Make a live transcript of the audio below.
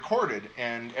recorded,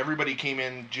 and everybody came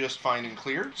in just fine and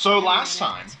clear. So last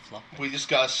time we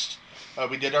discussed,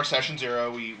 we did our session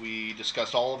 0. We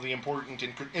discussed all of the important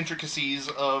intricacies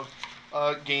of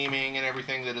gaming and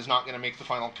everything that is not going to make the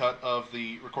final cut of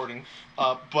the recording.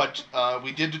 But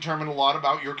we did determine a lot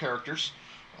about your characters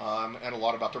and a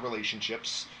lot about the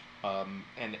relationships.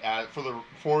 And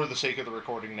for the sake of the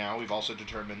recording now, we've also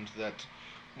determined that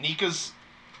Nika's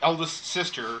eldest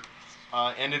sister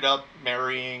ended up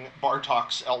marrying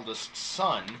Bartok's eldest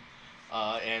son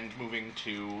and moving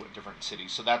to a different city.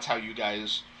 So that's how you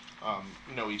guys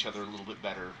know each other a little bit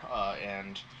better.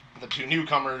 And the two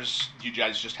newcomers, you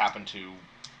guys just happen to,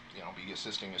 be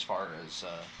assisting as far as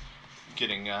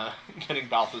getting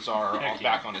Balthazar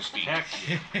back on his feet. Heck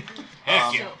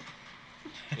yeah.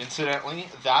 Incidentally,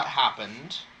 that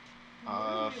happened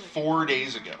 4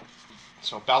 days ago.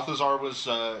 So Balthazar was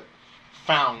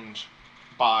found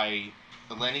by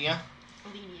Elenia.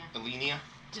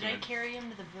 Did I carry him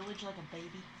to the village like a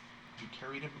baby? You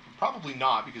carried him? Probably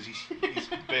not, because he's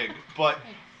big. But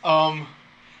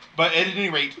at any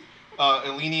rate,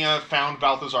 Elenia found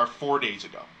Balthazar 4 days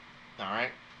ago. All right.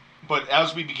 But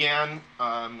as we began,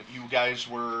 you guys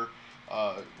were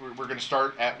we're going to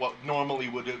start at what normally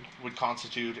would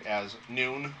constitute as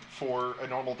noon for a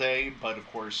normal day. But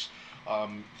of course, the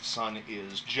sun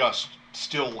is just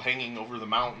still hanging over the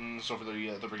mountains, over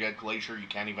the Brigade Glacier. You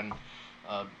can't even,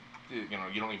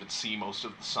 you don't even see most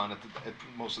of the sun at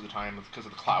most of the time because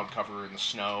of the cloud cover and the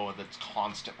snow that's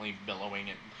constantly billowing.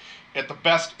 And at the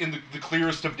best, in the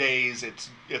clearest of days, it's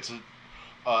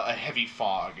a heavy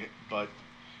fog, but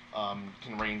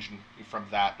can range from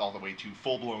that all the way to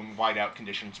full-blown whiteout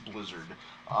conditions, blizzard,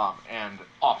 and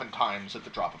oftentimes at the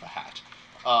drop of a hat.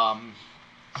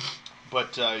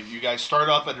 But you guys start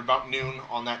up at about noon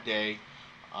on that day,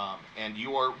 and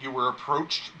you were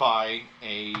approached by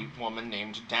a woman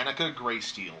named Danica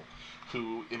Greysteel,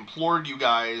 who implored you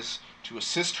guys to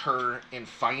assist her in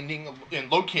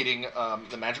locating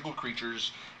the magical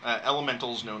creatures,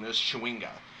 elementals known as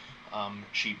Chewinga.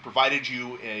 She provided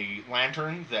you a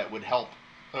lantern that would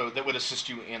assist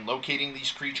you in locating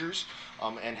these creatures,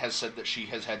 and has said that she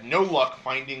has had no luck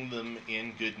finding them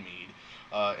in Goodmead.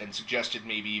 And suggested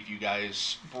maybe if you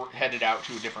guys headed out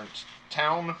to a different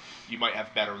town, you might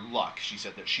have better luck. She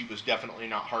said that she was definitely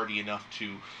not hardy enough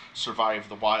to survive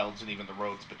the wilds and even the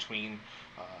roads between,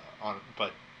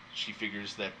 but she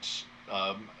figures that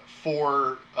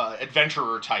 4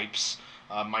 adventurer types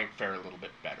might fare a little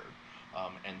bit better.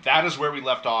 And that is where we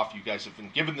left off. You guys have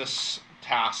been given this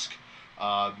task.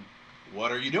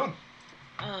 What are you doing?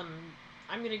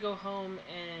 I'm going to go home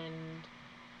and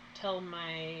tell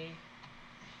my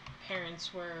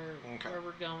parents where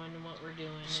we're going and what we're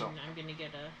doing, and I'm going to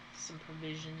get some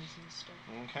provisions and stuff.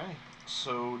 Okay.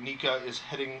 So Nika is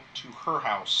heading to her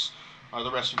house. Are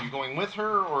the rest of you going with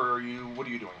her, or what are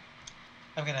you doing?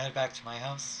 I'm going to head back to my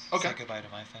house. Okay. Say goodbye to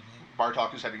my family.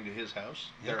 Bartok is heading to his house.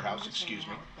 Yep. Their house, excuse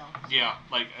me. Yeah,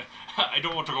 I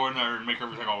don't want to go in there and make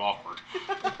everything all awkward.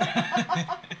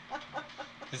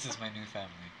 This is my new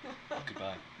family.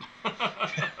 Goodbye.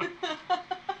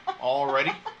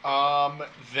 Alrighty.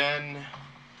 Then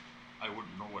I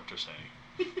wouldn't know what to say.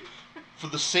 For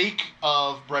the sake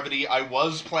of brevity, I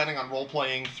was planning on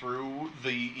role-playing through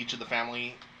each of the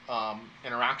family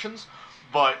interactions,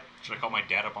 but... Should I call my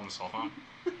dad up on the cell phone?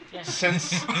 Yes.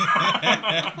 Since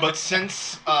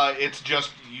it's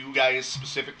just you guys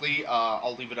specifically,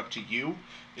 I'll leave it up to you.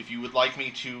 If you would like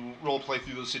me to role-play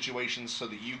through those situations so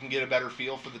that you can get a better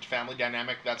feel for the family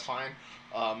dynamic, that's fine.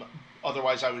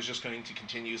 Otherwise, I was just going to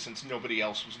continue since nobody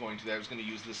else was going to. I was going to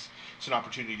use this as an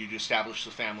opportunity to establish the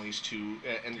families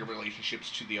and your relationships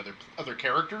to the other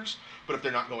characters. But if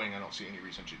they're not going, I don't see any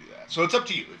reason to do that. So it's up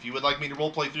to you. If you would like me to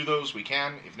role-play through those, we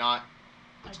can. If not,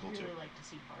 it's cool too. I'd really like to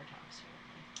see Bartok's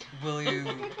family. Will you...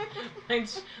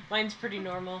 Mine's pretty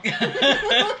normal.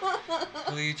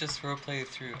 Will you just roleplay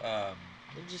through,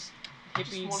 Just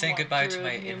hippie. Saying goodbye to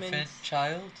my infant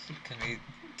child? Can we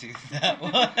do that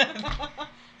one?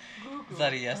 Is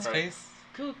that a yes face?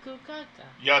 Cuckoo caca.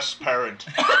 Yes, parent.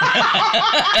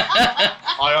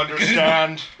 I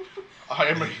understand. I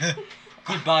am a...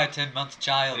 Goodbye, 10-month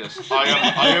child. Yes,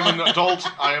 I am an adult.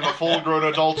 I am a full-grown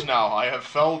adult now. I have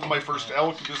felled my first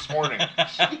elk this morning.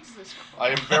 Jesus. I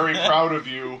am very proud of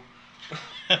you.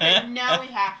 And now we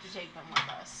have to take them with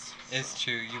us. It's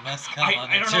true. You must come on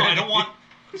I the don't journey. know. I don't want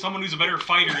someone who's a better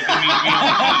fighter than me to be on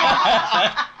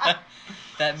the team.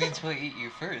 That means we'll eat you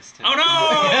first. Oh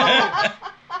no!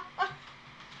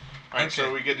 Alright,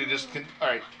 so we get to just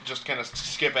kind of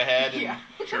skip ahead. And, Yeah.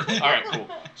 Sure. Alright, cool.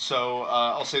 So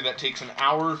I'll say that takes an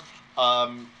hour.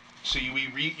 So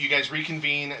you guys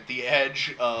reconvene at the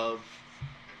edge of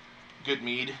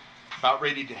Goodmead, about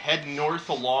ready to head north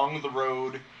along the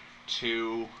road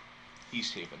to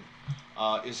East Haven.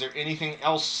 Is there anything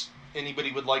else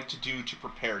anybody would like to do to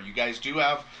prepare? You guys do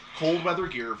have cold weather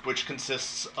gear, which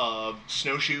consists of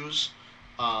snowshoes,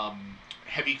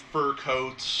 heavy fur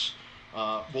coats,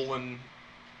 woolen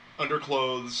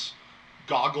underclothes,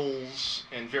 goggles,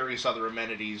 and various other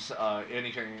amenities.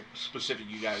 Anything specific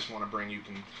you guys want to bring, you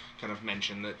can kind of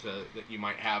mention that you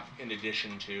might have in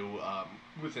addition to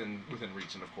within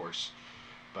reason, of course.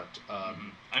 But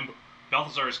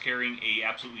Balthazar is carrying a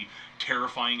absolutely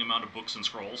terrifying amount of books and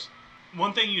scrolls.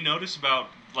 One thing you notice about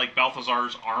like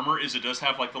Balthazar's armor is it does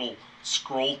have like little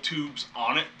scroll tubes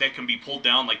on it that can be pulled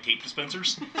down like tape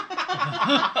dispensers.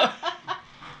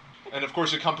 And of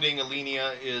course, accompanying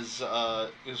Alenia is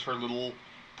her little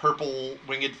purple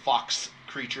winged fox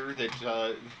creature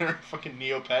that their fucking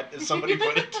Neopet, as somebody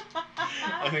put it.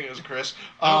 I think it was Chris.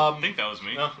 I think that was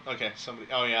me. No, okay, somebody.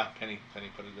 Oh yeah, Penny put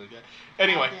it again.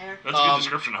 Anyway, that's a good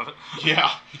description of it.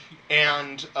 Yeah,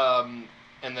 and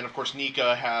then of course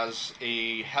Nika has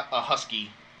a husky,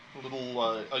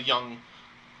 a young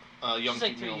she's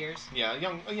like female. 3 years. Yeah,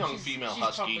 a young female she's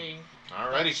husky.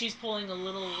 Probably, Alrighty. She's pulling a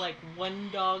little like one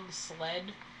dog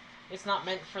sled. It's not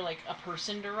meant for like a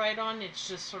person to ride on. It's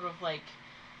just sort of like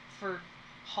for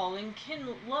hauling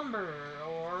lumber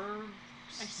or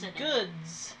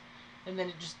goods. And then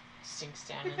it just sinks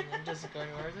down and then doesn't go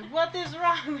anywhere. Like, what is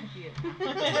wrong with you?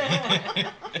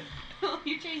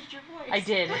 You changed your voice. I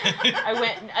did.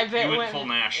 You went full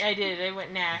Nash. I did. I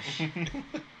went Nash.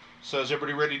 So is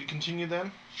everybody ready to continue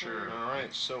then? Sure. All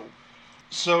right.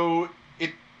 So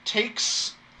it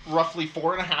takes roughly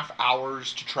 4.5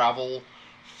 hours to travel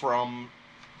from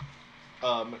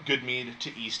Goodmead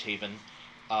to East Haven.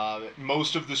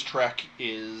 Most of this trek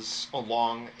is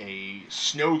along a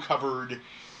snow-covered,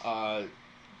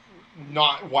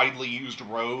 not widely used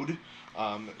road.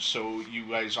 So you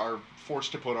guys are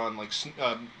forced to put on like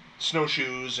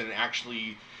snowshoes and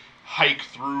actually hike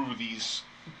through these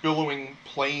billowing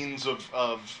plains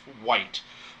of white.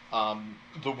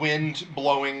 The wind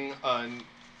blowing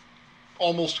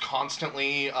almost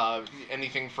constantly,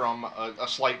 anything from a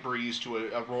slight breeze to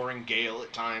a roaring gale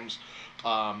at times.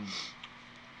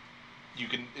 You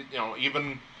can,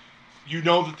 even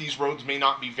that these roads may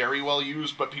not be very well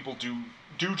used, but people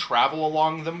do travel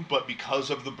along them. But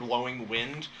because of the blowing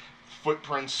wind,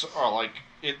 footprints are like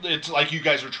it's like you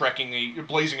guys are you're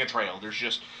blazing a trail. There's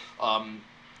just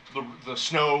the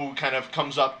snow kind of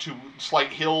comes up to slight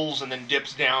hills and then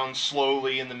dips down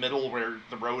slowly in the middle where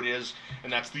the road is,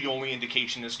 and that's the only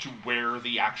indication as to where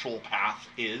the actual path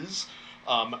is.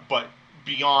 But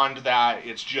beyond that,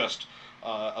 it's just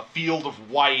a field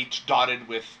of white dotted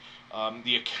with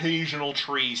the occasional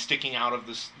tree sticking out of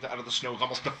the snow,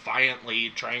 almost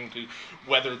defiantly trying to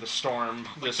weather the storm.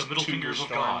 Like the middle fingers of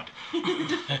God.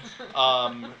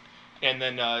 And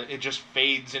then it just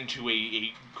fades into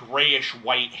a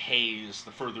grayish-white haze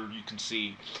the further you can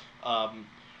see.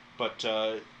 But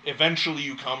eventually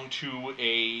you come to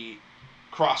a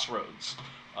crossroads.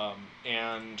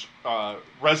 And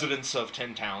residents of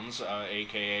Ten Towns,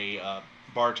 a.k.a.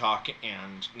 Bartok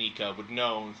and Nika, would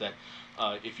know that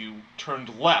if you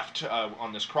turned left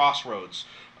on this crossroads,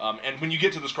 and when you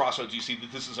get to this crossroads, you see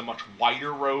that this is a much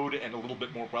wider road and a little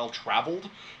bit more well-traveled.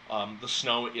 The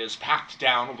snow is packed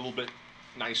down a little bit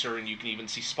nicer, and you can even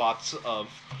see spots of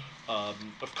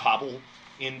cobble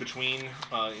in between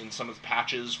in some of the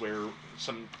patches where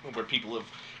people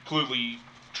have clearly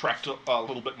trekked a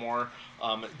little bit more.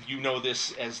 You know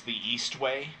this as the East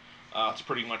Way. It's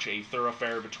pretty much a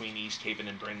thoroughfare between East Haven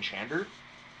and Bryn Shander.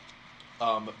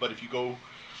 But if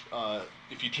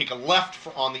you take a left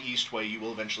on the East Way, you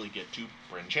will eventually get to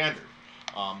Bryn Shander.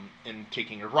 And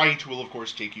taking a right will, of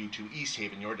course, take you to East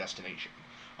Haven, your destination.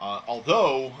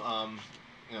 Although,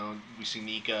 we see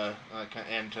Nika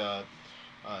and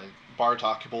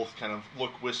Bartok both kind of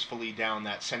look wistfully down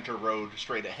that center road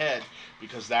straight ahead,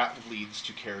 because that leads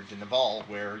to Caer Dineval,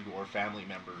 where your family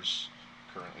members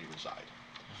currently reside.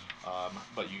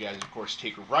 But you guys, of course,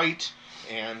 take a right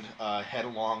and head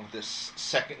along this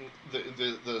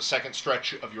the second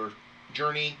stretch of your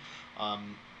journey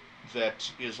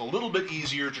that is a little bit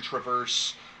easier to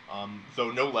traverse,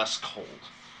 though no less cold.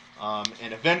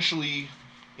 And eventually,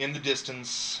 in the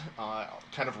distance,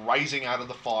 kind of rising out of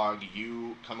the fog,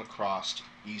 you come across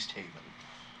East Haven.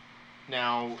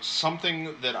 Now,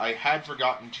 something that I had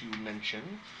forgotten to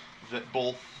mention that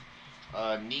both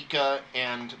Nika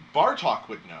and Bartok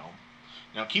would know.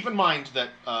 Now, keep in mind that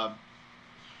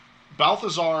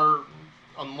Balthazar,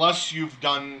 unless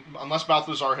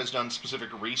Balthazar has done specific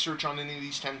research on any of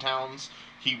these 10 towns,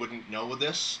 he wouldn't know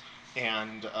this.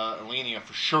 and Elenia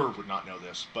for sure would not know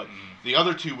this, but the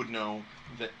other two would know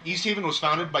that East Haven was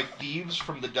founded by thieves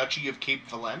from the Duchy of Cape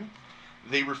Velen.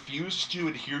 They refused to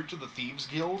adhere to the Thieves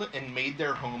Guild and made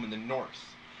their home in the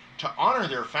north. To honor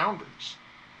their founders,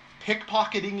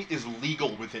 pickpocketing is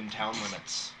legal within town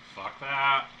limits. Fuck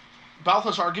that.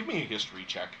 Balthazar, give me a history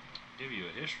check. Give you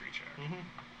a history check.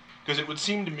 Because it would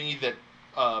seem to me that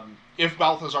if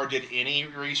Balthazar did any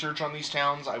research on these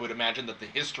towns, I would imagine that the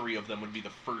history of them would be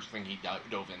the first thing he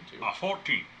dove into.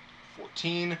 14.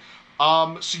 14.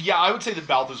 So yeah, I would say that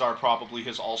Balthazar probably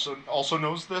has also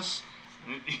knows this.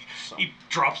 He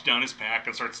drops down his pack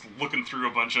and starts looking through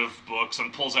a bunch of books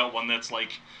and pulls out one that's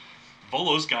like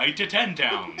Volo's Guide to 10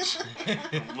 Towns.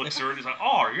 And looks through it and he's like,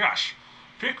 oh yes,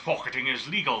 pickpocketing is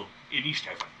legal in East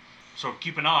Haven. So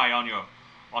keep an eye on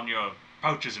your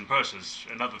pouches and purses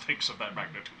and other things of that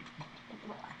magnitude.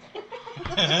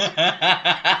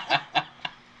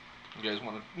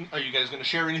 Are you guys going to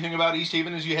share anything about East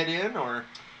Haven as you head in, or?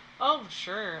 Oh,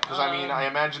 sure. Because I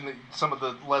imagine that some of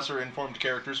the lesser informed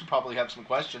characters would probably have some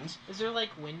questions. Is there like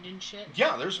wind and shit?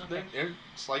 Yeah, there's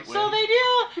slight wind. So they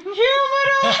do humanoid.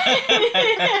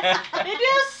 They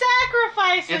do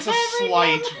sacrifices. It's a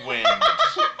slight wind.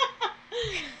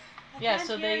 Yeah,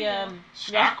 so they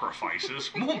sacrifices,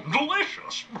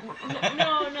 delicious.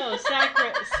 No,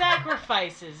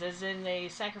 sacrifices, as in they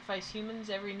sacrifice humans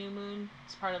every new moon.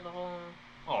 It's part of the whole.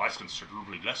 Oh, that's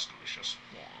considerably less delicious.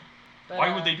 Yeah. But,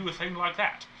 why would they do a thing like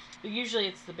that? Usually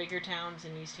it's the bigger towns,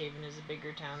 and East Haven is a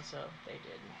bigger town, so they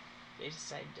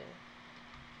decided to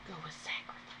go with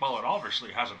sacrifice. Well, it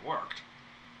obviously hasn't worked.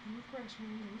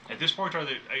 At this point,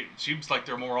 it seems like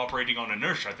they're more operating on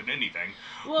inertia than anything.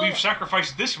 Well, we've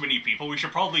sacrificed this many people, we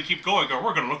should probably keep going or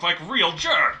we're going to look like real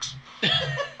jerks.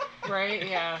 Right,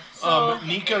 yeah. So,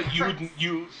 Nika,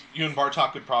 you and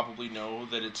Bartok would probably know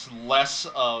that it's less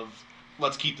of,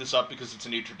 let's keep this up because it's a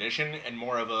new tradition, and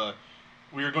more of a,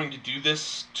 we are going to do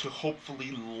this to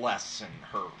hopefully lessen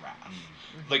her wrath.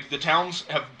 Mm-hmm. Like, the towns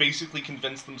have basically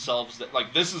convinced themselves that,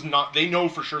 like, this is not, they know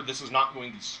for sure this is not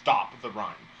going to stop the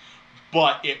run.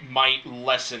 But it might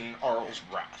lessen Arl's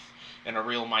wrath. And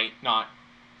Ariel might not,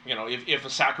 if a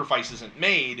sacrifice isn't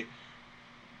made,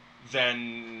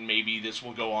 then maybe this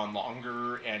will go on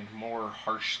longer and more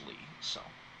harshly. So,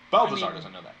 Balthazar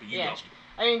doesn't know that, but you guys do.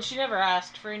 I mean, she never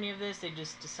asked for any of this. They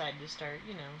just decided to start,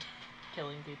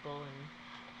 killing people and...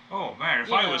 Oh, man,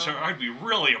 if I was her, I'd be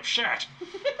really upset.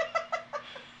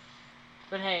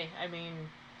 But hey, I mean,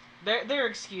 their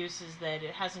excuse is that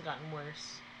it hasn't gotten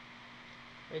worse.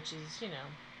 Which is,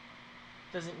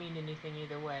 doesn't mean anything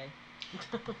either way.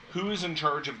 Who is in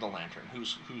charge of the lantern?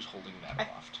 Who's holding that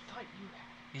aloft? I thought you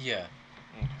had. Yeah.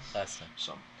 Okay. Last time.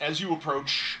 So, as you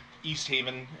approach East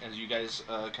Haven, as you guys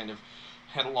kind of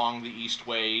head along the east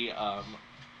way,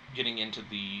 getting into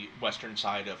the western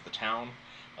side of the town,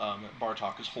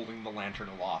 Bartok is holding the lantern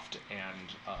aloft,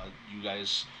 and you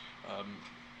guys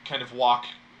kind of walk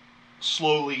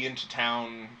slowly into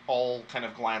town, all kind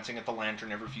of glancing at the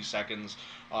lantern every few seconds,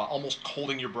 almost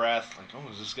holding your breath, like,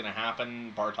 oh, is this going to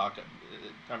happen? Bartok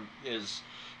is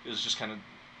just kind of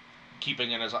keeping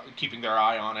their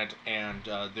eye on it, and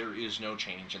there is no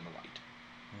change in the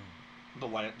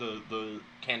light. The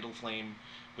candle flame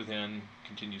within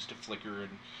continues to flicker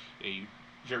in a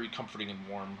very comforting and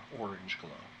warm orange glow.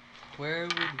 Where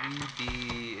would we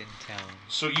be in town?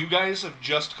 So you guys have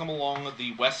just come along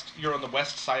the west. You're on the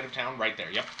west side of town, right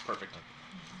there. Yep, perfect.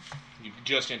 You've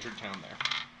just entered town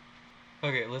there.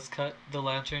 Okay, let's cut the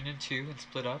lantern in two and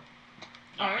split up.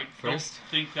 I don't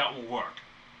think that will work.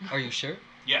 Are you sure?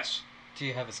 Yes. Do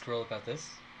you have a scroll about this?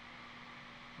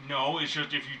 No, it's just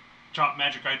if you chop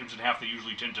magic items in half, they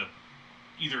usually tend to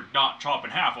either not chop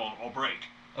in half or break.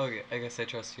 Okay, I guess I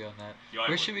trust you on that. Yeah,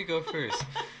 where should we go first?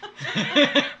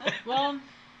 Well,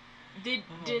 did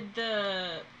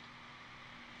the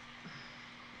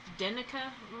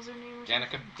Danica, what was her name?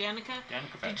 Danica.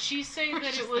 Did she say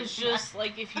that it was just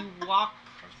like if you walk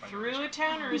through a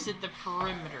town, or is it the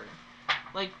perimeter?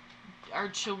 Like, are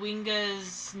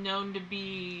Chewingas known to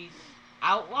be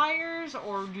outliers,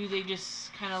 or do they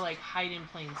just kind of like hide in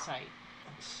plain sight?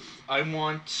 Let's see. I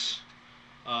want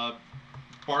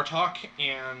Bartok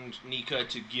and Nika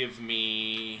to give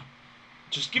me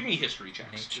history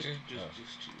checks. Just history.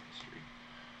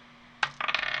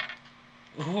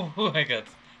 Ooh, I got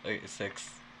 6.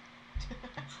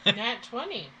 Nat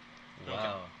 20. Wow.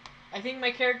 Okay. I think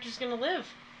my character's gonna live.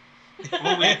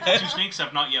 Well, wait, 2 snakes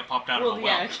have not yet popped out of the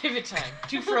well. Yeah, give it time.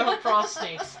 2 frost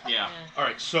snakes. Yeah. All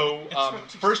right. So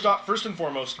first and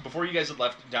foremost, before you guys had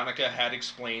left, Danica had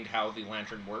explained how the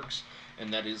lantern works,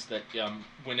 and that is that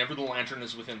whenever the lantern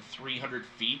is within 300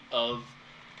 feet of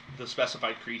the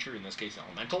specified creature, in this case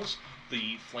elementals,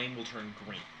 the flame will turn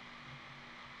green.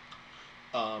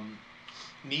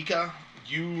 Nika,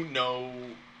 you know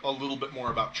a little bit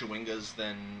more about Chewingas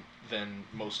than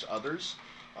most others.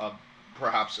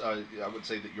 Perhaps I would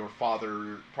say that your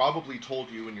father probably told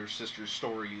you and your sister's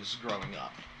stories growing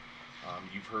up.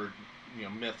 You've heard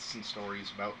myths and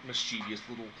stories about mischievous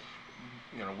little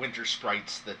winter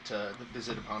sprites that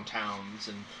visit upon towns,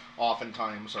 and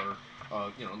oftentimes are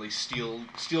they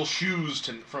steal shoes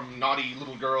from naughty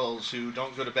little girls who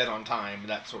don't go to bed on time,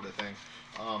 that sort of thing.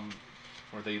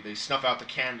 Or they snuff out the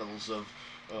candles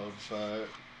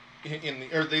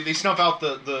they snuff out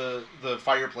the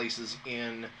fireplaces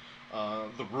in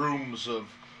the rooms of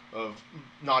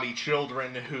naughty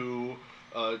children who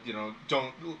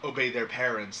don't obey their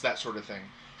parents, that sort of thing.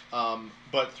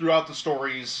 But throughout the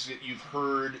stories that you've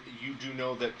heard, you do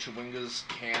know that Chewingas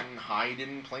can hide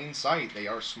in plain sight. They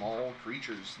are small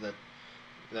creatures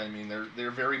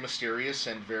they're very mysterious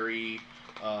and very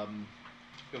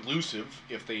elusive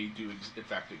if they do in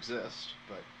fact exist.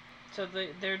 But so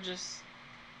they're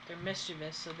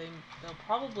mischievous. So they'll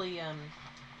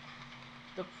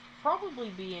probably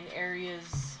be in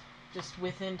areas just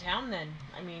within town then.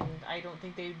 I mean, I don't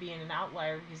think they would be in an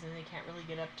outlier because then they can't really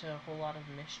get up to a whole lot of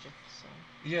mischief. So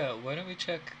yeah, why don't we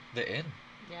check the inn?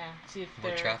 Yeah, see if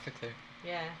more traffic there.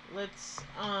 Yeah, let's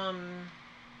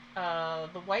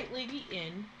the White Lady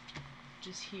Inn, which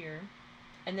is here,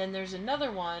 and then there's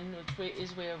another one which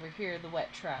is way over here, the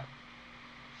Wet Trout.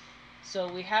 So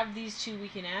we have these two we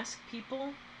can ask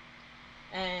people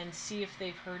and see if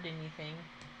they've heard anything.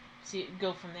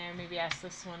 Go from there, maybe ask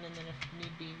this one, and then if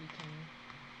need be, we can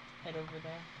head over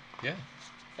there. Yeah.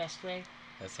 Best way?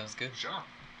 That sounds good. Sure.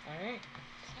 Alright.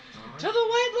 To the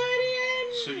White Lady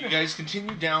Inn! So you guys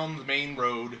continue down the main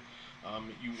road.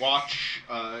 You watch,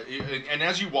 and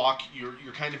as you walk, you're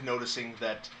kind of noticing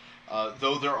that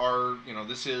though there are,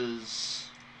 this is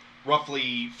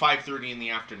roughly 5:30 in the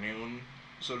afternoon,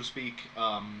 so to speak.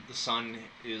 The sun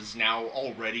is now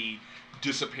already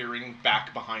disappearing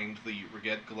back behind the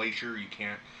Ragged Glacier. You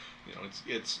can't,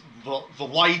 it's the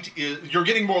light is, you're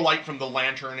getting more light from the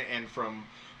lantern and from,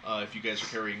 if you guys are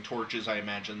carrying torches, I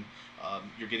imagine,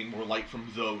 you're getting more light from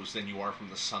those than you are from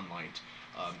the sunlight.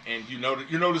 And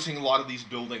you're noticing a lot of these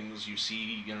buildings. You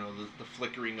see, the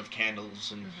flickering of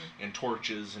candles and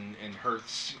torches and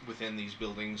hearths within these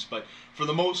buildings. But for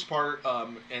the most part,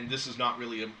 and this is not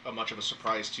really a much of a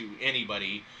surprise to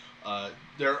anybody,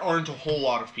 there aren't a whole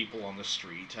lot of people on the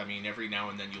street. I mean, every now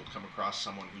and then you'll come across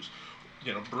someone who's,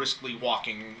 briskly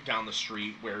walking down the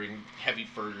street wearing heavy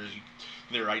furs,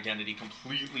 their identity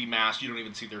completely masked. You don't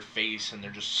even see their face, and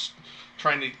they're just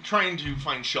trying to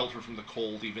find shelter from the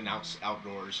cold, even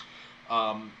outdoors.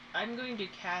 I'm going to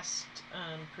cast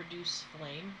Produce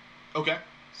Flame. Okay.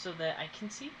 So that I can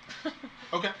see.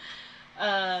 Okay.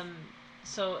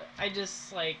 So I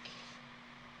just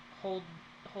hold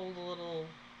a little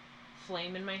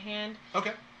flame in my hand.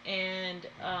 Okay. And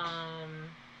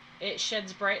it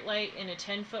sheds bright light in a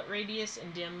 10-foot radius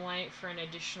and dim light for an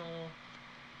additional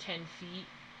 10 feet.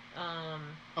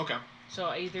 Okay. So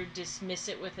I either dismiss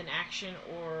it with an action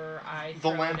or I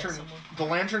throw it at someone. The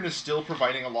lantern is still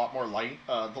providing a lot more light.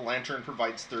 The lantern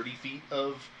provides 30 feet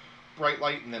of bright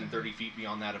light and then 30 feet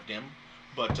beyond that of dim.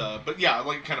 But yeah,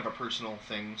 kind of a personal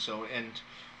thing. So, and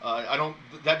I don't.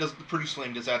 That does the Produce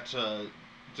Flame. Does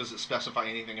it specify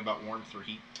anything about warmth or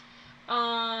heat?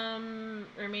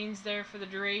 Remains there for the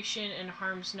duration and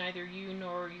harms neither you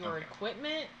nor your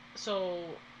equipment. So.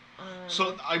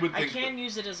 So I would think I can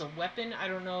use it as a weapon. I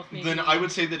don't know if maybe. Then I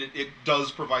would say that it does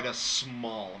provide a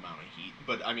small amount of heat,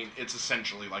 but I mean it's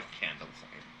essentially like a candle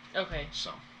flame. Okay.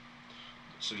 So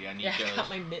yeah, Nika. Yeah, I got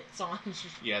my mitts on.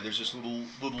 Yeah, there's this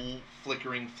little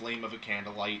flickering flame of a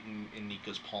candlelight in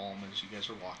Nika's palm as you guys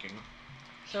are walking.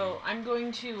 So I'm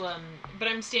going to but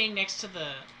I'm staying next to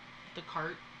the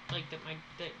cart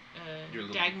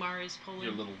Dagmar is pulling.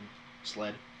 Your little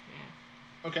sled.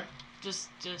 Yeah. Okay. Just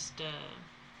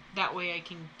that way I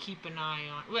can keep an eye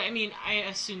on. Well, I mean, I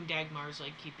assume Dagmar's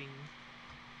keeping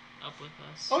up with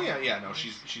us. Oh yeah. No,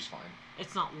 she's fine.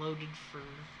 It's not loaded for.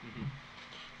 Mm-hmm.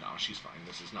 No, she's fine.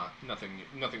 This is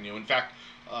nothing new. In fact,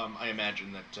 I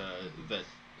imagine that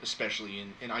especially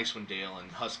in Icewind Dale and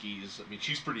Huskies, I mean,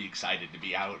 she's pretty excited to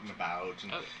be out and about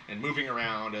and moving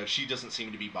around. She doesn't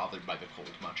seem to be bothered by the cold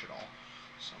much at all.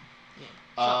 So. Yeah.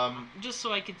 So, just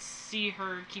so I could see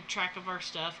her keep track of our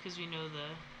stuff because we know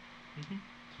the. Mm-hmm.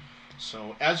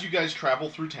 So as you guys travel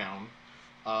through town,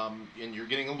 and you're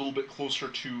getting a little bit closer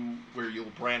to where you'll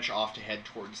branch off to head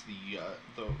towards the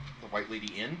White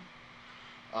Lady Inn,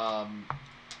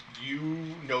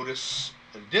 you notice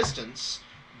at a distance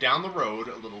down the road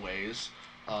a little ways,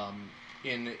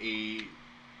 in a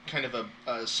kind of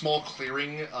a small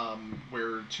clearing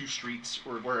where two streets,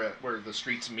 or where the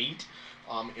streets meet,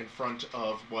 in front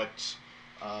of what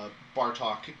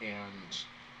Bartok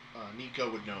and Nico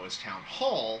would know as Town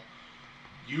Hall,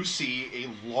 you see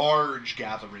a large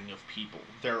gathering of people.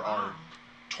 There are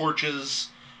torches.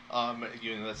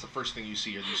 That's the first thing you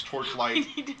see are these torchlight.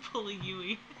 I need to pull a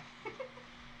Yui.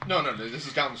 No, this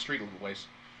is down the street a little ways.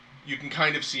 You can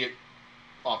kind of see it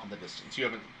off in the distance. You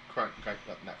haven't gotten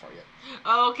that far yet.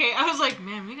 Oh, okay. I was like,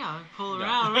 man, we gotta pull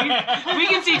around. We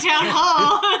can see Town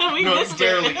Hall. We missed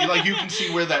barely. it. Like, you can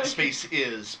see where that space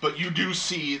is, but you do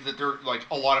see that there are, like,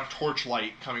 a lot of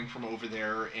torchlight coming from over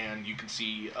there, and you can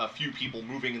see a few people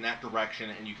moving in that direction,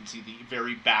 and you can see the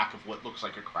very back of what looks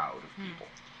like a crowd of people.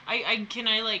 Can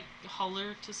I like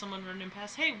holler to someone running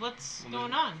past? Hey, what's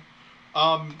going on?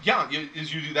 Yeah,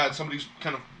 as you do that, somebody's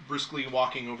kind of briskly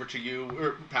walking over to you,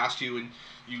 or past you, and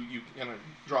you kind of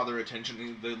draw their attention,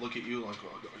 and they look at you like,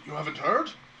 you haven't heard?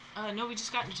 No, we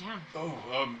just got into town. Oh,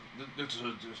 it's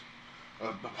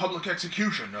a public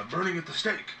execution, burning at the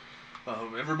stake.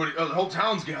 Everybody, the whole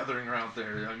town's gathering around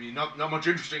there. I mean, not much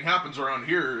interesting happens around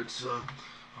here. It's,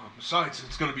 besides,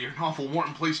 it's going to be an awful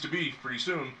warm place to be pretty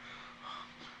soon.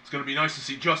 It's going to be nice to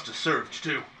see justice served,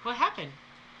 too. What happened?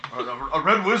 A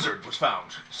red wizard was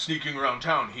found sneaking around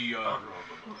town. He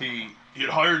had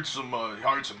hired some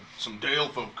Dale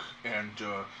folk and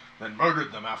then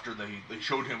murdered them after they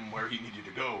showed him where he needed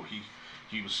to go.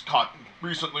 He was caught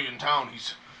recently in town.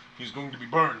 He's going to be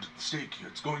burned at the stake.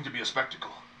 It's going to be a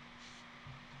spectacle.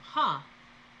 Huh.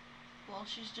 While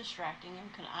she's distracting him,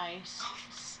 can I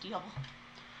steal?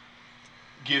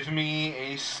 Give me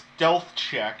a stealth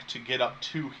check to get up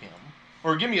to him,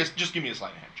 or give me a sleight of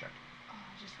hand check. I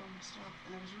just rolled my stealth,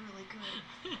 and it was really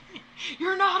good.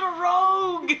 You're not a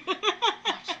rogue.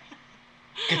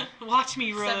 Watch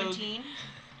me, rogue. 17.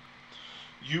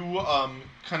 You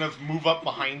kind of move up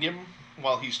behind him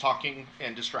while he's talking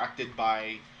and distracted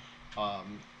by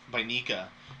Nika,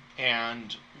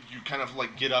 and you kind of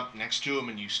like get up next to him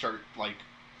and you start like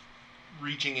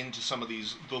reaching into some of the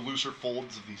looser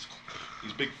folds of these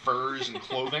big furs and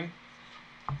clothing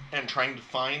and trying to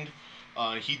find.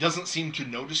 He doesn't seem to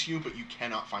notice you, but you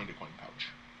cannot find a coin pouch.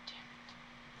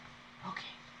 Damn it.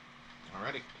 Okay.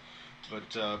 Alrighty.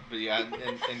 But yeah,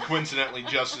 and coincidentally,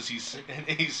 just as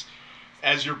he's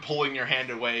as you're pulling your hand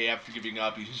away after giving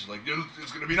up, he's just like,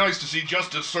 it's going to be nice to see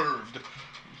justice served.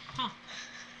 Huh.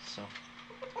 So.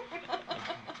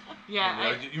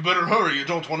 Yeah. You better hurry. You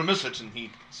don't want to miss it. And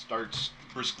he starts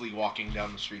briskly walking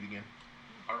down the street again.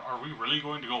 Are we really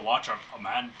going to go watch a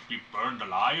man be burned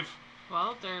alive?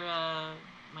 Well, there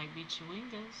might be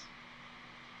Chewingas.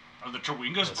 Are the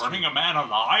Chewingas burning a man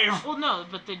alive? Well, no,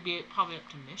 but they'd be probably up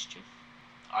to mischief.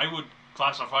 I would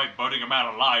classify burning a man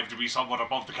alive to be somewhat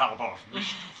above the caliber of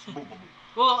mischief.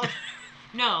 Well,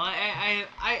 no, I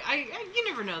you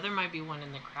never know. There might be one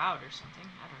in the crowd or something.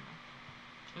 I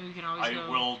don't know. We can always go. I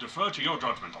will defer to your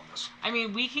judgment on this. I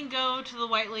mean, we can go to the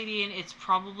White Lady, and it's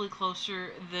probably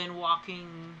closer than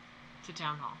walking to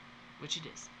Town Hall, which it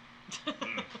is.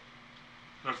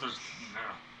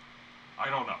 I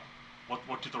don't know.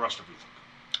 What did the rest of you think?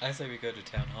 I say we go to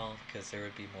Town Hall because there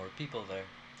would be more people there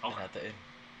than at the inn.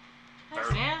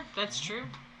 Yeah, that's true.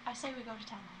 I say we go to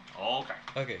Town Hall. Okay.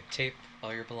 Okay, tape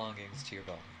all your belongings to your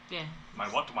body. Yeah. My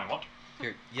what?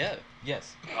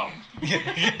 Yes. Oh.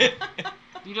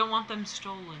 You don't want them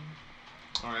stolen.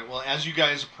 Alright, well, as you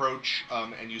guys approach,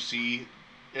 and you see,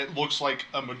 it looks like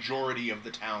a majority of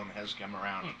the town has come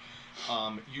around.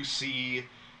 You see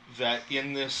that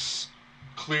in this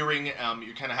clearing,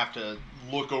 you kind of have to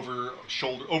look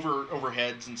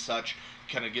overheads and such,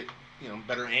 kind of get,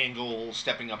 better angle,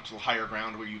 stepping up to the higher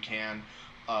ground where you can.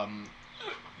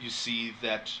 You see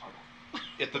that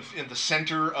in the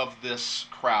center of this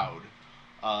crowd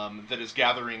that is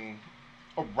gathering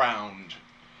around,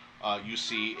 you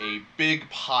see a big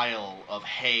pile of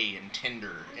hay and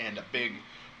tinder and a big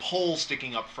pole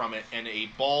sticking up from it, and a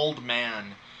bald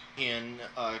man in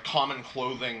common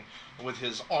clothing with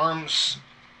his arms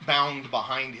bound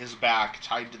behind his back,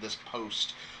 tied to this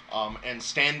post, and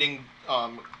standing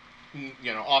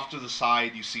off to the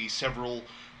side. You see several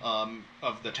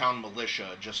of the town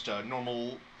militia, just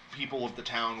normal people of the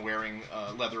town wearing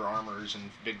leather armors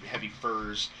and big heavy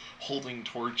furs, holding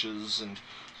torches, and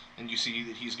you see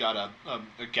that he's got a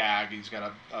gag. He's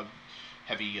got a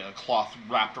heavy cloth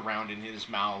wrapped around in his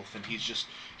mouth, and he's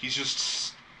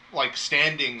just like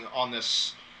standing on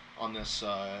this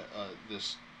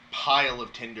pile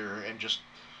of tinder and just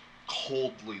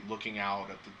coldly looking out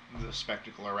at the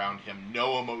spectacle around him.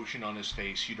 No emotion on his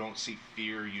face. You don't see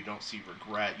fear. You don't see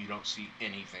regret. You don't see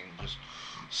anything. Just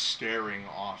staring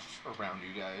off around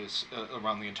you guys,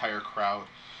 around the entire crowd.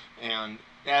 And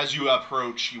as you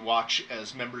approach, you watch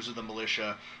as members of the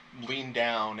militia lean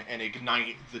down and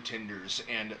ignite the tinders,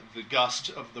 and the gust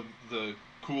of the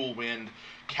cool wind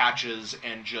catches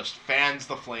and just fans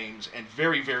the flames, and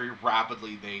very, very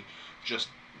rapidly they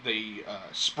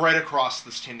spread across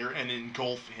this tinder and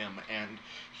engulf him, and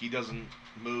he doesn't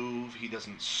move, he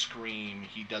doesn't scream,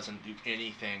 he doesn't do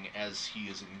anything as he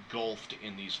is engulfed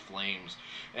in these flames.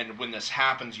 And when this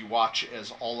happens, you watch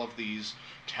as all of these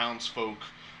townsfolk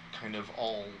kind of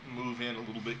all move in a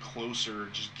little bit closer,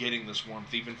 just getting this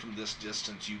warmth. Even from this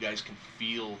distance, you guys can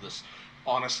feel this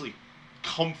honestly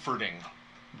comforting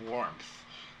warmth.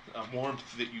 A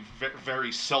warmth that you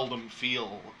very seldom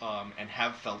feel and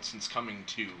have felt since coming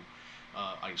to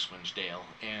Icewind Dale.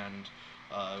 And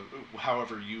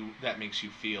however that makes you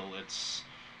feel, it's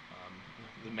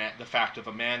the fact of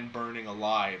a man burning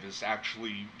alive is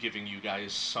actually giving you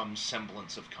guys some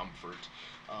semblance of comfort.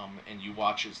 And you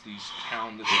watch as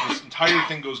this entire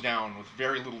thing goes down with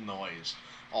very little noise.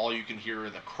 All you can hear are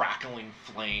the crackling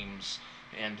flames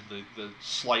and the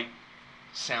slight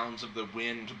sounds of the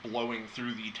wind blowing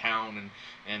through the town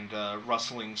and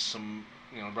rustling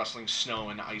snow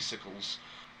and icicles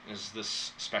as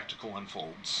this spectacle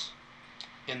unfolds.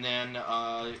 And then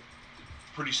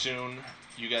pretty soon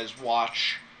you guys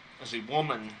watch as a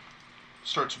woman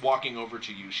starts walking over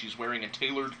to you. She's wearing a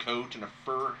tailored coat and a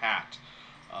fur hat,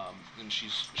 and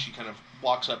she kind of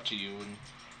walks up to you and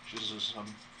she says,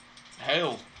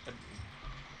 "Hail,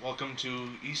 welcome to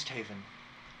East Haven.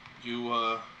 You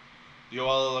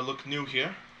all look new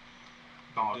here.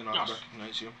 I do not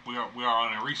recognize you. We are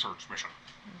on a research mission.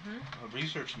 Mm-hmm. A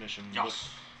research mission? Yes.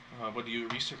 What are you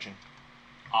researching?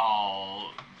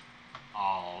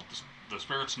 The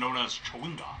spirits known as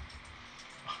Chowinga.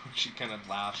 She kind of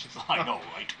laughs. She's like, I know,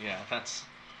 right? Yeah, that's...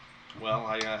 Well,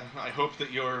 I hope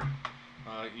that your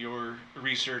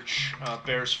research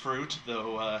bears fruit,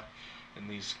 though in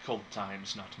these cold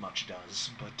times not much does.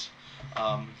 But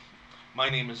my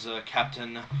name is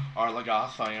Captain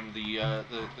Arlagath. I am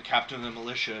the captain of the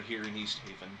militia here in East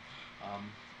Haven.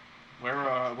 Where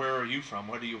are you from?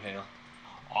 Where do you hail?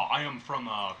 I am from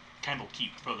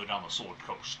Candlekeep, further down the Sword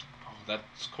Coast. Oh,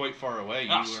 that's quite far away.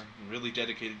 Yes. You were really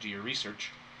dedicated to your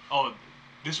research. Oh,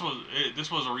 this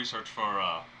was a research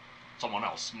for someone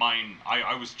else. Mine,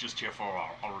 I was just here for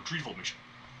a retrieval mission.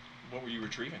 What were you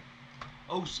retrieving?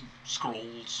 Oh, some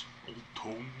scrolls, old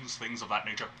tomes, things of that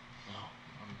nature. Oh,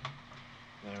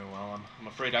 very well. I'm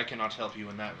afraid I cannot help you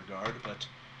in that regard, but...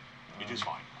 it is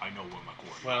fine. I know where my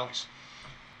coordinates. Well,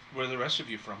 where are the rest of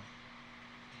you from?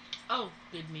 Oh,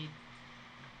 Goodmead.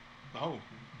 Oh,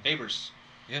 neighbors.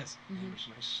 Yes. Mm-hmm. Neighbors,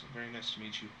 nice. Very nice to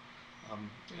meet you.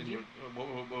 And you.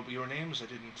 What were your names? I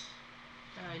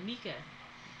didn't... Nika.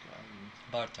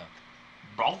 Bartok.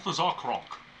 Balthazar Kronk.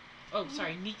 Oh,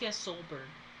 sorry, Nika Solberg.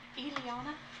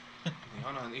 Eliana?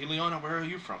 Eliana, where are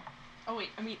you from? Oh wait,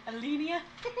 I mean Alenia?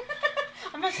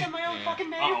 I messed up my own fucking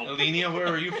name. Uh-oh. Alenia, where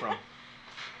are you from?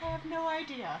 I have no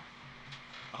idea.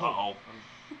 Oh,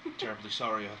 I'm terribly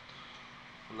sorry. A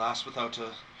lass without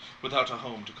a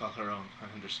home to call her own.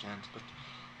 I understand, but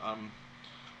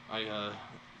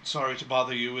sorry to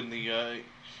bother you in the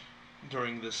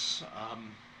during this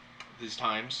these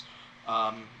times.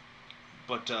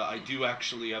 But I do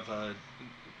actually have a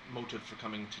motive for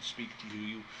coming to speak to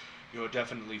you. You're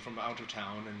definitely from out of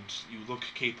town, and you look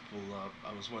capable.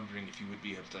 I was wondering if you would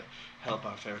be able to help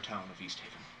our fair town of East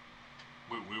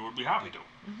Haven. We would be happy to.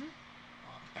 Mm-hmm.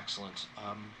 Excellent.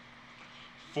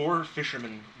 4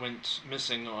 fishermen went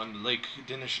missing on Lake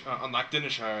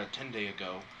Dineshire 10 days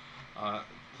ago.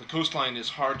 The coastline is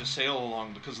hard to sail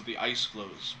along because of the ice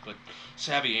floes, but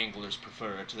savvy anglers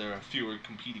prefer it. There are fewer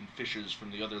competing fishers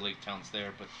from the other lake towns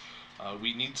there, but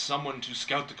we need someone to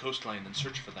scout the coastline and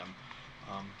search for them.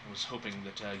 I was hoping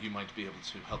that you might be able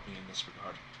to help me in this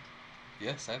regard.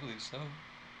 Yes, I believe so.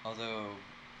 Although,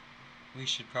 we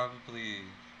should probably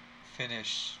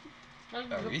finish Well,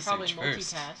 our you'll research probably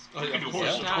first. multitask. Oh, yeah, We can of do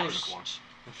course, both of at course. once.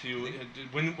 If you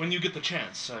when you get the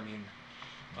chance, I mean,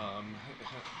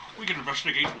 We can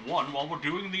investigate one while we're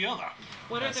doing the other.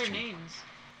 What are That's their true. names?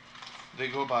 they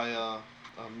go by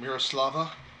Miroslava,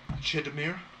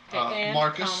 Chedemir, Okay, and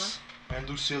Marcus, and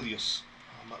Lucilius.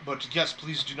 But yes,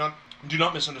 please do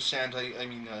not misunderstand. I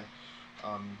mean,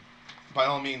 by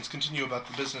all means, continue about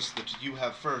the business that you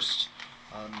have first.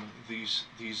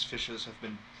 These fishes have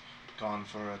been gone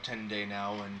for 10 days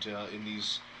now, and in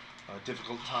these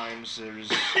difficult times. There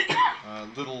is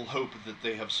little hope that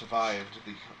they have survived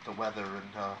the weather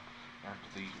and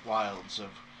the wilds of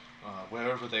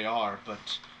wherever they are,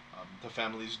 but the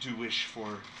families do wish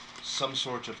for some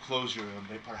sort of closure,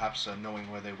 perhaps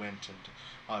knowing where they went,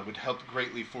 and it would help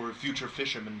greatly for future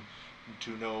fishermen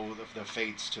to know of their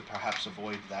fates, to perhaps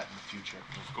avoid that in the future.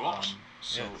 Of course.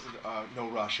 No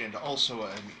rush, and also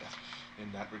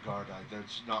in that regard,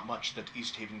 there's not much that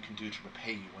East Haven can do to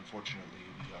repay you. Unfortunately,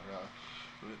 we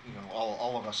are,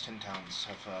 all of us 10 towns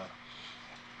have.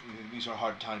 These are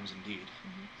hard times indeed.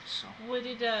 Mm-hmm. So. Would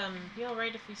it be all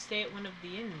right if we stay at one of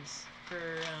the inns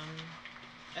for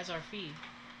as our fee?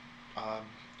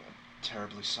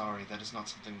 Terribly sorry. That is not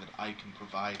something that I can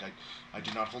provide. I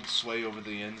do not hold sway over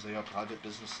the inns. They are private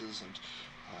businesses, and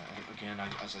again,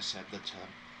 as I said, that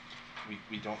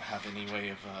we don't have any way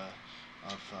of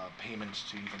payment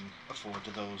to even afford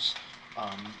to those.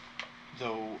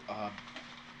 Though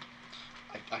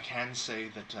I can say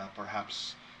that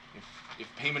perhaps if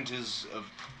payment is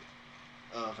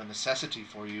of a necessity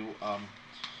for you,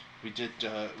 we did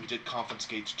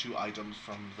confiscate 2 items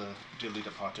from the dearly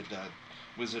departed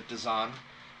Wizard Dazan.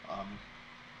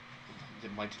 They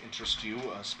might interest you,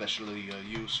 especially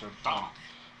you, Sir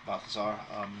Balthazar.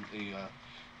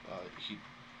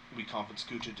 We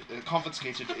confiscated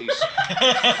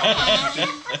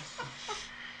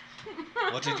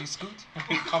What did you scoot?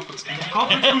 confiscated.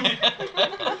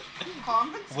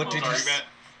 What did you?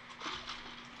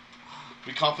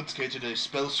 We confiscated a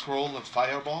spell scroll of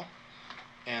Fireball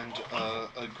and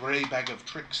a grey bag of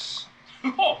tricks.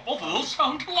 Oh, both of those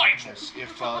sound delightful. Yes,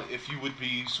 if you would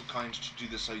be so kind to do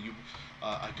this,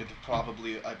 I could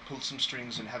probably pull some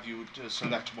strings and have you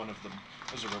select one of them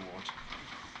as a reward.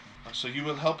 So you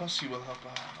will help us. You will help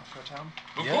our town.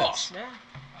 Of course. Yeah.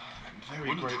 I'm very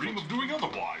Wouldn't grateful. dream of doing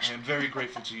otherwise. I am very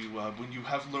grateful to you. When you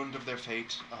have learned of their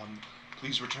fate,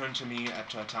 please return to me at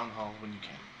Town Hall when you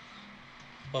can.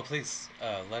 Well, please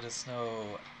let us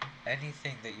know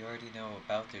anything that you already know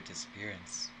about their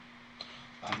disappearance.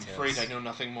 I'm afraid I know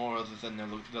nothing more other than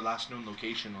the last known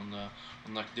location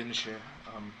on Lac Dineshire.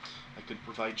 I could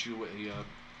provide you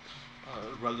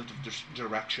relative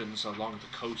directions along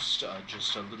the coast,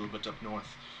 just a little bit up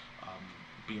north.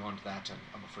 Beyond that,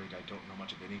 I'm afraid I don't know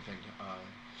much of anything.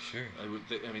 Sure.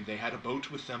 They had a boat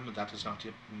with them, but that has not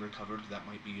yet been recovered. That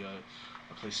might be a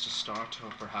place to start,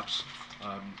 or perhaps,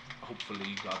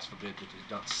 hopefully, God forbid, that it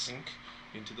not sink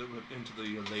into the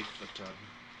lake. But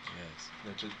yes,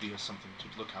 that would be something to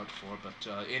look out for. But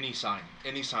any sign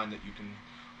that you can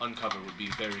uncover would be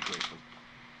very grateful.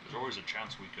 There's always a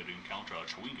chance we could encounter a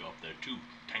Chewinga up there too,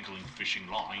 tangling fishing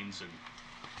lines and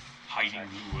hiding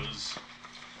lures.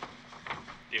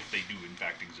 If they do in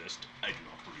fact exist. I do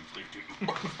not believe they do.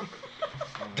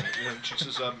 She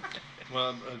says,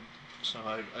 so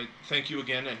I thank you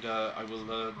again, and I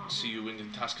will see you when the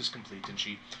task is complete. And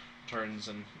she turns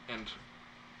and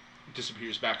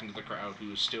disappears back into the crowd,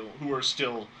 who are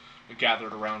still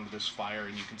gathered around this fire.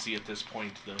 And you can see at this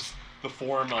point the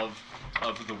form of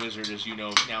the wizard, as you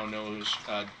now knows,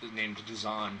 named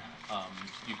Dazan.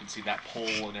 You can see that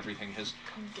pole and everything has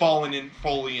fallen in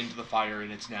fully into the fire,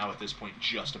 and it's now at this point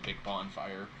just a big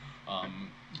bonfire,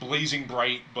 blazing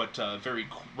bright, but very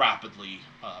rapidly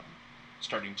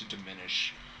starting to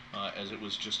diminish, as it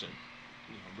was just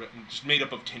just made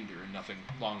up of tinder and nothing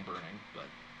long burning,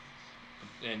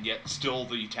 and yet still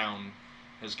the town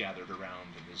has gathered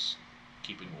around and is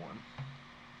keeping warm.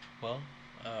 Well,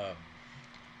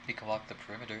 we can walk the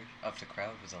perimeter of the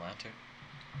crowd with a lantern.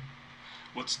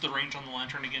 What's the range on the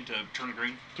lantern again to turn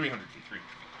green? 300 feet. 300 feet.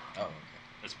 Oh, okay.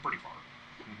 That's pretty far.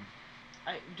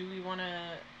 Do we want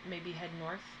to maybe head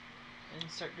north and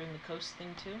start doing the coast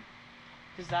thing too?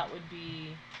 Because that would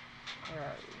be... Where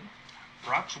are we?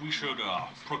 Perhaps we should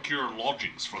procure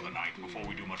lodgings for the night before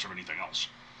we do much of anything else.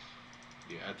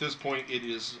 Yeah, at this point it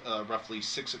is roughly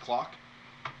 6 o'clock,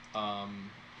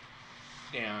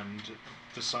 and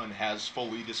the sun has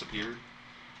fully disappeared.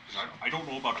 I don't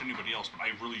know about anybody else, but I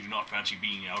really do not fancy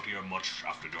being out here much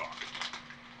after dark.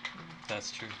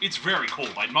 That's true. It's very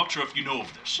cold. I'm not sure if you know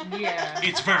of this. Yeah.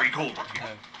 It's very cold up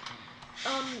here.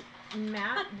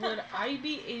 Matt, would I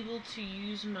be able to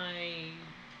use my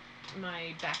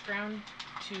background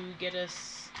to get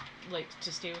us,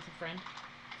 to stay with a friend?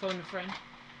 Phone a friend?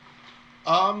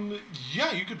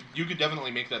 Yeah, you could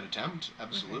definitely make that attempt.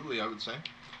 Absolutely, okay. I would say.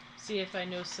 See if I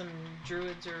know some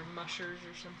druids or mushers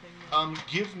or something.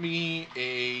 Give me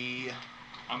a...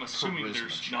 I'm assuming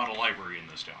there's not a library in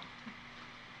this town.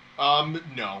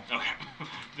 No. Okay.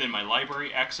 Then my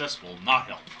library access will not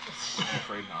help. I'm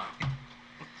afraid not.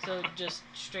 So just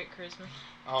straight charisma?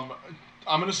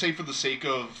 I'm gonna say for the sake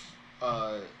of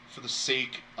for the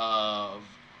sake of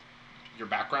your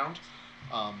background,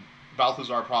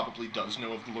 Balthazar probably does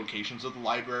know of the locations of the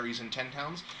libraries in 10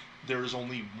 towns. There is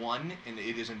only one, and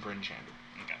it is in Bryn Shander.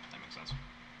 Okay, that makes sense.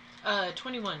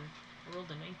 21. I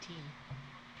rolled a 19.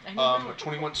 I know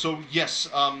 21. So yes,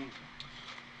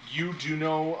 you do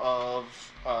know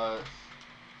of.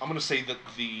 I'm going to say that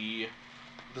the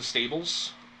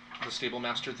stables, the stable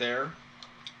master there,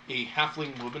 a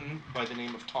halfling woman by the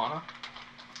name of Tana.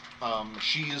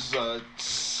 She is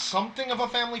something of a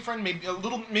family friend, maybe a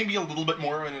little bit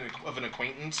more of an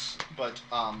acquaintance, but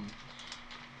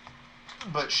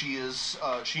she is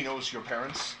she knows your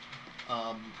parents.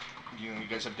 You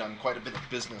guys have done quite a bit of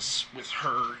business with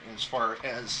her as far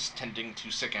as tending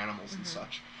to sick animals and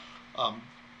such.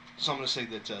 So I'm going to say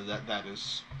that that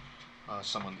is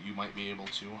someone that you might be able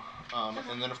to.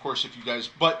 And then, of course, if you guys...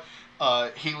 But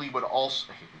Haley would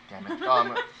also...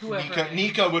 Damn it.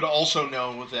 Nika would also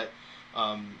know that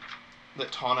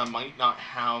that Tana might not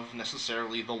have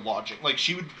necessarily the logic. Like,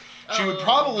 she would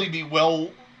probably be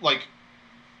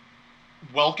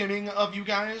welcoming of you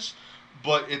guys,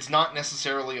 but it's not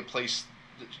necessarily a place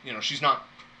that, she's not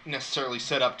necessarily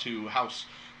set up to house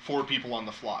 4 people on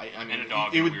the fly. I mean, and a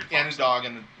dog and a dog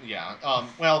and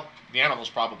well, the animals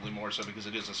probably more so because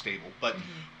it is a stable, but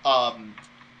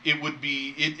it would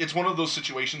be it's one of those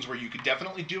situations where you could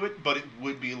definitely do it, but it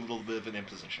would be a little bit of an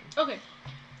imposition. Okay.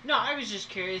 No, I was just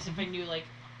curious if I knew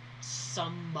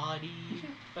somebody.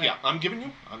 But... Yeah, I'm giving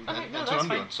you. That's what I'm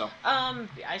doing. So.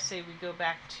 I say we go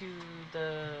back to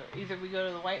either we go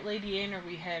to the White Lady Inn or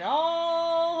we head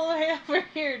all the way over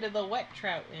here to the Wet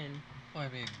Trout Inn. Well, I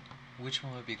mean, which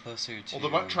one would be closer to? Well,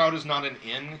 the Wet Trout is not an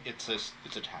inn; it's a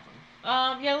tavern.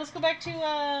 Yeah, let's go back to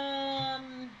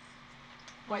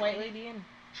White Lady Inn.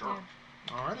 Sure.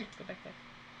 Yeah. Alrighty. Go back there.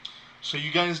 So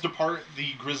you guys depart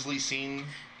the grisly scene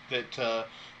that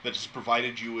has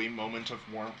provided you a moment of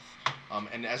warmth.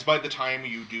 And as by the time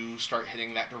you do start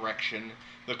heading that direction,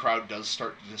 the crowd does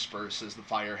start to disperse as the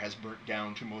fire has burnt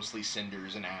down to mostly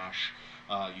cinders and ash.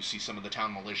 You see some of the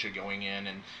town militia going in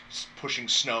and pushing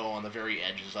snow on the very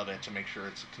edges of it to make sure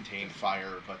it's a contained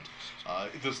fire. But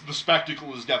the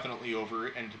spectacle is definitely over,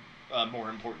 and more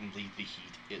importantly, the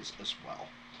heat is as well.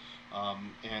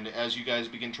 And as you guys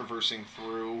begin traversing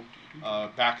through,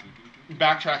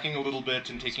 backtracking a little bit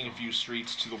and taking a few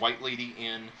streets to the White Lady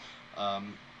Inn,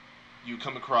 you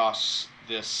come across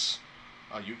this.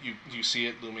 You see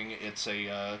it looming. It's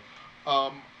a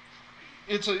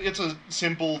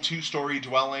simple 2-story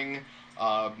dwelling.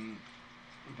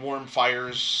 Warm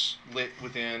fires lit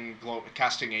within,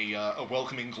 casting a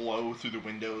welcoming glow through the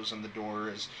windows and the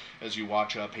door as you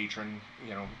watch a patron,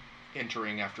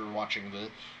 entering after watching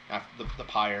the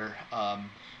pyre.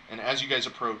 And as you guys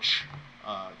approach,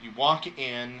 you walk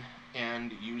in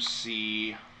and you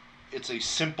see it's a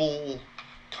simple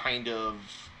kind of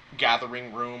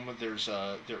gathering room. There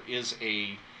is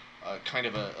a kind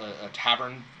of a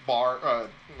tavern bar,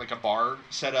 like a bar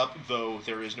set up, though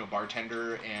there is no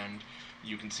bartender, and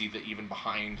you can see that even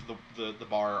behind the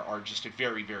bar are just a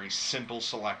very, very simple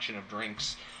selection of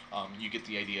drinks. You get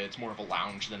the idea it's more of a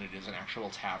lounge than it is an actual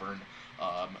tavern.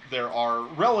 There are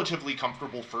relatively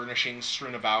comfortable furnishings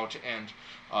strewn about, and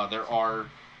there are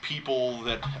people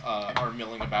that are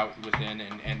milling about within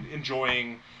and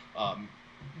enjoying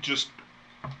just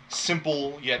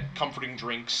simple yet comforting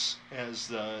drinks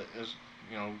as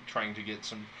trying to get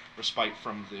some respite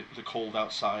from the cold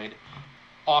outside.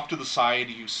 Off to the side,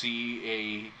 you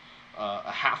see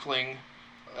a halfling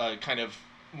kind of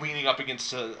leaning up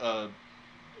against a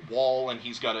wall, and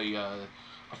he's got a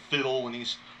fiddle, and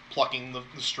he's plucking the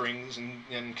strings,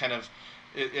 and kind of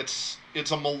it's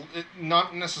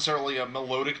not necessarily a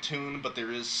melodic tune, but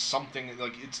there is something,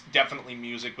 it's definitely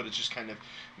music, but it's just kind of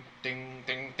ding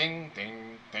ding ding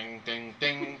ding ding ding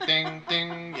ding ding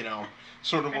ding,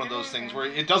 sort of one of those things where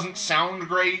it doesn't sound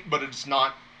great, but it's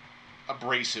not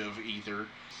abrasive either.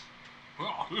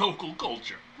 Well, local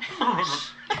culture.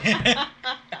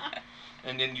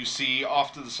 And then you see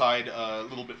off to the side, a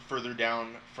little bit further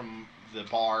down from the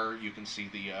bar, you can see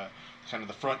the kind of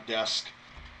the front desk,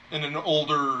 and an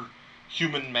older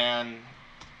human man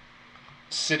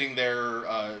sitting there.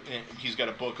 He's got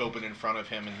a book open in front of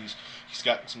him, and he's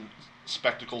got some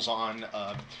spectacles on,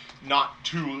 not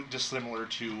too dissimilar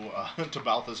to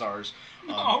Balthazar's.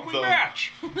 We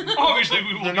match. Obviously,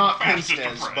 we will. They're not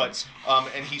pince-nez, but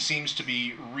and he seems to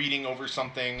be reading over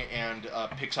something, and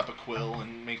picks up a quill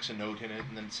and makes a note in it,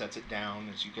 and then sets it down.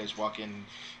 As you guys walk in,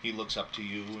 he looks up to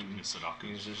you and he says,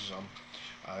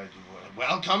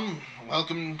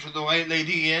 welcome to the White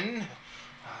Lady Inn.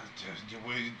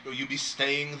 Will you be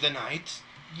staying the night?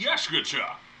 Yes, good sir.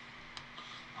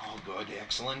 Oh, good.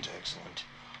 Excellent.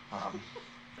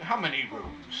 How many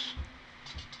rooms?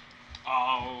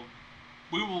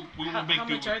 We will make How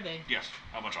much are they? Yes.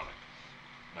 How much are they?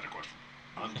 Better question.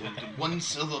 One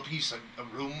silver piece a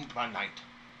room per night.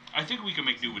 I think we can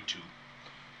make do with 2.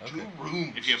 Okay. 2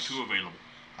 rooms. If you have 2 available.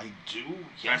 I do.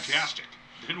 Yes. Fantastic.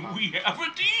 Then we have a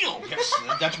deal. Yes,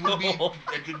 that would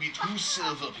be 2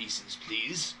 silver pieces,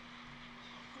 please.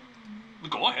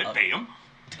 Go ahead, pay him.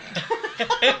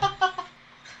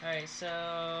 Alright,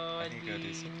 so it'd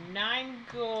be 9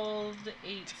 gold,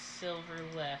 8 silver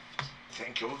left.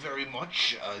 Thank you very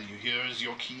much. Here's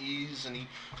your keys, and he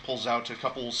pulls out a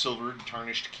couple silver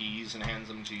tarnished keys and hands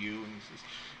them to you, and he says,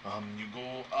 you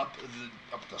go up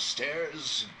the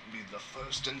stairs, be the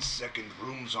first and second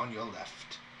rooms on your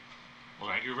left. Well,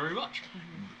 thank you very much.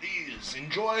 Please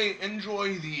enjoy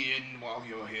the inn while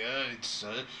you're here. It's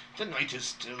the night is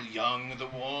still young,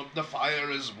 the fire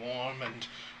is warm, and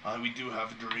we do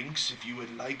have drinks. If you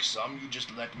would like some, you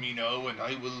just let me know, and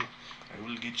I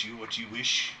will get you what you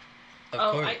wish. Of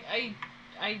course.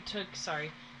 I took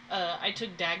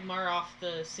Dagmar off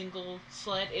the single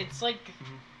sled. It's like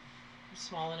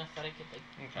small enough that I could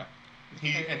like.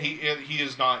 He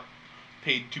has not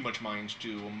paid too much mind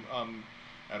to him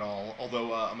at all.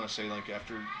 Although I'm gonna say like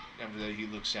after that he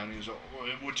looks down and he's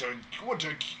what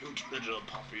a cute little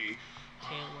puppy.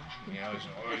 Yeah,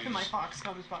 My fox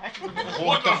comes by.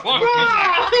 What the fuck is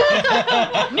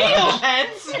that?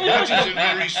 Needleheads! That is a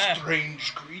very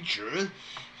strange creature.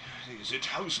 Is it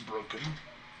housebroken?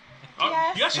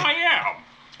 Yes. Yes, I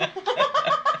am.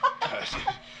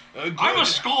 I'm a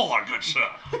scholar, good sir.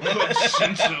 Good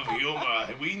sense of humor.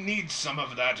 We need some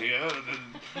of that here.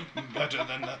 Better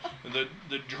than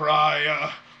the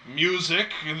dry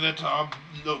music that our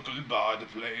local bard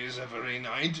plays every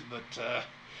night. But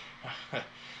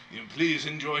you please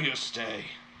enjoy your stay.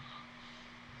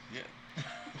 Yeah.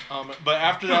 But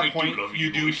after that I do point, love you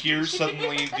you do boys. hear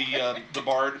suddenly the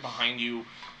bard behind you.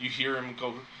 You hear him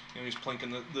go. He's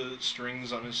plinking the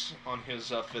strings on his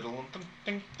fiddle, and ding,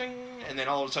 ding, ding, and then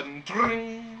all of a sudden,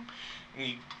 ding, and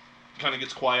he kind of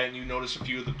gets quiet, and you notice a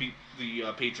few of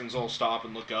the patrons all stop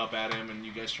and look up at him, and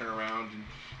you guys turn around, and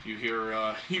you hear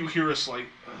a slight,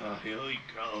 here we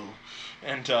go,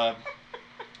 and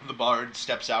the bard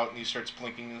steps out and he starts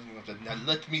plinking. Now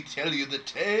let me tell you the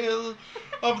tale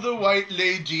of the White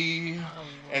Lady,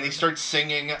 and he starts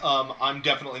singing. I'm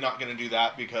definitely not going to do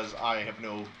that because I have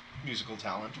no musical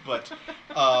talent, but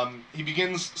he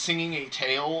begins singing a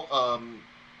tale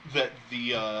that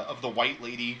of the White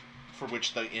Lady for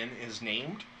which the inn is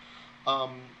named,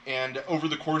 and over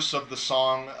the course of the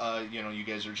song, you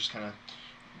guys are just kind of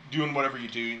doing whatever you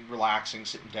do, relaxing,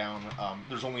 sitting down.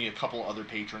 There's only a couple other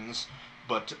patrons,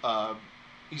 but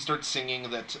he starts singing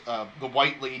that the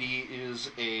White Lady is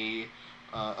a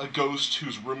ghost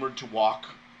who's rumored to walk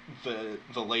the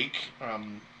lake.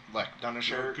 Like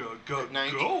Dunashire at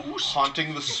night,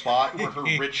 haunting the spot where her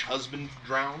rich husband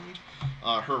drowned.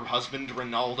 Her husband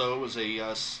Ronaldo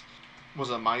was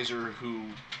a miser who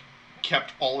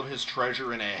kept all of his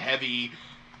treasure in a heavy,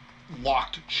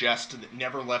 locked chest that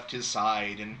never left his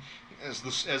side. And as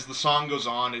the song goes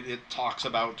on, it talks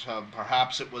about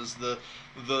perhaps it was the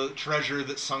treasure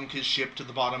that sunk his ship to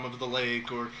the bottom of the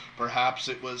lake, or perhaps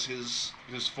it was his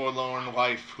forlorn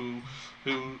wife who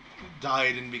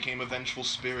died and became a vengeful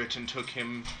spirit and took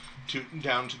him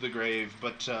down to the grave.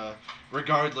 But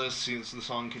regardless, as the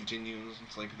song continues,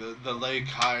 it's like the lake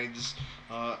hides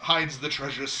the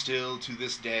treasure still to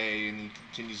this day, and he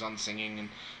continues on singing. And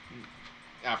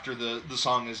after the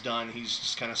song is done, he's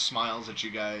just kind of smiles at you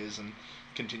guys and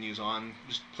continues on,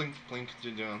 just plink plink,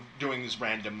 doing this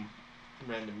random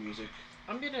music.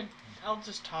 I'll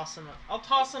just toss him. I'll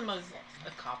toss him a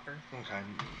copper. Okay.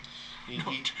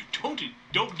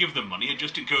 Don't give them money. It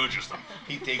just encourages them.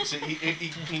 He takes it.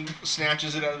 He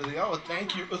snatches it out of the. Oh,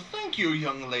 thank you,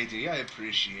 young lady. I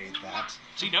appreciate that.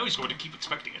 See, now he's going to keep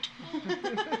expecting it.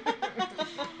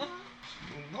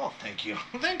 Oh, thank you,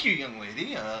 young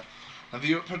lady. Have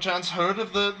you perchance heard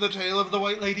of the tale of the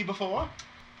White Lady before?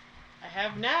 I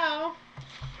have now.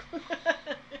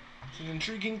 It's an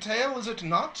intriguing tale, is it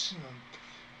not?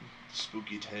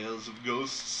 Spooky tales of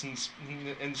ghosts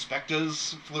and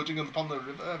specters floating upon the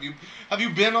river. Have you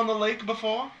been on the lake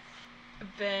before?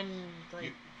 I've been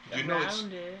you know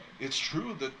around it. It's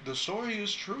true. The story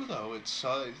is true, though. It's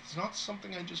not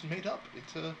something I just made up.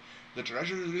 The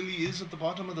treasure really is at the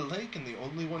bottom of the lake, and the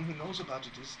only one who knows about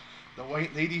it is the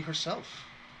White Lady herself.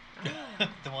 Ah.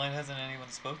 Then why hasn't anyone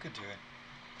spoken to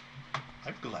her?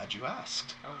 I'm glad you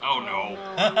asked. Oh no.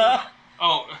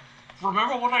 Oh,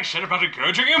 remember what I said about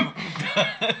encouraging him?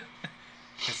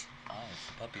 His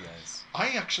eyes, the puppy eyes. I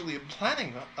actually am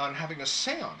planning on having a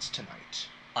seance tonight.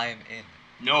 I am in.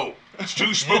 No, it's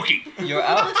too spooky. You're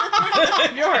out.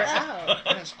 You're out.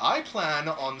 Yes, I plan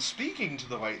on speaking to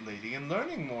the White Lady and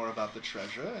learning more about the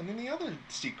treasure and any other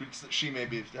secrets that she may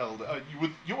be held.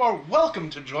 You are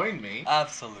welcome to join me.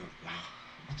 Absolutely.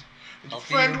 I'll be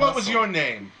Friend, your what was muscle. your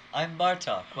name? I'm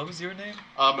Bartok. What was your name?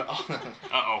 Uh-oh.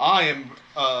 I am,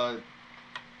 Uh-oh.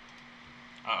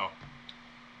 Uh-oh.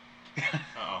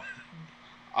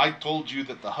 I told you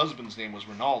that the husband's name was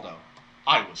Ronaldo.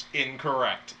 I was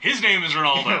incorrect. His name is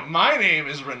Ronaldo. My name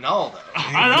is Ronaldo.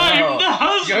 And I'm the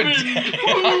husband!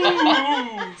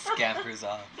 You're Scampers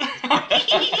off.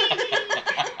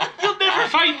 You'll never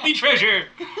find the treasure!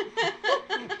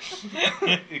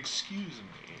 Excuse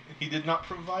me. He did not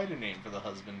provide a name for the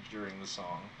husband during the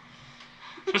song.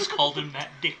 Just called him that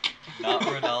dick. Not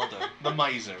Ronaldo. The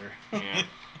miser. Yeah.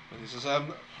 He says,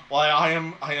 why, I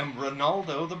am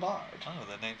Ronaldo the Bard. Oh,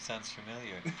 that name sounds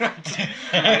familiar.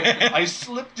 I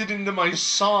slipped it into my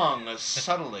song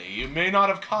subtly. You may not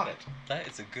have caught it. That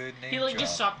is a good name. He like drop.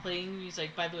 just stopped playing. He's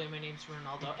like, by the way, my name's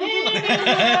Ronaldo.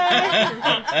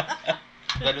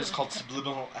 That is called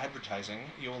subliminal advertising.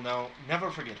 You will now never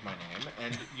forget my name,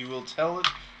 and you will tell it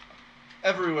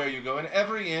everywhere you go, in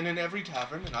every inn and every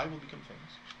tavern, and I will become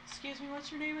famous. Excuse me,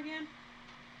 what's your name again?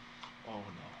 Oh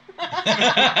no.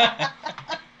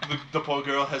 The poor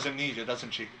girl has amnesia,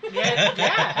 doesn't she? Yeah,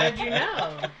 how'd you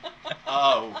know?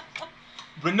 Oh.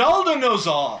 Ronaldo knows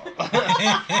all.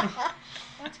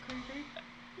 That's creepy.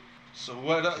 So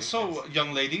what? So,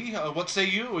 young lady, what say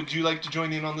you? Would you like to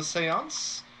join in on the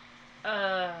séance?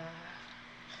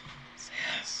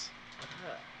 Yes.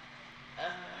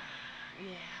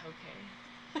 Yeah,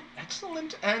 okay.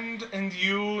 Excellent. And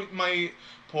you, my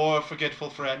poor forgetful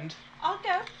friend. I'll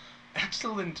go.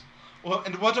 Excellent. Well,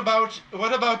 and what about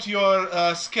your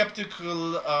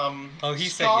skeptical Oh, he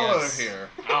said scholar yes. here?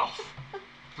 Oh.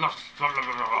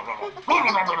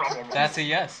 That's a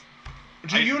yes.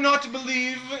 Do you not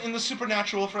believe in the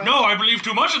supernatural, friend? No, I believe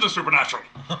too much of the supernatural.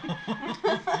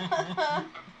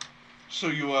 So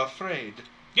you are afraid.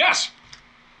 Yes,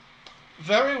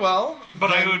 Very well.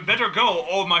 but I then would better go.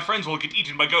 All my friends will get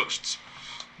eaten by ghosts.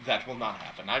 That will not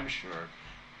happen, I'm sure.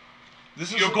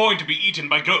 This is You're going to be eaten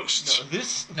by ghosts. No,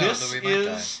 this No, this though we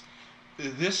might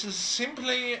this is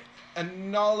simply a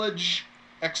knowledge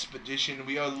expedition.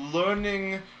 We are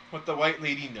learning what the White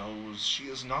Lady knows. She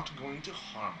is not going to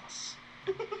harm us.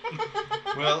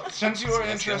 Well, since you So are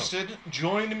let's go. interested,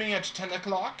 join me at 10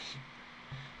 o'clock.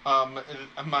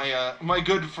 My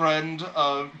good friend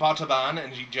Bataban,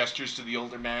 and he gestures to the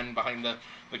older man behind the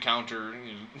counter.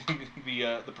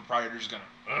 The proprietor's gonna.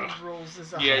 He rolls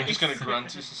his eyes. Yeah, he's just gonna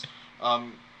grunt.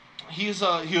 He has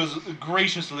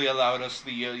graciously allowed us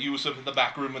the use of the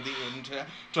back room of the inn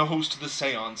to host the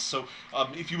séance. So,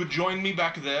 if you would join me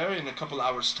back there in a couple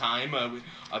hours' time,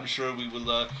 I'm sure we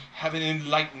will have an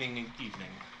enlightening evening.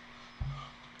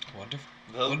 Wonderful.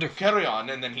 Well, Wonderful. carry on,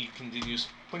 and then he continues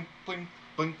blink, blink,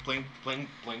 blink, blink, blink,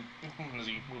 blink, as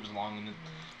he moves along and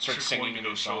starts It's singing going a to new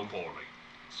go so song. poorly.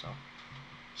 So,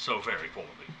 So very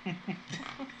poorly.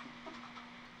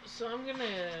 So I'm gonna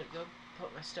go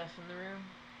put my stuff in the room.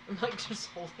 I'm like just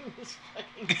holding this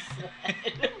fucking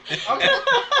sled.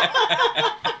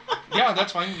 yeah,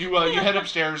 that's fine. You head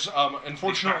upstairs.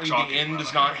 Unfortunately, the Back-talking inn while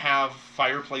does I not am. have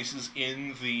fireplaces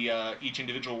in the each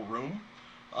individual room.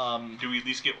 Do we at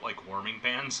least get like warming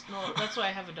pans? Well, that's why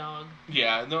I have a dog.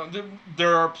 Yeah,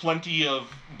 there are plenty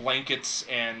of blankets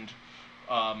and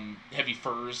heavy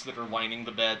furs that are lining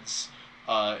the beds,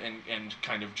 and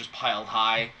kind of just piled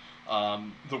high.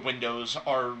 The windows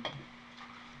are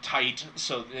tight,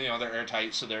 so they're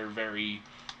airtight, so they're very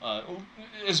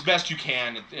as best you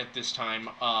can at this time.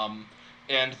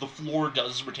 And the floor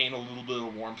does retain a little bit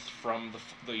of warmth from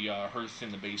the hearth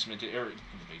in the basement,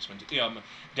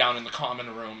 down in the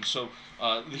common room. So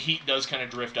the heat does kind of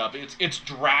drift up. It's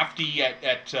drafty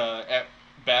at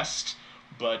best,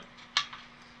 but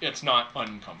it's not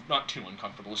too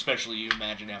uncomfortable, especially you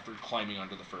imagine after climbing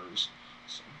under the furs.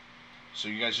 So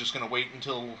you guys just gonna wait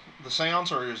until the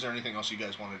séance, or is there anything else you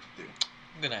guys wanted to do?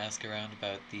 I'm gonna ask around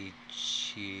about the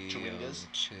Chewingas?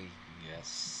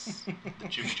 Yes. The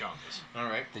chimichangas. All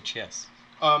right. The chess.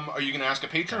 Are you gonna ask a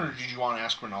patron, or did you want to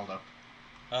ask Ronaldo?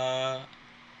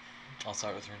 I'll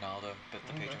start with Ronaldo, but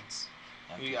the Okay. patrons.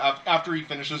 After he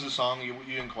finishes his song, you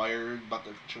inquire about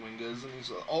the Chewingas, and he's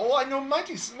like, "Oh, I know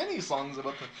many songs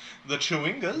about the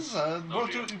Chewingas.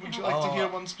 Would you like to hear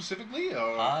one specifically?"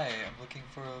 Or? I am looking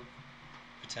for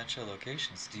potential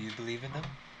locations. Do you believe in them?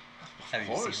 Have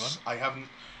you seen one? I haven't.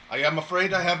 I am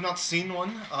afraid I have not seen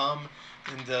one.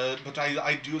 But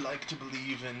I do like to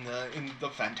believe in the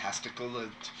fantastical. It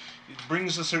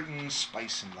brings a certain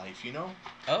spice in life, you know.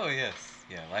 Oh yes,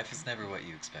 yeah. Life is never what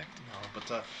you expect. No, but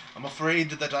I'm afraid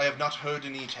that I have not heard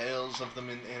any tales of them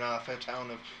in our fair town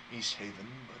of East Haven.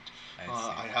 But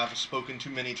I have spoken to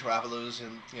many travelers,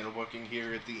 and working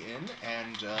here at the inn,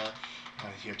 and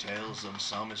I hear tales of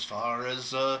some as far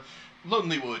as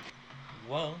Lonelywood.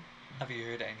 Well, have you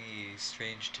heard any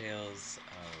strange tales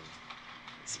of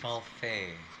small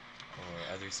fae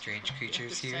or other strange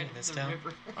creatures here in this town?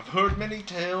 I've heard many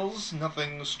tales,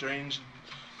 nothing strange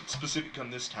specific on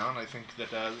this town. I think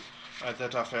that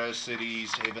our fair city,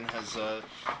 East Haven, has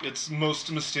its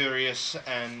most mysterious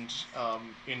and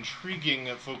intriguing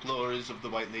folklore is of the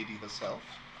White Lady herself.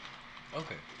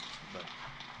 Okay. But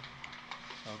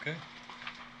okay.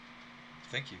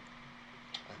 Thank you.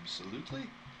 Absolutely.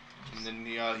 And then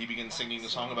he begins singing a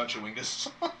song about Chewingus.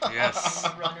 Yes.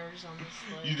 Runners on the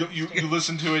sled. You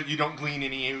listen to it. You don't glean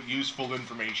any useful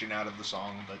information out of the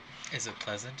song, but is it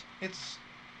pleasant? It's.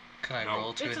 Can I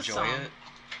roll to It's a enjoy song.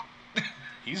 it?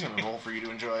 He's gonna roll for you to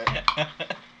enjoy it.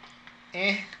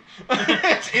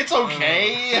 It's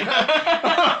okay.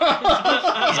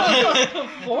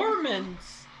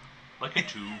 Performance. Like a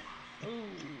 2. Ooh,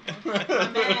 my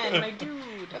man, my dude.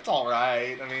 That's all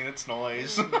right. I mean, it's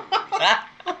noise.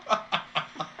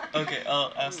 Okay,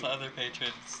 I'll ask the other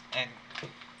patrons and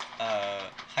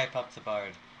hype up the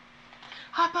bard.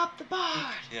 Hop up the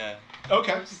bard. Yeah.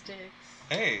 Okay. Those sticks.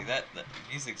 Hey, that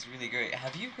music's really great.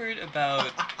 Have you heard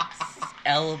about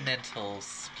elemental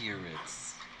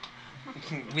spirits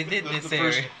within this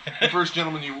area? The first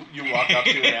gentleman you walk up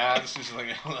to and ask is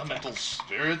like elemental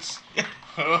spirits.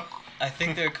 Huh? I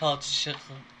think they're called shungas.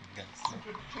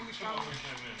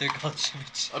 They're called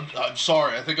chimichanga. I'm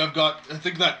sorry. I think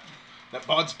that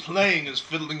bard's playing is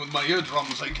fiddling with my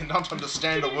eardrums. I cannot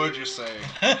understand a word you're saying.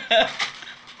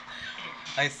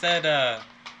 I said,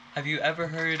 have you ever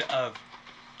heard of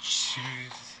chimichanga?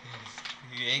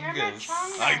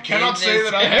 I cannot say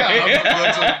that I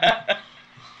have. But,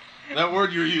 that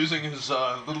word you're using is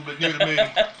a little bit new to me.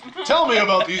 Tell me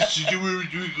about these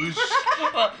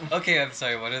Well, okay, I'm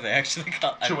sorry. What are they actually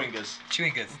called? Chewingas.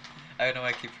 Chewingas. I don't know why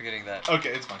I keep forgetting that. Okay,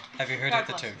 it's fine. Have you heard God of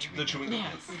the bless term you. The chewinga?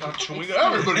 Chewinga. Yes.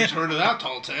 Everybody's heard of that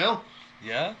tall tale.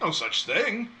 Yeah? No such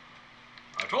thing.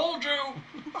 I told you!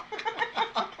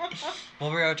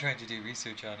 Well, we're out trying to do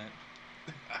research on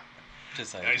it.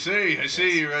 Just like I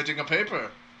see. You're writing a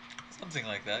paper. something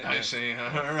like that. I yes. see.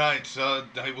 All right. I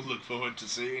will look forward to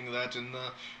seeing that in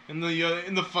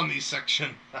the funny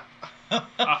section. Okay,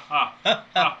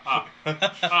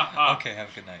 have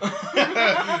a good night.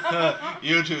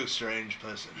 You too, strange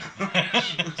person.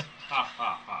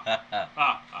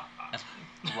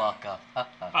 Walk up.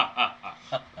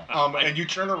 And you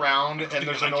turn around, and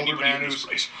there's an older man in this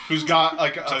place. who's got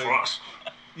like Except for us.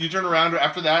 You turn around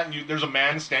after that, and there's a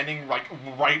man standing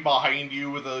right behind you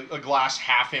with a glass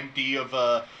half empty of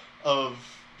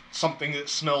something that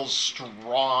smells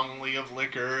strongly of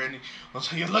liquor, and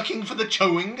so you're looking for the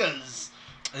Chewingas.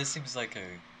 This seems like a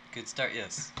good start.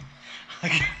 Yes.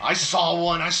 I saw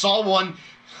one.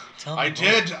 Tell me I more.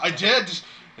 did. I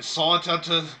saw it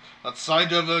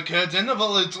outside of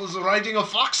Cardenval. It was riding a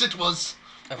fox. It was.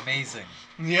 Amazing.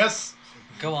 Yes.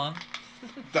 Go on.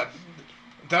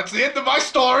 That's the end of my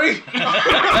story. Now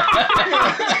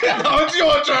it's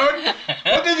your turn.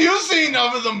 What have you seen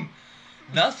of them?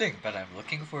 Nothing, but I'm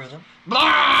looking for them.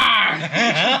 Blah!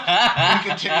 He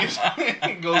continues.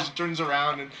 He goes, turns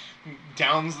around, and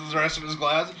downs the rest of his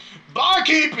glass.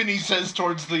 Barkeep! And he says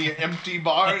towards the empty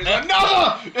bar,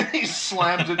 another! And he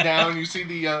slams it down. You see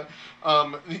the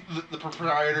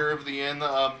proprietor of the inn,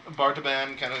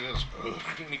 Bartaban, kind of goes, ugh,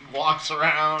 and he walks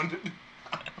around.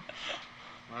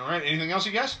 All right. Anything else,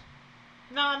 you guys?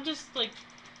 No, I'm just like,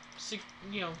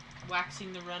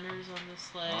 waxing the runners on the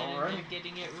sled Alright. and then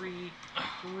getting it re.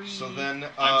 So then,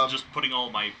 I'm just putting all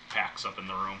my packs up in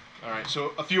the room. all right.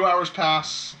 So a few hours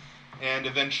pass, and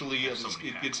eventually So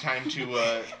many it's time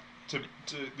to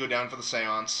go down for the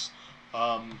séance.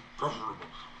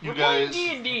 You We're guys,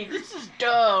 playing D&D. This is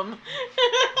dumb.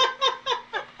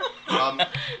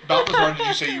 Balthazar, did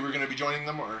you say you were going to be joining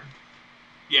them, or?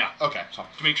 Yeah, Okay, so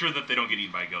to make sure that they don't get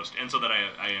eaten by a ghost, and so that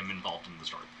I am involved in the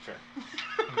story. fair.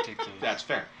 Ridiculous. That's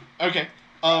fair. Okay.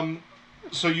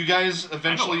 So you guys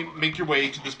eventually make your way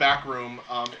to this back room,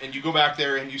 and you go back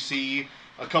there and you see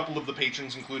a couple of the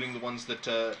patrons, including the ones that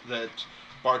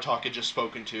Bartok had just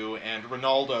spoken to, and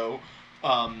Ronaldo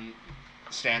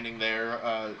standing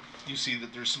there. You see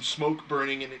that there's some smoke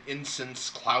burning and incense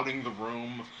clouding the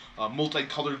room.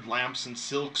 Multicolored lamps and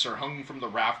silks are hung from the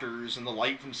rafters, and the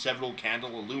light from several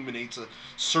candles illuminates a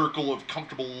circle of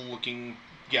comfortable-looking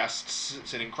guests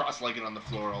sitting cross-legged on the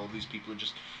floor. All of these people are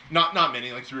just not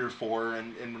many, like 3 or 4,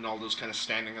 and Ronaldo's kind of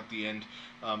standing at the end.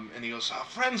 And he goes,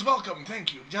 "Friends, welcome,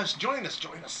 thank you. Just join us,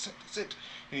 sit."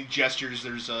 And he gestures.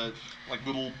 There's like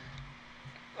little.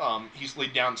 He's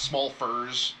laid down small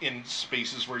furs in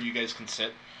spaces where you guys can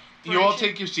sit. You all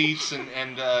take your seats and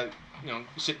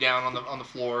sit down on the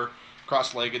floor,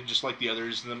 cross-legged, just like the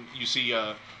others. And then you see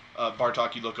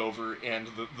Bartok. You look over, and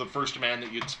the first man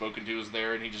that you'd spoken to is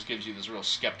there, and he just gives you this real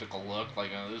skeptical look,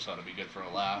 like, "Oh, this ought to be good for a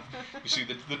laugh." You see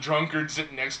the drunkard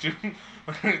sitting next to him,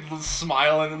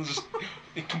 smiling and just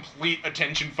complete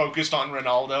attention focused on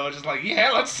Ronaldo, just like,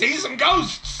 "Yeah, let's see some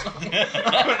ghosts."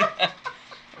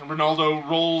 And Ronaldo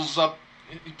rolls up.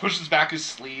 He pushes back his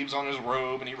sleeves on his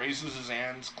robe, and he raises his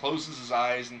hands, closes his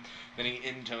eyes, and then he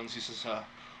intones. He says,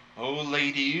 "O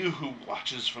lady who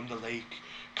watches from the lake,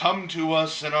 come to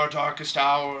us in our darkest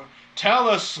hour. Tell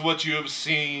us what you have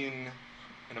seen."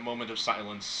 And a moment of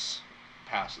silence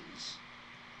passes.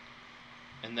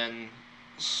 And then,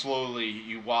 slowly,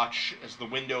 you watch as the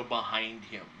window behind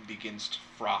him begins to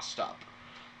frost up.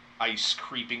 Ice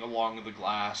creeping along the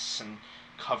glass and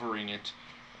covering it,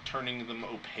 turning them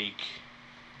opaque.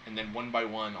 And then one by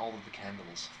one, all of the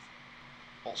candles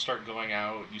all start going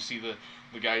out. You see the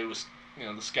guy who was,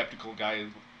 the skeptical guy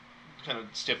kind of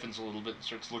stiffens a little bit and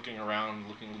starts looking around,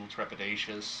 looking a little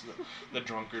trepidatious. The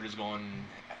drunkard is going,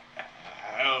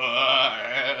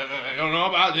 "I don't know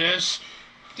about this."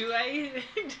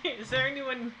 Is there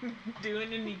anyone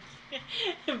doing any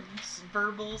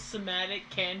verbal, somatic,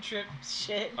 cantrip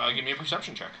shit? Give me a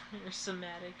perception check. Or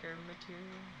somatic or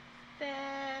material.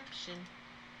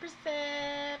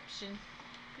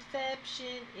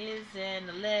 Perception is an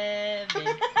 11.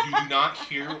 You do not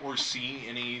hear or see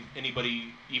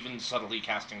anybody even subtly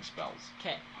casting spells.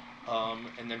 Okay.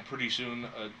 And then pretty soon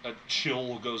a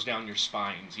chill goes down your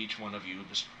spines. Each one of you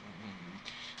just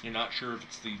you're not sure if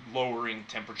it's the lowering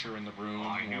temperature in the room,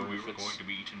 I knew or we if were it's going to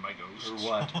be eaten by ghosts. or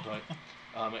what. But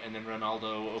and then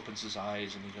Ronaldo opens his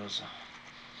eyes and he goes,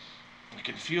 "I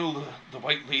can feel the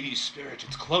White Lady's spirit.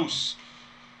 It's close.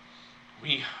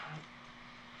 We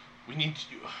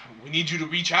need you to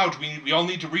reach out. We all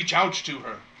need to reach out to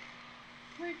her."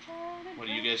 What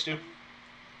do you guys do?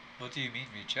 What do you mean,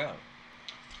 reach out?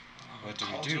 What do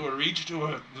we Call do? to her, reach to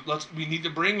her. We need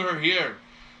to bring her here.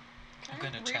 I'm Can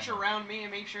I gonna reach channel. around me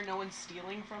and make sure no one's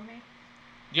stealing from me?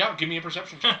 Yeah, give me a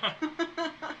perception check.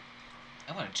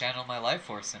 I'm gonna channel my life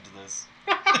force into this.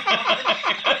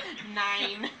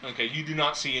 9. Okay, you do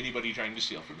not see anybody trying to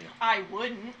steal from you. I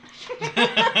wouldn't.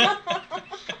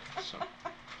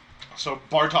 So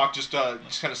Bartok just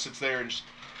kind of sits there and just.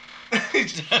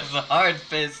 The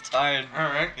hard-faced hard. All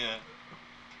right. Yeah.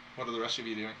 What are the rest of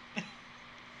you doing?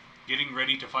 Getting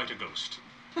ready to fight a ghost.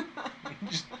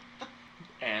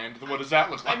 And what does that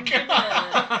look like?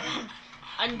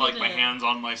 I'm Like gonna, my hands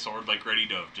on my sword, like ready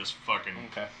to just fucking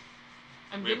Okay.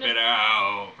 I'm rip gonna it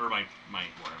out. Or my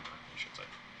whatever, I should say.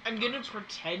 I'm gonna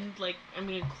pretend like I'm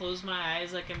gonna close my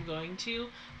eyes like I'm going to,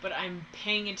 but I'm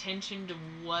paying attention to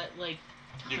what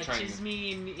You're trying touches to-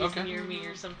 me and is Okay. near me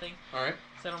or something. All right.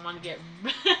 So I don't want to get.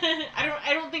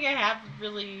 I don't think I have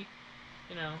really,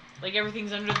 like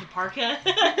everything's under the parka.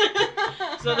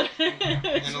 So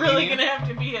it's really gonna have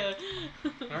to be a.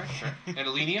 All right. Sure. And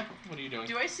Alenia, what are you doing?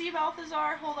 Do I see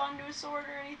Balthazar hold on to his sword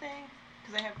or anything?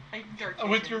 Because I have dark vision.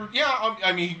 With your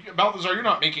I mean Balthazar, you're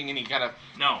not making any kind of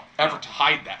No. effort to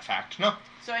hide that fact. No.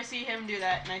 So I see him do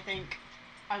that, and I think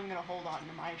I'm gonna hold on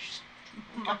to my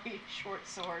my short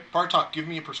sword. Bartok, give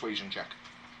me a persuasion check.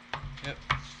 Yep.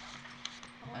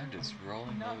 I'm just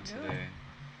rolling Not low good. today.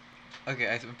 Okay,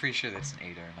 I'm pretty sure that's an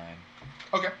 8 or a 9.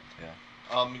 Okay. Yeah.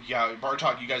 Yeah,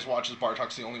 Bartok, you guys watch as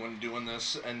Bartok's the only one doing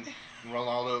this, and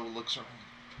Ronaldo looks around.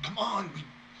 "Come on,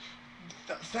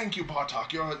 thank you,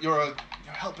 Bartok. You're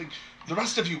helping. The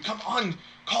rest of you, come on,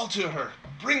 call to her,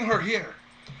 bring her here."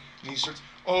 And he starts,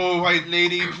 "Oh, White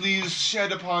Lady, please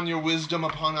shed upon your wisdom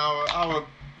upon our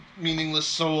meaningless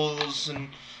souls," and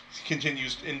he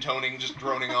continues intoning, just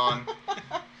droning on.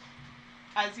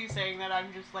 As he's saying that,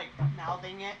 I'm just like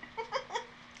mouthing it.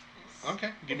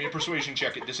 Okay, give me a persuasion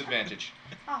check at disadvantage.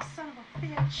 Oh, son of a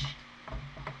bitch.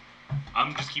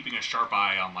 I'm just keeping a sharp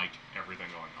eye on like everything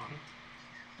going on.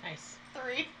 Nice.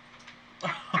 3.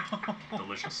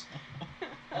 Delicious.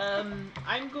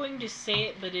 I'm going to say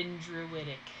it, but in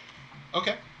Druidic.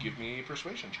 Okay, give me a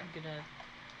persuasion check.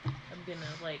 I'm gonna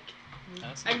like.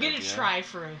 That's a I'm good gonna idea. try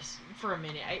for a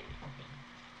minute.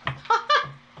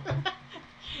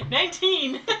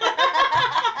 19.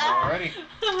 Alrighty.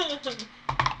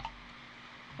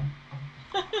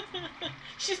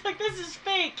 She's like, this is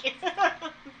fake.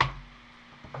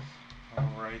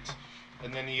 Alright.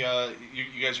 And then you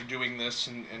guys are doing this,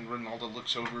 and Ronaldo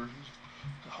looks over.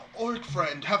 Orc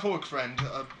friend, half-orc friend,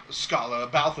 scholar,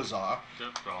 Balthazar.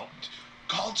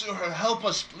 Call to her, help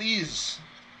us, please.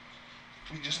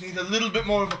 We just need a little bit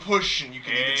more of a push, and you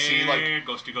can even see, like...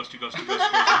 Ghosty.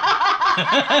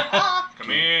 Come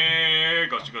here,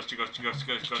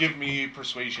 Ghosty. Give me a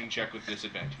persuasion check with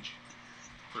disadvantage.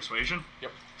 Persuasion?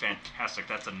 Yep. Fantastic,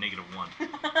 that's a -1.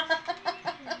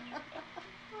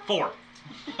 4.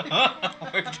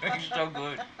 We're doing so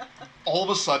good. All of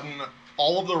a sudden,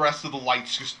 all of the rest of the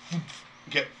lights just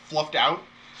get fluffed out,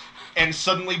 and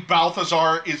suddenly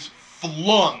Balthazar is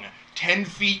flung 10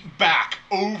 feet back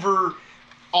over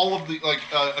all of the,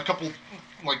 a couple,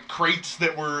 crates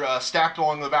that were stacked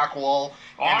along the back wall,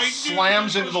 and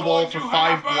slams into the wall for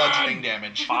 5 bludgeoning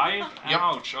damage. 5? Yep.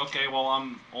 Ouch. Okay, well,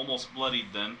 I'm almost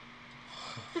bloodied then.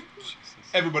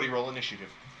 Everybody roll initiative.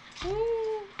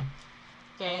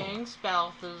 Thanks,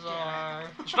 Balthazar.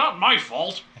 It's not my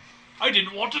fault. I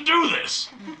didn't want to do this.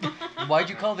 Why'd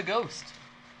you call the ghost?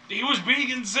 He was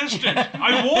being insistent.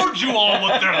 I warned you all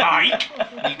what they're like.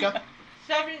 Nika?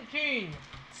 17.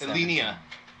 Elenia?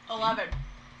 11.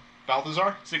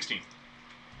 Balthazar? 16.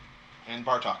 And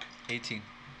Bartok. 18.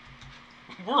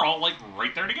 We're all,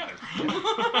 right there together.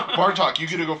 Bartok, you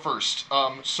get to go first.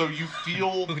 So you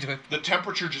feel Who do I- the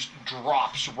temperature just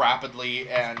drops rapidly,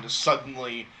 and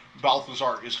suddenly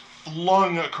Balthazar is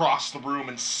flung across the room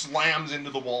and slams into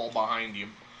the wall behind you.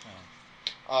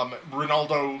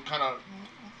 Ronaldo kind of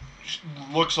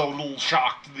looks a little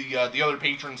shocked. The other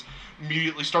patrons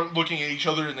immediately start looking at each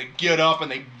other, and they get up and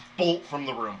they bolt from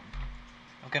the room.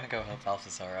 I'm gonna go help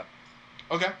Balthazar up.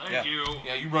 Okay. Thank you.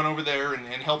 Yeah, you run over there and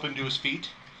help him to his feet.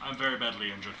 I'm very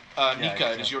badly injured.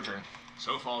 Nika, it is your turn.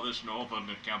 So far, this northern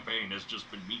campaign has just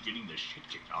been me getting the shit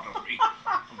kicked out of me.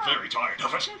 I'm very tired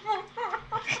of it.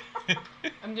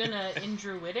 I'm gonna, in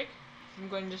Druidic, I'm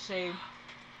going to say,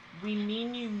 we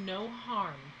mean you no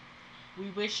harm.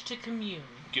 We wish to commune.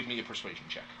 Give me a persuasion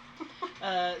check.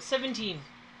 17.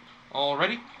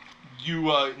 Alrighty.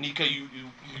 You, Nika, you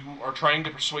are trying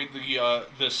to persuade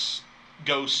this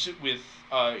ghost with,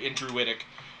 in Druidic.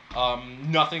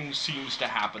 Nothing seems to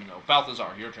happen, though.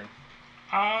 Balthazar, your turn.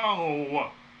 Ow!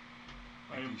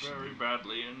 I'm very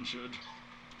badly injured.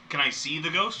 Can I see the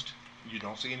ghost? You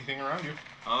don't see anything around you.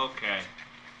 Okay.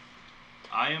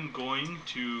 I am going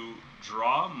to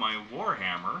draw my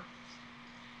Warhammer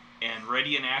and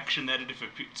ready an action that if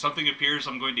something appears,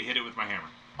 I'm going to hit it with my hammer.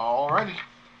 Alrighty.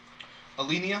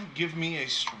 Elenia, give me a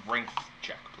strength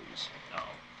check, please. Oh.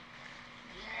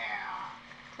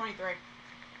 Yeah. 23.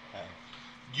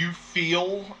 You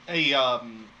feel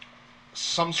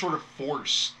some sort of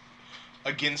force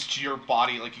against your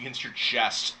body, like against your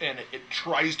chest, and it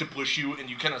tries to push you, and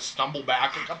you kind of stumble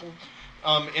back a couple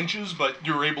inches, but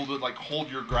you're able to hold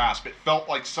your grasp. It felt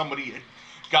like somebody had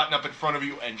gotten up in front of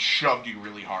you and shoved you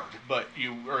really hard, but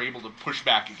you were able to push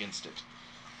back against it.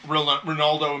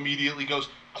 Ronaldo immediately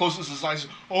closes his eyes.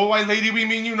 Oh, my lady, we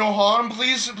mean you no harm.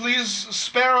 Please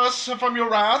spare us from your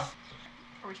wrath.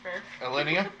 Are we spared?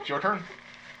 Elenia, it's your turn.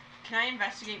 Can I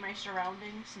investigate my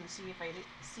surroundings and see if I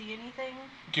see anything?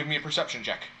 Give me a perception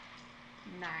check.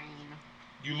 9.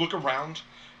 You look around.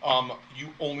 You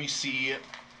only see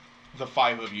the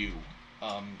 5 of you,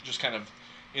 just kind of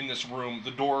in this room.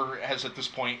 The door has, at this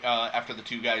point, after the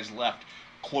 2 guys left,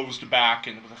 closed back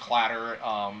and with a clatter,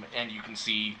 and you can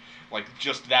see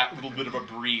just that little bit of a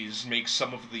breeze makes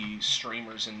some of the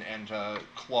streamers and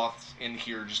cloths in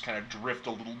here just kind of drift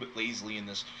a little bit lazily in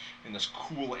this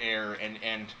cool air, and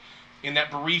in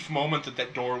that brief moment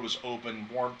that door was open,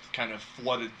 warmth kind of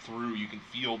flooded through. You can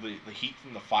feel the heat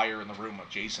from the fire in the room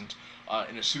adjacent,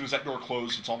 and as soon as that door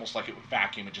closed, it's almost like it would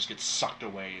vacuum. It just gets sucked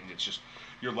away, and it's just,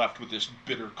 you're left with this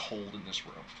bitter cold in this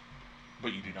room.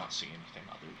 But you do not see anything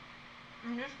other.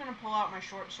 I'm just going to pull out my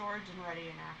short swords and ready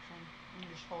in action. And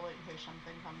just hold it in case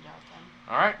something comes out then.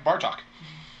 Alright, Bartok.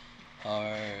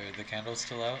 Are the candles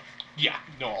still out? Yeah,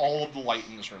 no, all of the light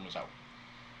in this room is out.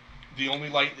 The only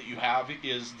light that you have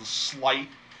is the slight,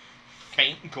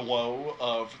 faint glow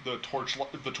of the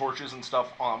torches and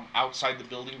stuff outside the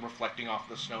building, reflecting off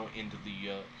the snow into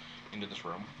this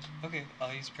room. Okay,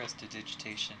 I'll use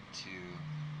prestidigitation to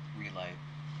relight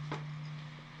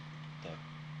the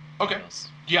Okay. candles.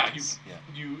 Yeah, Yeah.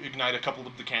 you ignite a couple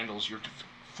of the candles. You're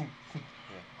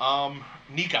Yeah.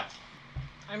 Nika.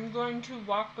 I'm going to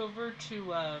walk over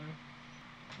to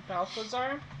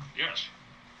Balthazar, Yes.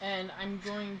 and I'm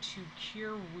going to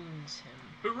cure wounds him.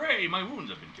 Hooray, my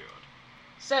wounds have been cured.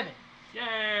 7.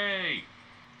 Yay!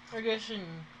 I guess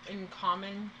in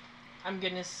common, I'm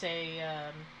gonna say,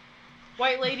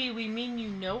 White Lady, we mean you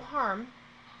no harm.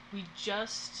 We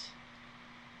just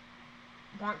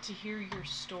want to hear your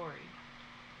story.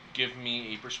 Give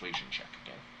me a persuasion check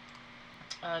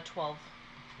again. 12.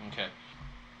 Okay.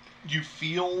 You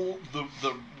feel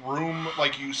the room,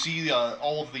 like you see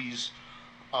all of these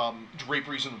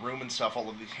draperies in the room and stuff, all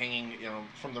of these hanging,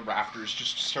 from the rafters,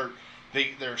 just start,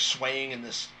 they're swaying in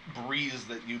this breeze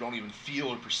that you don't even feel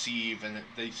or perceive, and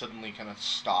they suddenly kind of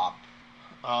stop.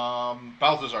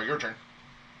 Balthazar, your turn.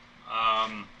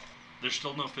 There's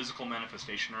still no physical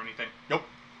manifestation or anything? Nope.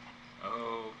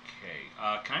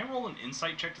 Okay. Can I roll an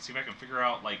insight check to see if I can figure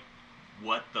out, like,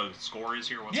 what the score is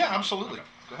here? What's Yeah, going on? absolutely. Okay.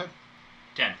 Go ahead.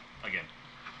 10, again.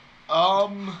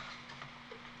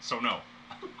 So no,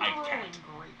 I Rolling can't.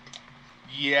 great.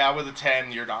 Yeah, with a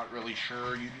 10, you're not really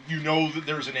sure. You know that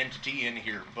there's an entity in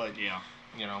here, but Yeah.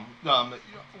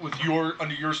 with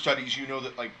under your studies, you know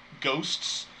that like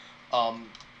ghosts,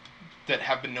 that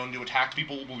have been known to attack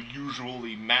people will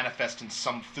usually manifest in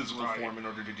some physical Right. form in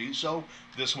order to do so.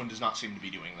 This one does not seem to be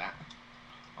doing that.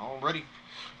 Alrighty.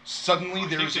 Suddenly I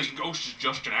think there's this ghost is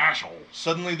just an asshole.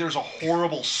 Suddenly there's a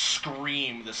horrible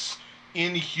scream, this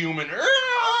inhuman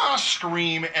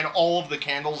scream, and all of the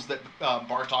candles that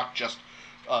Bartok just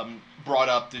brought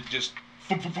up, that just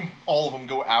all of them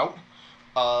go out.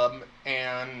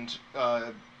 And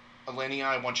Elenia,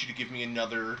 I want you to give me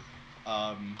another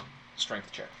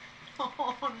strength check.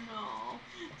 Oh no.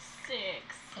 6.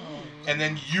 And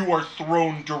then you are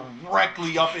thrown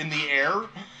directly up in the air,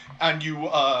 and you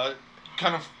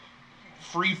kind of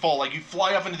free fall, like you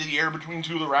fly up into the air between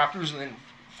two of the rafters and then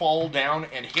fall down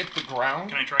and hit the ground.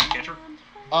 Can I try and catch her?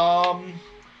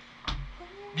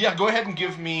 Yeah, go ahead and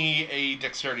give me a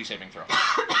dexterity saving throw.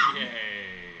 Yay.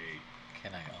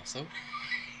 Can I also?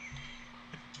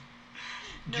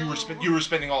 No. You were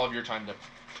spending all of your time to.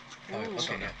 Oh, Ooh.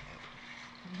 okay, Okay. yeah.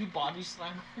 You body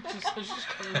slam. just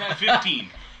coming back. 15.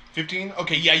 15?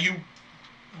 Okay, yeah, you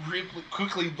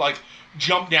quickly, like,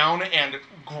 jump down and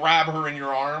grab her in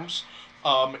your arms.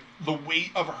 The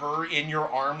weight of her in your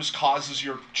arms causes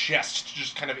your chest to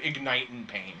just kind of ignite in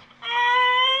pain.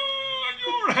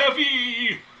 You're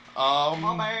heavy! Oh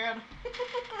man.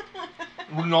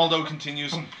 Ronaldo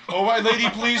continues, "Oh, my lady,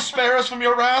 please spare us from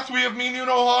your wrath. We have mean you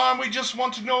no harm. We just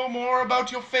want to know more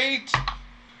about your fate."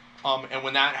 And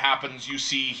when that happens, you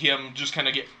see him just kind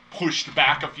of get pushed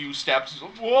back a few steps.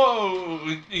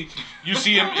 Whoa! You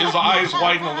see him, his eyes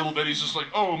widen a little bit. He's just like,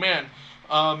 "Oh, man."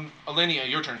 Elenia,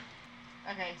 your turn.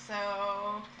 Okay, so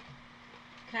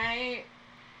I'm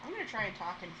gonna try and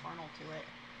talk infernal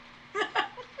to it.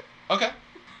 Okay.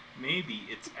 Maybe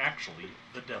it's actually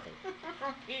the devil.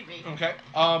 Maybe. Okay.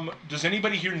 Does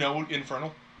anybody here know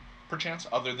Infernal, perchance,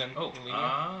 other than Oh,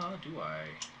 Elenia? do I?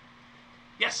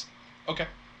 Yes. Okay.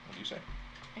 What do you say?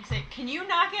 I said, can you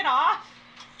knock it off?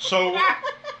 So,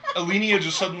 Elenia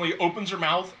just suddenly opens her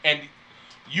mouth, and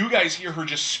you guys hear her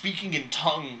just speaking in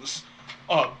tongues,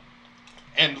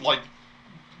 and like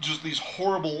just these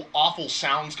horrible, awful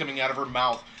sounds coming out of her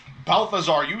mouth.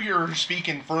 Balthazar, you hear her speak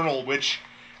Infernal, which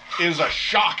is a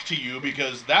shock to you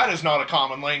because that is not a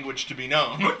common language to be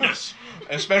known, Goodness.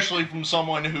 especially from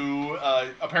someone who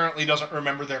apparently doesn't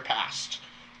remember their past.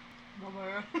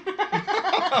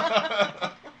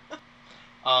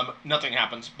 Nothing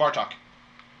happens. Bartok.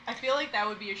 I feel like that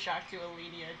would be a shock to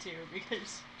Elenia too,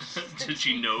 because Did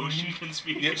she know she can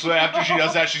speak? Yeah, so after she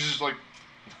does that, she's just like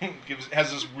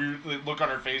has this weird look on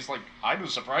her face, like, I'm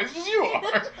as surprised as you are.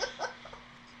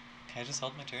 Can I just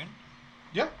hold my turn?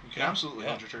 Yeah, you can Yeah, absolutely yeah.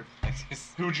 hold your turn.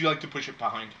 Thanks. Who would you like to push it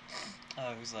behind?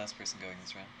 Who's the last person going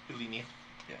this round? Elenia.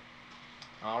 Yeah.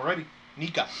 Alrighty,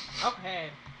 Nika. Okay.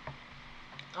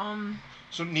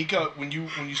 So Nika, when you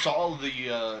saw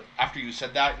the after you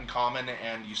said that in common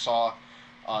and you saw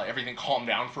everything calm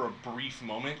down for a brief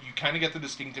moment, you kind of get the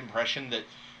distinct impression that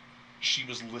she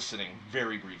was listening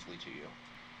very briefly to you.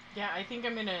 Yeah, I think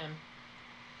I'm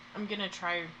gonna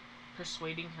try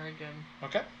persuading her again.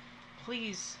 Okay.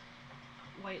 Please,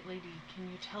 White Lady, can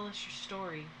you tell us your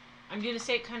story? I'm gonna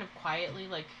say it kind of quietly,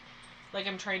 like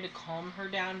I'm trying to calm her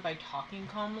down by talking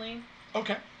calmly,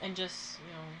 Okay. and just,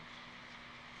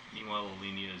 Meanwhile,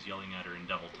 Elenia is yelling at her in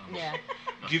devil tongue. yeah.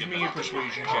 Give me a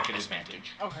persuasion check at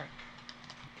advantage. Okay.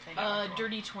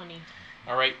 Dirty 20.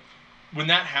 All right. When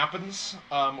that happens,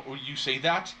 or you say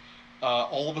that,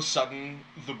 all of a sudden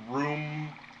the room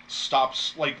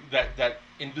stops. Like that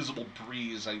invisible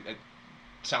breeze. I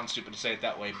sounds stupid to say it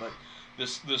that way, but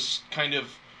this kind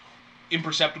of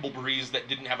imperceptible breeze that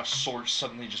didn't have a source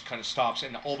suddenly just kind of stops,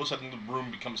 and all of a sudden the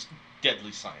room becomes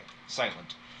deadly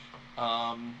silent.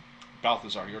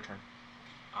 Balthazar, your turn.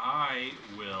 I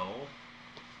will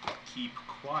keep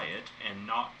quiet and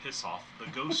not piss off the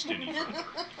ghost any further.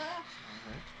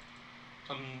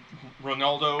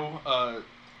 Ronaldo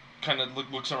kind of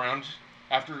looks around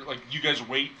after, like, you guys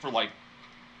wait for like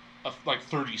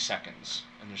 30 seconds,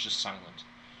 and there's just silent.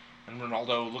 And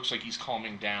Ronaldo looks like he's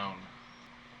calming down.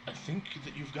 I think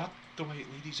that you've got the white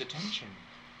lady's attention.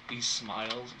 He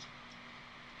smiles.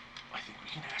 I think we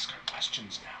can ask our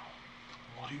questions now.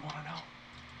 What do you want to know?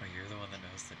 Well, you're the one that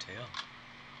knows the tale.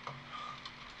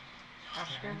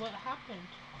 Ask her what happened.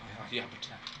 Yeah,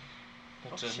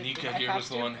 but shit, Nika did I here have was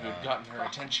the to? one who had gotten her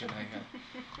attention.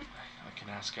 I can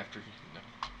ask after you know.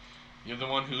 You're the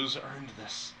one who's earned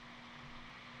this.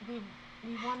 We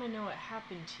want to know what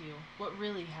happened to you. What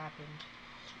really happened?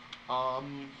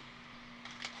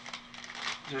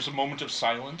 There's a moment of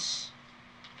silence,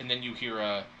 and then you hear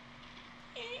a...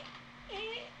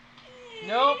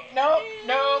 Nope.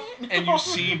 And you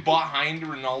see behind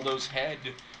Ronaldo's head,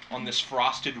 on this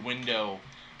frosted window,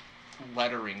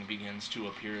 lettering begins to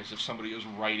appear as if somebody was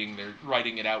writing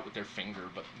it out with their finger,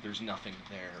 but there's nothing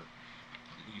there.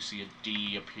 You see a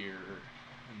D appear,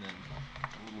 and then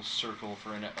a little circle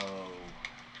for an O,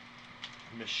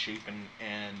 a misshapen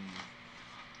N,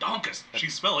 Donkus!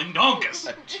 She's spelling Donkus!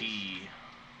 a T,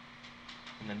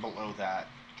 and then below that,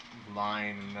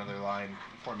 another line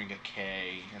forming a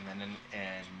K, and then an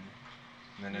N,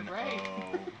 and then an Right.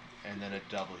 O, and then a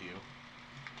W.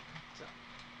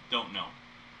 Don't know.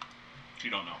 She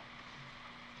don't know.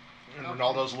 And Okay.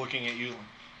 Ronaldo's looking at you.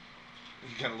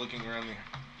 He's kind of looking around there.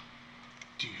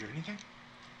 Do you hear anything?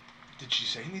 Did she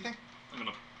say anything? I'm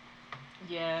gonna...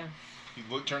 Yeah. He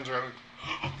turns around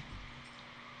and...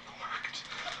 Worked.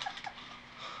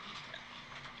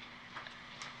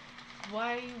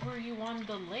 Why were you on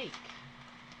the lake?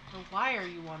 Or why are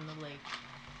you on the lake?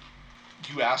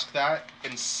 You ask that,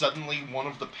 and suddenly one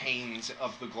of the panes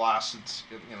of the glass,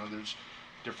 there's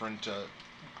different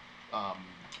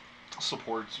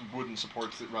supports, wooden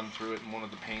supports that run through it, and one of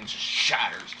the panes just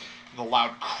shatters. The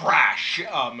loud crash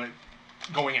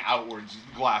going outwards.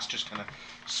 The glass just kind of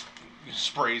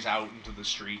sprays out into the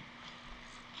street.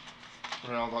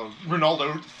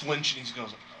 Ronaldo flinched, and he goes,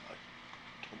 I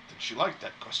don't think she liked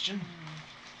that question.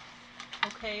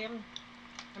 Okay,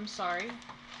 I'm sorry.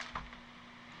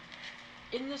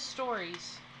 In the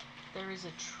stories, there is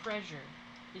a treasure.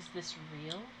 Is this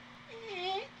real?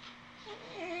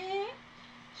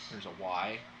 There's a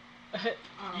Y.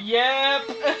 Yep.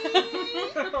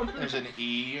 There's an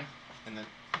E, and then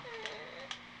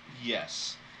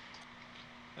yes.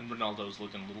 And Ronaldo's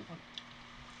looking a little.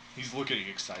 He's looking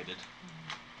excited.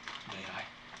 May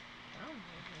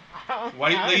I?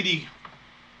 White lady,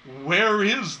 where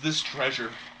is this treasure?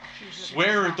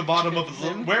 Where at the bottom of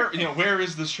the where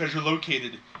is this treasure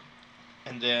located?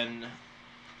 And then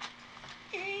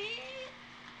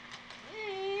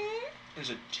there's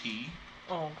a T,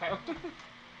 Oh, okay.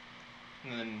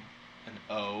 and then an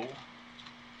O, and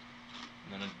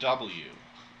then a W,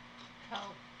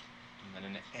 Help. and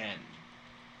then an N,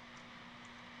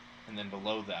 and then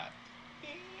below that,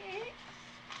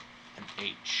 an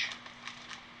H,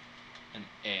 an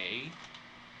A,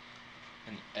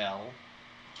 an L,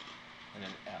 and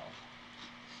an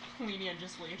L. Lenia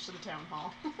just leaves to the town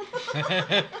hall.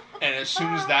 And as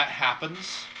soon as that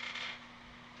happens,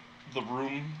 the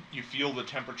room, you feel the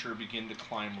temperature begin to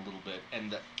climb a little bit,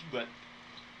 and that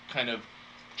kind of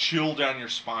chill down your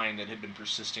spine that had been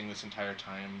persisting this entire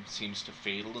time seems to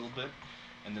fade a little bit,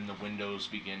 and then the windows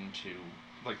begin to,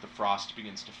 like, the frost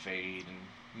begins to fade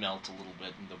and melt a little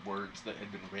bit, and the words that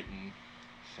had been written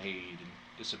fade and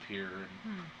disappear,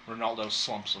 and Ronaldo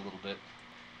slumps a little bit.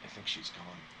 I think she's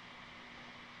gone.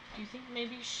 Do you think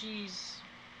maybe she's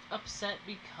upset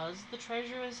because the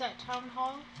treasure is at town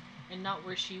hall and not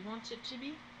where she wants it to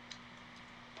be?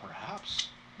 Perhaps.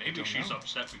 Maybe Don't she's know.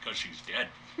 upset because she's dead.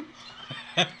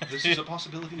 This is a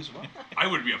possibility as well. I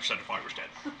would be upset if I was dead.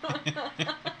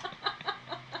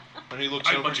 And he looks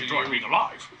I over much to enjoy you. being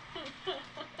alive.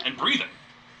 And breathing.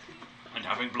 And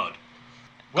having blood.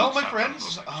 Well, my Stop friends,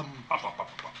 those things. Up, up, up, up.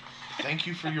 thank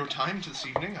you for your time this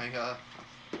evening. I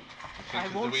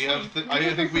think won't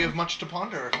I think we have much to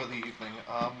ponder for the evening.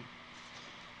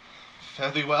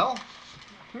 Fare thee well.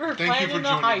 We're Thank you for planning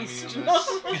a joining me heist.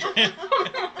 in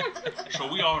this. So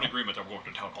we are in agreement that we're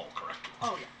going to town hall, correct?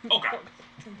 Oh yeah. Okay.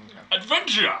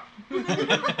 Adventure!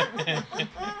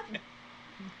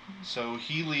 So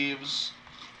he leaves,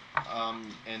 and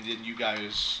then you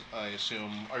guys, I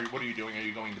assume, what are you doing? Are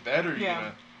you going to bed, or are you Yeah.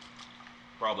 gonna?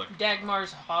 Probably.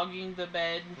 Dagmar's hogging the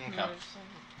bed. Okay.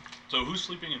 So who's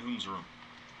sleeping in whose room?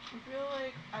 I feel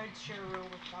like I'd share a room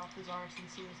with Balthazar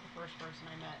since he was the first person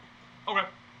I met. Okay.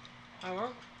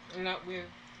 Not we're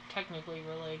technically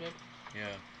related.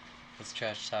 Yeah. Let's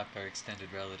trash talk our extended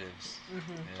relatives.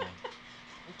 Mm-hmm.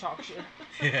 Talk shit.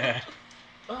 Yeah.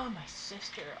 Oh, my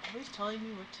sister, always telling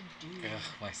me what to do. Ugh,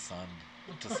 my son.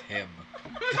 Just him.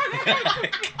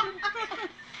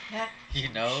 You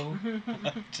know?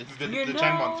 Just The You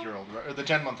 10-month-year-old, right? Or the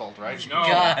 10-month-old, right? No.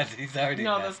 God, he's already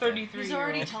No, the messed up. 33. He's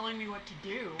already telling me what to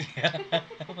do. Yeah.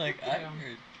 I'm like, I Yeah.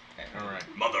 heard. All right.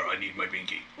 Mother, I need my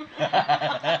binky.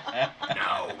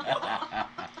 Now.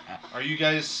 Are you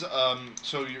guys?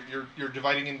 So you're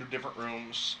dividing into different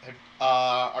rooms.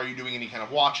 Are you doing any kind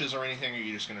of watches or anything? Or are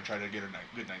you just gonna try to get a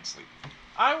good night's sleep?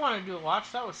 I want to do a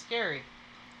watch. That was scary.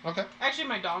 Okay. Actually,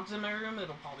 my dog's in my room.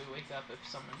 It'll probably wake up if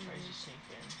someone tries to sneak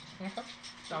in. Okay.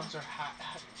 Dogs are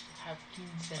have keen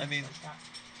sense I mean- like that.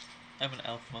 I'm an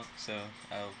elf monk, so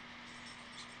I'll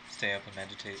stay up and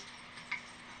meditate.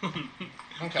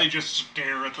 Okay. They just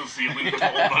stare at the ceiling the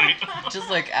whole night. Just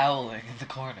like owling in the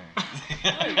corner.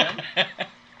 There you go.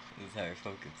 This is how I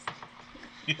focus.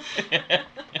 Excuse I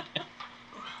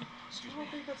me. don't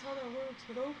think that's how that works,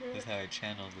 but okay. This is how I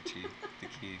channel the key.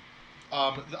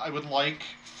 I would like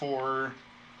for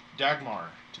Dagmar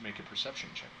to make a perception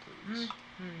check, please.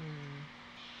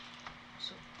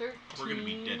 So 13 We're gonna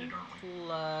be deaded, aren't we?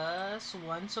 plus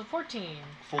 1, so 14.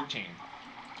 14.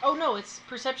 Oh no, it's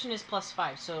perception is plus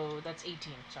 5, so that's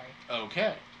 18. Sorry.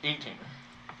 Okay. 18.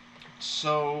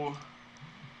 So,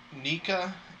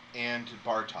 Nika and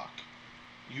Bartok,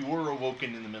 you were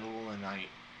awoken in the middle of the night.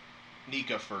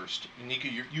 Nika first. Nika,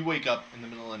 you wake up in the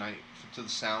middle of the night to the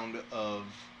sound of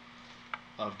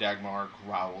Dagmar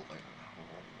growling.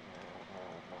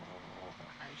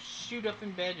 I shoot up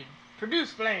in bed and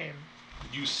produce flame.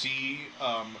 You see,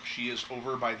 she is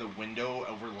over by the window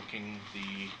overlooking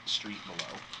the street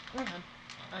below. Okay.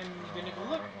 I'm gonna go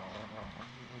look.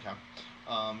 Okay.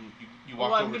 You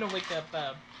walk Well, I'm over. gonna wake up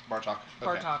Bartok.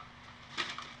 Okay. Bartok.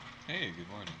 Hey, good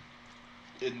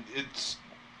morning. It's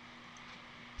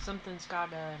Something's got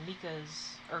Nika.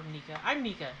 I'm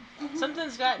Nika.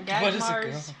 Something's got What is it,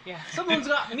 Dagmar's. girl? Yeah, someone's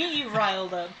got me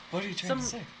riled up. What are you trying to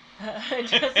say?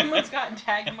 Someone's got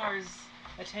Dagmar's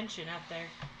attention out there.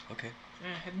 Okay.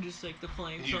 I'm just like the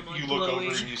flames. you, I'm like you look glowing.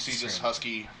 over and you see this Sure.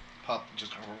 husky pup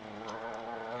just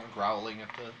growling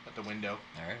at the window.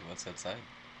 All right. What's outside?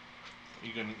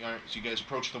 Alright, so you guys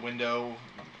approach the window.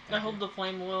 I hold the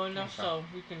flame low enough Okay. so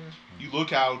we can. You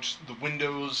look out. The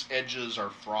window's edges are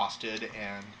frosted,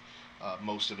 and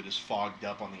most of it is fogged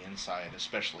up on the inside,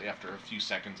 especially after a few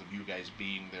seconds of you guys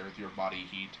being there with your body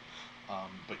heat.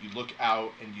 But you look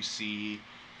out and you see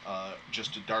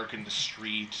just a darkened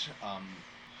street.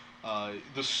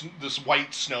 This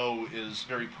white snow is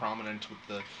very prominent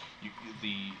with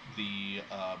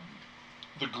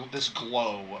this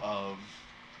glow of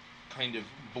kind of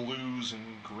blues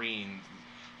and greens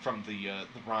from the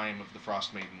rime of the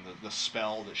Frost Maiden, the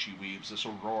spell that she weaves, this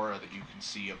aurora that you can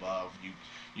see above.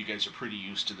 You guys are pretty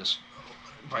used to this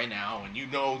by now, and you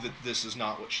know that this is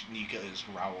not what Nika is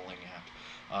growling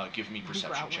at. Give me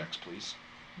perception Growling. checks, please.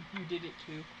 You did it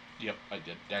too. Yep, I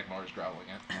did. Dagmar is growling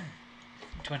at.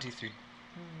 23.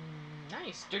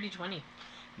 Nice. Dirty 20.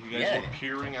 You guys Yeah. are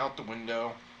peering out the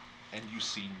window, and you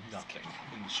see nothing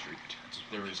in the street.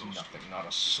 There is nothing. Not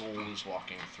a soul is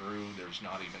walking through. There's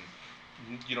not even.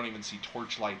 You don't even see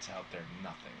torch lights out there.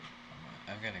 Nothing.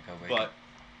 I'm gonna go wake But up.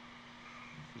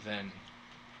 then,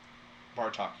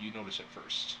 Bartok, you notice it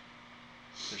first.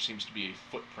 There seems to be a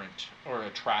footprint or a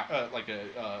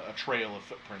trail of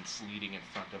footprints leading in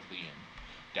front of the inn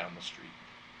down the street.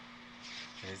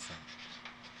 What is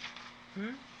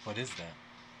that? What is that?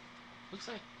 Looks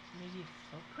like maybe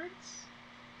footprints?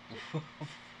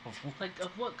 Like,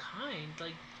 of what kind?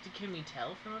 Like, can we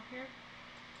tell from up here?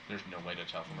 There's no way to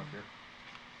tell from up here.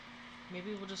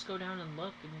 Maybe we'll just go down and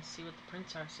look and see what the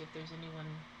prints are, see if there's anyone.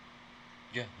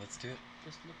 Yeah, let's do it.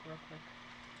 Just look real quick.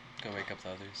 Go wake up the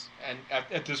others. And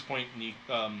at this point,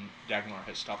 Dagmar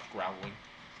has stopped growling.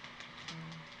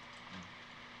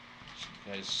 So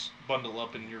you guys bundle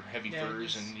up in your heavy Yeah,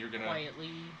 furs, just and you're gonna quietly.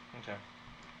 okay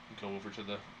go over to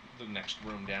the next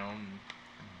room down and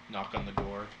knock on the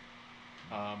door.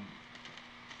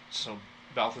 So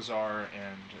Balthazar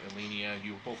and Elenia,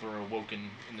 you both are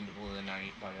awoken in the middle of the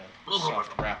night by a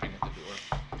soft rapping at the door.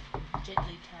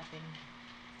 Gently tapping.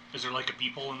 Is there like a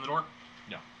peephole in the door?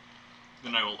 No.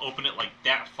 Then I will open it like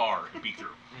that far and peek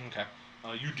through. Okay.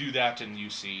 You do that, and you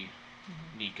see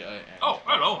Nika and... Oh,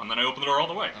 hello, and then I open the door all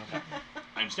the way. Okay.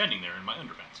 I'm standing there in my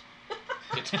underpants.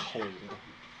 It's cold.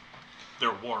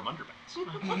 They're warm underpants.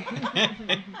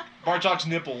 Bartok's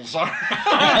nipples are...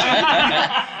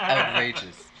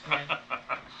 Outrageous. Yeah.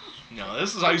 No,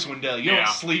 this is Icewind Dale. You Yeah,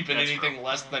 don't sleep in that's anything true.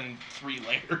 less than 3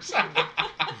 layers.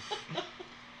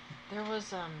 There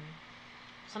was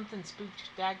something spooked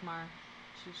Dagmar.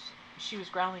 She was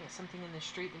growling at something in the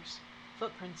street. There's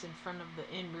footprints in front of the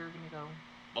inn. We were gonna go.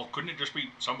 Well, couldn't it just be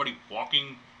somebody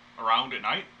walking around at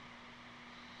night?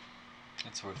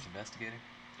 It's worth investigating.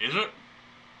 Is it?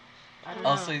 I don't know.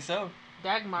 I'll say so.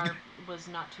 Dagmar was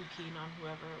not too keen on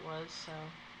whoever it was, so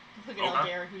Look at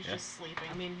Okay. Aldera, who's Yeah. just sleeping.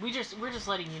 I mean, we're just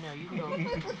letting you know. You can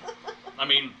go I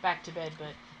mean, back to bed,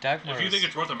 but Dagmar if you is- think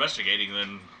it's worth investigating,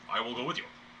 then I will go with you.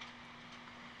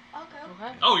 I'll go.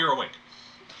 okay. Oh, you're awake.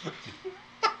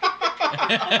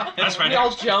 That's We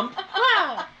all fantastic. jump.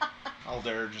 Ah!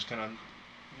 Aldera just kind of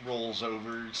rolls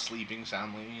over, sleeping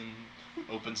soundly, and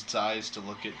opens its eyes to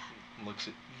looks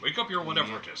at. Wake up your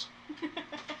whatever it is. Okay.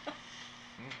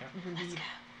 Indeed.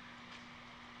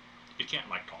 You can't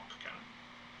like talk, can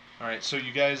it? All right, so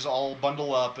you guys all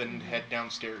bundle up and head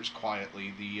downstairs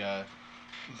quietly. The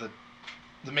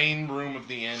main room of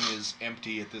the inn is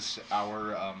empty at this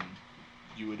hour.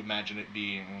 You would imagine it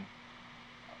being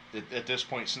at this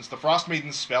point, since the Frost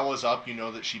Maiden's spell is up. You know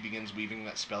that she begins weaving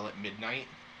that spell at midnight,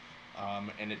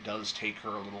 and it does take her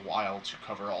a little while to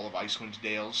cover all of Icewind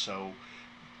Dale. So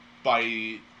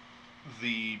by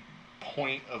the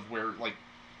point of where, like,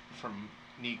 from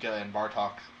Nika and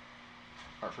Bartok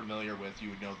are familiar with, you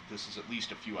would know that this is at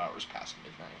least a few hours past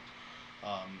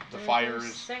midnight. The There fire goes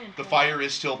is Santa. the fire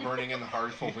is still burning in the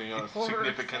hearth, only Poor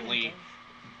significantly Santa.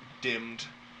 dimmed.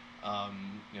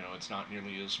 It's not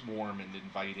nearly as warm and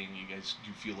inviting. You guys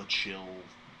do feel a chill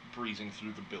breezing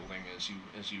through the building as you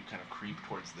kind of creep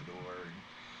towards the door. And,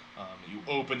 you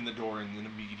open the door and then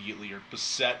immediately are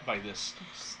beset by this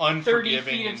 30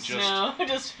 unforgiving feet of and just snow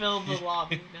just filled the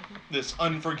lobby. No. this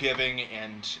unforgiving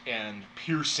and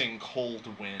piercing cold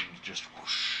wind just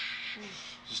whoosh,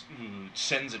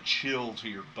 sends a chill to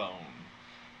your bone.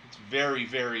 It's very,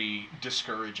 very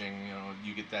discouraging.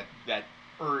 You get that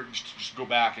urge to just go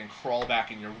back and crawl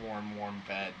back in your warm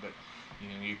bed, but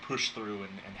you push through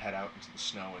and head out into the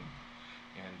snow,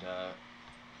 and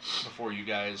before you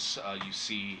guys, you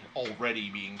see already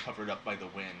being covered up by the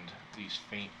wind these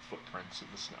faint footprints in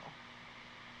the snow.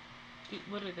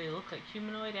 What do they look like?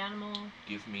 Humanoid, animal?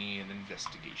 Give me an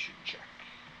investigation check.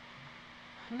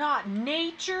 Not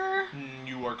nature.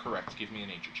 You are correct. Give me a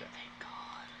nature check. Thank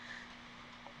God.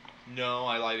 No,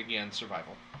 I lied again.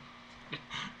 Survival.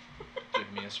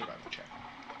 Give me a survival check.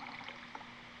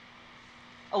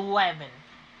 11.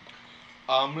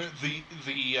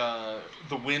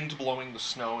 The wind blowing the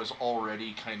snow is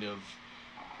already kind of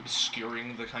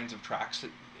obscuring the kinds of tracks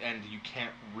and you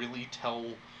can't really tell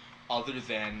other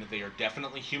than they are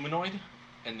definitely humanoid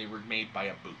and they were made by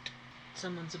a boot.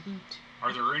 Someone's a boot.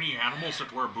 Are there any animals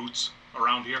that wear boots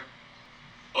around here?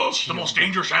 Oh, the most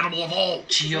dangerous animal of all!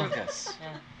 Chiongas.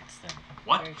 Yeah, It's them.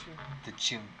 What? very true. The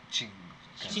ching.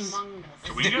 Humongous.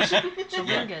 Chewingas?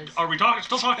 Chewingas. Are we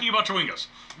still talking about chewingas?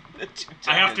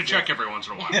 I have to check every once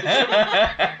in a while.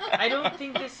 I don't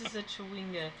think this is a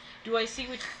chewinga. Do I see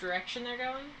which direction they're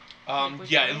going?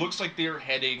 Which Yeah, way? it looks like they're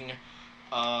heading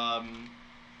down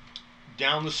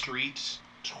the street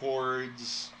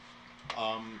towards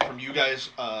from you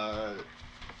guys.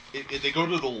 They go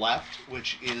to the left,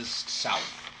 which is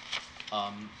south.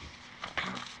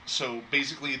 So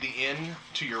basically, the inn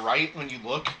to your right, when you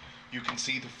look, you can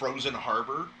see the frozen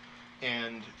harbor,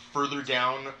 and further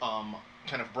down,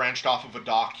 kind of branched off of a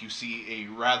dock, you see a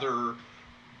rather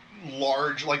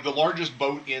large, like the largest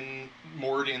boat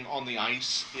moored on the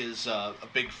ice is a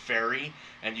big ferry,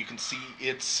 and you can see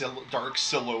its dark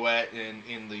silhouette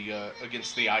in the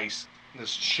against the ice. This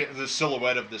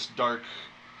silhouette of this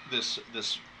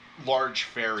large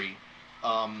ferry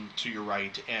to your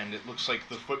right, and it looks like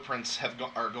the footprints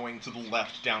are going to the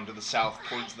left, down to the south,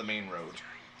 towards the main road.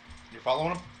 You're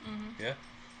following them? Mm-hmm. Yeah.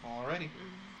 Alrighty.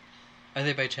 Are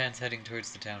they by chance heading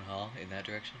towards the town hall in that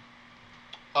direction?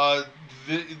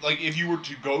 Like if you were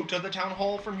to go to the town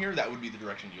hall from here, that would be the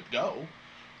direction you'd go.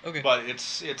 Okay. But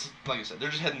it's like I said, they're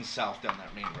just heading south down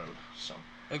that main road, so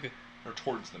Okay. or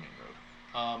towards the main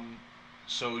road.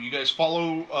 So you guys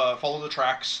follow the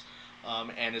tracks,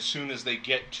 and as soon as they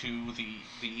get to the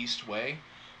east way,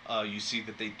 you see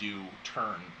that they do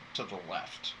turn to the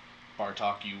left.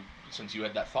 Bartok, since you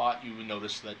had that thought, you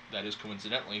notice that is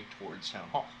coincidentally towards town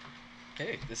hall.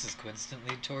 Okay, this is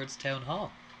coincidentally towards town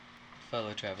hall.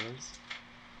 Fellow travelers.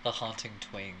 The haunting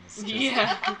twangs. just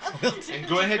Yeah. will take- And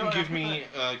go ahead and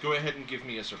give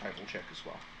me a survival check as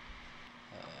well.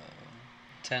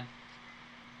 10.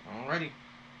 Alrighty.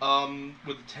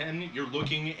 With a 10, you're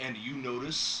looking and you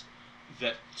notice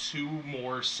that 2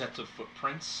 more sets of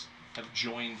footprints have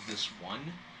joined this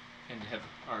one, and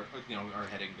are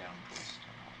heading down.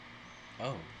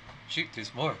 Oh, shoot!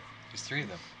 There's more. There's 3 of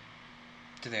them.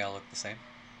 Do they all look the same?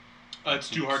 It's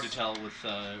too hard to tell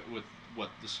with what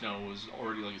the snow is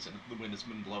already. Like I said, the wind has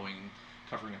been blowing,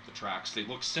 covering up the tracks. They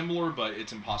look similar, but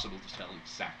it's impossible to tell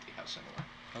exactly how similar.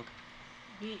 Okay.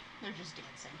 They're just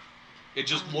dancing. It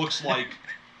just looks like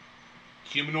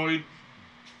humanoid,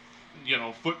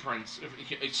 footprints.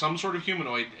 Some sort of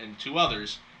humanoid and 2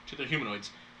 others, 2 other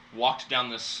humanoids, walked down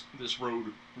this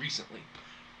road recently,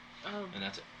 and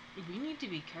that's it. We need to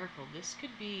be careful. This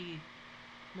could be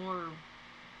more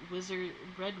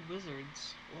red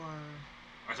wizards, or...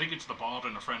 I think it's the bard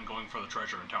and a friend going for the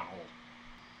treasure in Town Hall.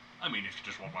 I mean, if you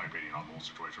just want my opinion on the whole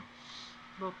situation.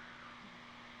 Well,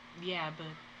 yeah, but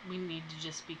we need to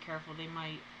just be careful. They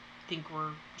might think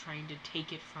we're trying to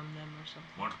take it from them or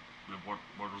something.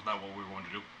 What was that what we were going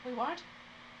to do? Wait, what?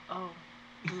 Oh.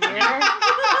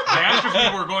 I asked if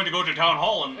we were going to go to Town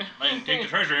Hall and take the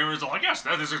treasure, and it was like, yes,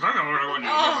 that is exactly what we're going to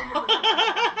do.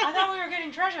 I thought we were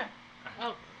getting treasure.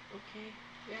 Oh, okay.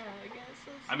 Yeah, I guess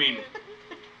that's I mean,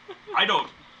 I don't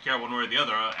care one way or the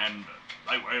other, and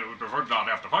I would prefer to not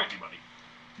have to fight anybody.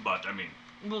 But, I mean...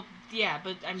 Well, yeah,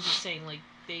 but I'm just saying, like,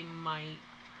 they might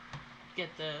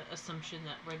get the assumption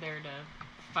that we're there to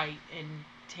fight and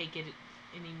take it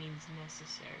any means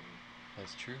necessary.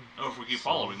 That's true. Oh, if we keep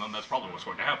following them, that's probably what's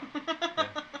going to happen.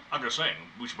 Yeah. I'm just saying,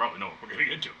 we should probably know what we're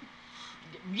getting into.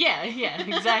 Yeah,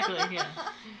 exactly, yeah.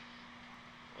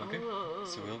 Okay, Oh,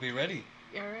 so we'll be ready.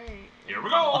 alright. Here we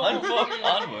go!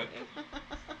 Onward.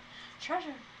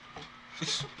 Treasure.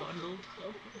 Bundled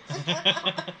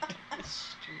up.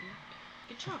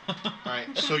 Good job.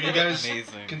 Alright, so you guys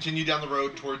Amazing. continue down the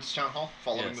road towards Town Hall,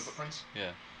 following the Yes. footprints?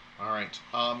 Yeah. Alright,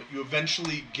 you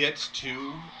eventually get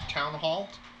to Town Hall,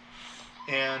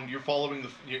 and you're following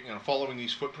following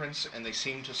these footprints, and they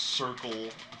seem to circle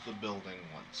the building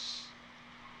once.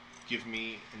 Give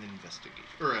me an investigate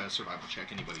or a survival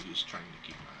check. Anybody who's trying to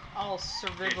keep an eye out. All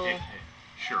survival.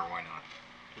 Sure, why not?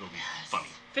 It'll be funny.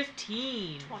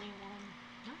 15. 21.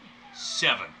 Nice.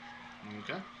 7.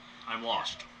 Okay. I'm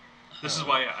lost. This is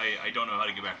why I don't know how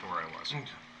to get back to where I was. Okay.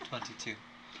 22.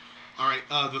 All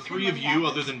right. The 3 of you,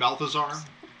 other than Balthazar,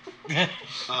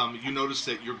 you notice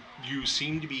that you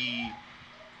seem to be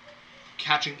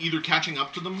catching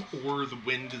up to them, or the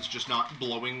wind is just not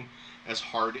blowing as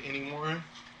hard anymore,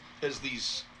 as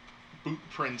these boot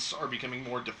prints are becoming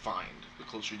more defined the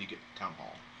closer you get to Town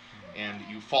Hall. And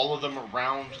you follow them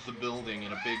around the building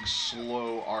in a big,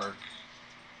 slow arc.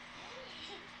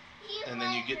 And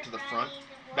then you get to the front,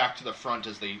 back to the front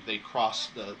as they cross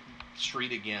the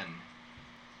street again.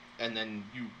 And then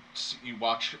you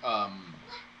watch,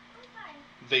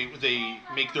 they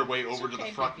make their way over to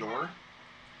the front door.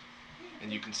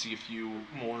 And you can see a few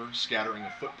more scattering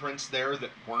of footprints there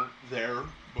that weren't there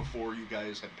before you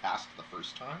guys had passed the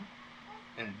first time.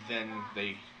 And then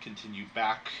they continue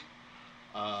back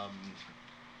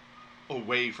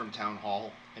away from Town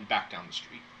Hall and back down the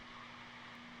street.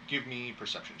 Give me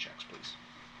perception checks, please.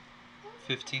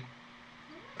 15.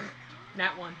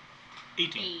 That one.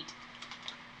 18. 8.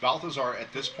 Balthazar,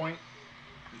 at this point,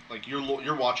 like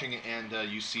you're watching and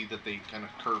you see that they kind of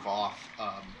curve off.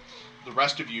 The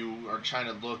rest of you are trying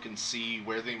to look and see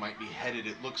where they might be headed.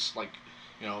 It looks like,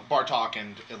 Bartok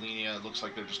and Elenia, it looks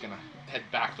like they're just going to head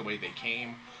back the way they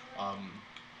came.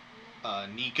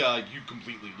 Nika, you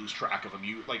completely lose track of them.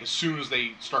 You, like, as soon as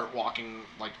they start walking,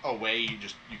 like, away,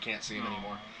 you can't see them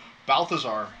anymore.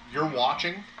 Balthazar, you're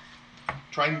watching,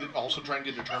 trying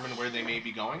to determine where they may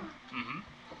be going,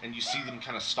 and you see them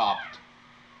kind of stopped,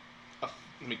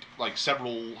 like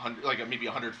several hundred, like maybe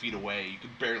 100 feet away. You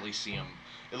could barely see them.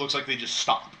 It looks like they just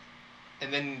stop,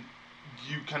 and then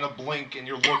you kind of blink and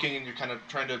you're looking and you're kind of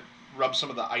trying to rub some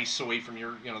of the ice away from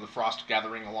your, the frost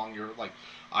gathering along your like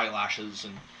eyelashes,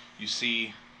 and you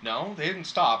see, no, they didn't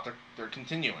stop. They're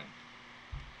continuing.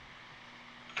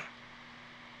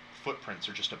 Footprints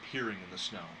are just appearing in the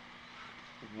snow,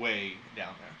 way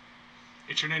down there.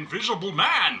 It's an invisible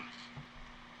man.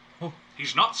 Oh.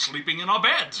 He's not sleeping in our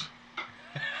beds.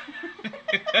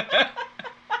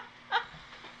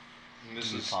 And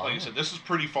this is, like I said, this is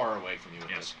pretty far away from you at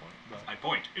Yes. this point. But I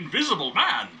point. Invisible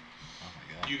man. Oh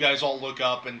my god. you guys all look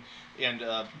up, and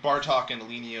Bartok and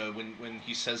Elenia, when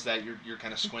he says that, you're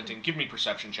kind of squinting. Give me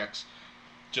perception checks.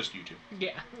 Just you two.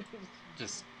 Yeah.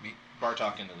 Just me.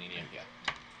 Bartok and Elenia, yeah.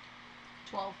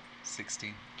 12.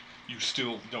 16. You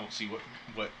still don't see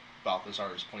what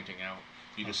Balthazar is pointing out.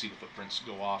 You just see the footprints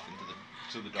go off into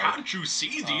the dark. Can't you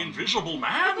see the invisible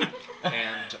man?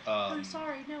 And I'm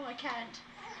sorry, no, I can't.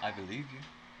 I believe you.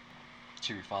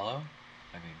 Should we follow?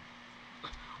 I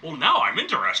mean, Well, now I'm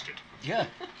interested. yeah.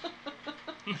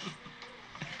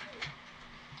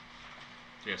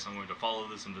 Yes, I'm going to follow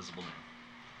this invisible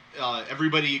man.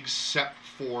 Everybody except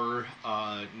for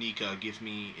Nika, give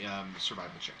me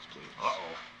survival checks, please.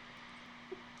 Uh-oh.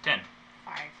 10.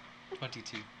 5.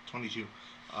 22. 22.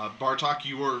 Bartok,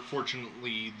 you are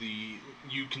fortunately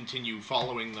you continue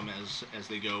following them as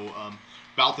they go.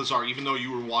 Balthazar, even though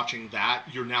you were watching that,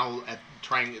 you're now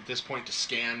trying at this point to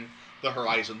scan the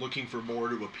horizon, looking for more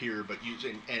to appear. But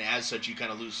and as such, you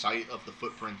kind of lose sight of the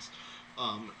footprints.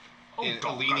 And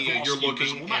Alenia, you're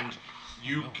looking and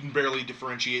you can barely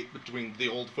differentiate between the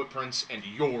old footprints and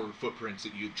your footprints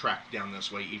that you tracked down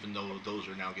this way, even though those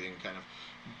are now getting kind of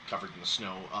covered in the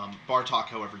snow. Bartok,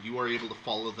 however, you are able to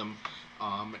follow them,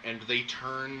 and they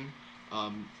turn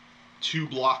 2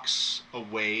 blocks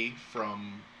away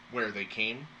from where they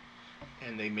came,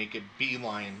 and they make a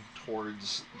beeline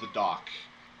towards the dock.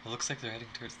 It looks like they're heading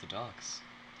towards the docks.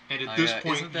 And at this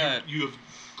point, you have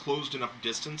closed enough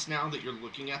distance now that you're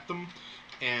looking at them,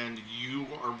 and you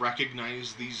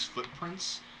recognize these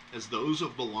footprints as those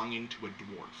of belonging to a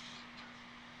dwarf.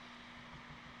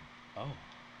 Oh.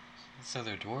 So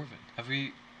they're dwarven. Have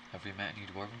we met any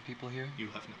dwarven people here? You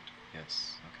have not.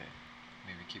 Yes. Okay.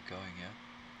 Maybe keep going, yeah?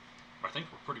 I think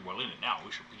we're pretty well in it now.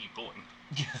 We should keep going.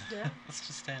 Yeah. Let's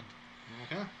just stand.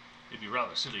 Okay. It'd be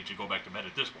rather silly to go back to bed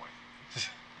at this point.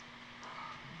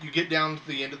 You get down to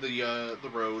the end of the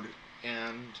road,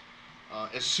 and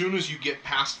as soon as you get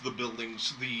past the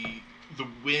buildings, the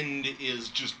wind is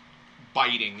just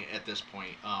biting at this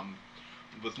point,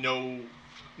 with no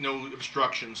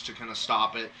obstructions to kind of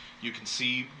stop it. You can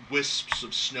see wisps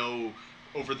of snow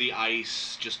over the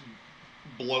ice, just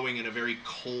blowing in a very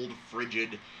cold,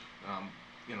 frigid,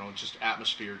 just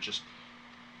atmosphere, just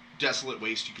desolate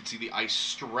waste. You can see the ice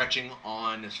stretching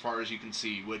on as far as you can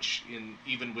see, which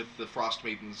even with the Frost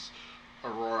Maiden's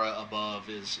aurora above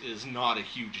is not a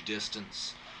huge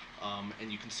distance.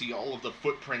 And you can see all of the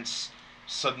footprints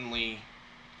suddenly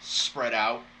spread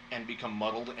out and become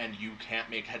muddled, and you can't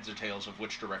make heads or tails of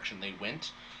which direction they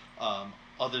went.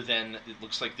 Other than it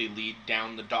looks like they lead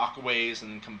down the dockways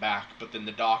and then come back, but then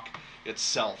the dock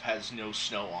itself has no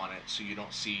snow on it, so you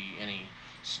don't see any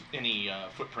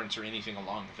footprints or anything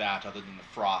along that other than the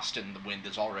frost, and the wind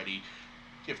is already,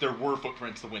 if there were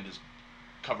footprints, the wind has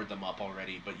covered them up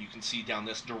already. But you can see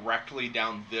directly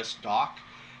down this dock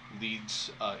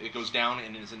leads, it goes down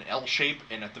and is an L shape,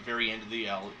 and at the very end of the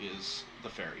L is the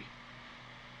ferry.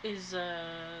 Is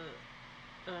the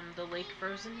lake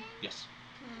frozen? Yes.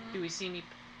 Do we see any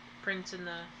prints in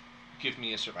the... Give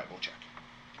me a survival check.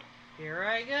 Here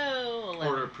I go. 11.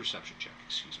 Or a perception check,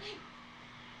 excuse me.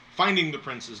 Finding the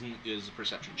prints is a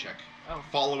perception check. Oh.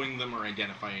 Following them or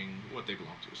identifying what they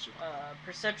belong to is survival.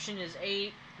 Perception is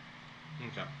 8.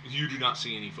 Okay. You do not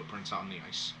see any footprints on the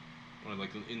ice. Or like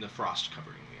in the frost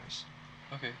covering the ice.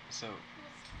 Okay, so,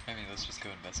 let's just go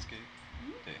investigate.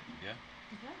 Yeah?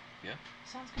 Yeah?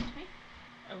 Sounds good to me.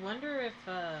 I wonder if,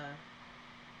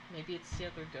 maybe it's the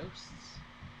other ghosts.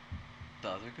 The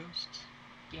other ghosts?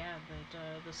 Yeah, but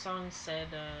the song said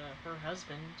her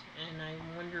husband, and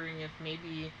I'm wondering if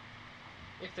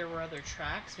there were other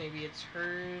tracks, maybe it's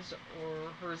hers or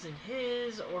hers and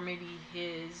his, or maybe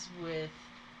his with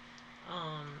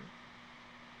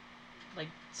like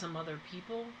some other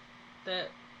people that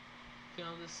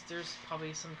there's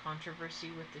probably some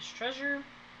controversy with this treasure.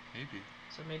 Maybe.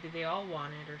 So maybe they all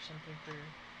want it or something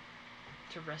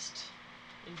to rest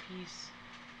in peace.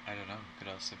 I don't know. Could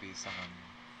also be someone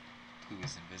who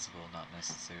is invisible, not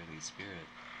necessarily a spirit,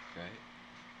 right?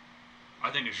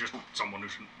 I think it's just someone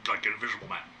who's like an invisible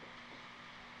man.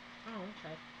 Oh,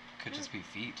 okay. Could just be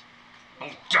feet. Oh,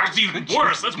 that's even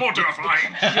worse. That's more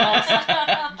terrifying.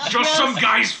 Just some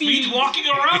guy's feet walking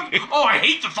around? Oh, I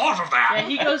hate the thought of that. Yeah,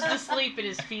 he goes to sleep and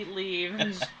his feet leave.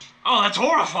 Oh, that's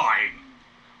horrifying.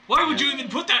 Why would you even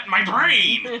put that in my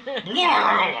brain?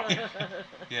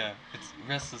 Yeah, it's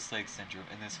restless leg syndrome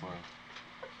in this world.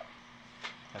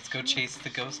 Let's go chase the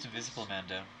ghost invisible man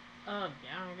down. Yeah,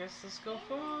 I guess let's go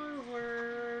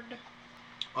forward.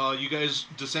 You guys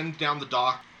descend down the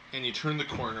dock, and you turn the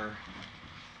corner,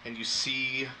 and you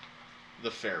see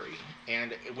the ferry.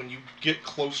 And when you get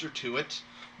closer to it,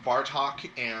 Bartok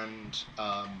and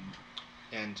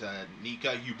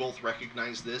Nika, you both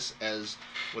recognize this as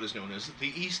what is known as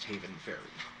the East Haven Ferry.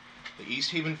 The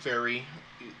East Haven Ferry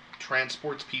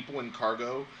transports people and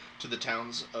cargo to the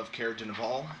towns of Caer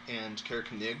Dineval and Caer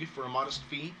Konig for a modest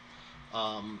fee.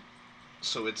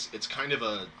 So it's kind of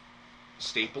a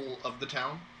staple of the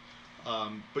town.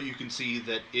 But you can see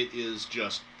that it is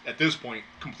just, at this point,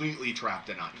 completely trapped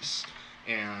in ice.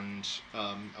 and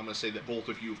I'm going to say that both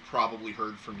of you have probably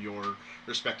heard from your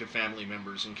respective family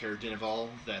members in Caer Dineval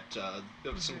that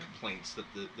there was some complaints that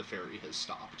the ferry has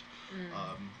stopped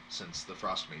since the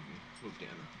Frost Maiden moved in.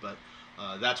 But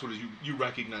that's what you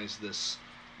recognize this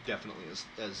definitely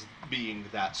as being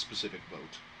that specific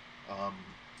boat.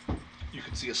 You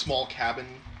can see a small cabin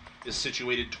is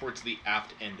situated towards the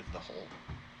aft end of the hull.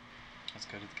 Let's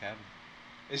go to the cabin.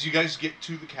 As you guys get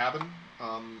to the cabin,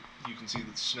 you can see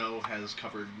that snow has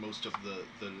covered most of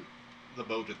the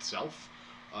boat itself,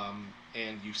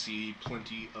 and you see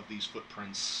plenty of these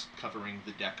footprints covering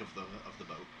the deck of the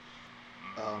boat.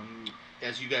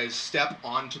 As you guys step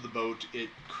onto the boat, it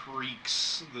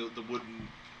creaks.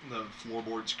 The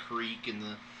floorboards creak in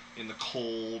the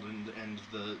cold and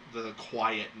the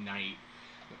quiet night.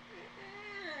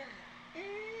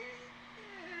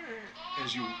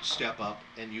 As you step up,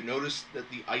 and you notice that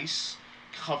the ice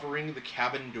covering the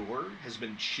cabin door has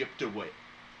been chipped away.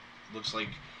 Looks like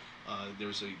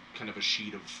there's a kind of a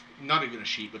sheet of, not even a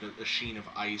sheet, but a sheen of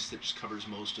ice that just covers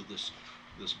most of this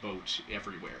boat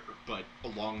everywhere. But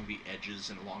along the edges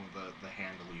and along the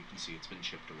handle, you can see it's been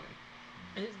chipped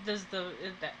away. Does the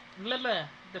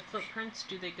footprints,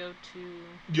 do they go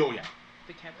to Oh yeah.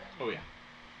 the cabin? Oh yeah.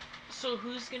 So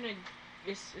who's gonna,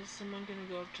 is someone gonna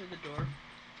go up to the door?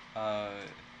 I'll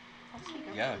sneak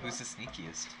up Yeah, to the who's the door.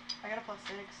 sneakiest? I got a +6.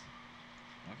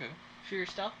 Okay. For your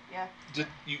stealth? Yeah.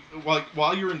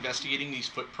 While you're investigating these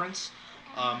footprints,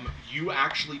 you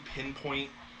actually pinpoint,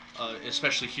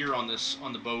 especially here on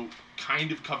the boat,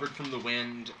 kind of covered from the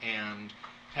wind and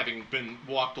having been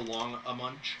walked along a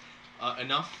bunch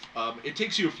enough. It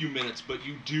takes you a few minutes, but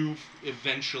you do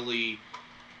eventually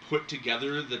put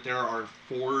together that there are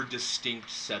 4 distinct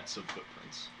sets of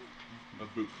footprints, of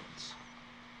boot prints.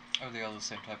 Are they all the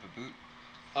same type of boot?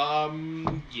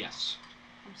 Yes.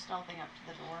 I'm stealthing up to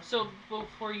the door. So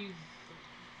before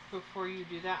you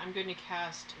do that, I'm going to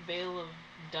cast Veil of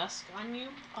Dusk on you,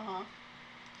 Uh-huh.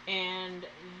 and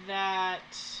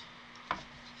that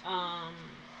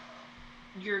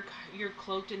you're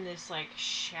cloaked in this like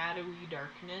shadowy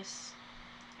darkness,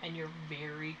 and you're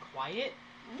very quiet.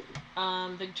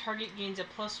 The target gains a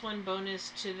 +1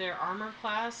 bonus to their armor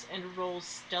class and rolls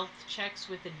stealth checks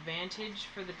with advantage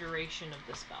for the duration of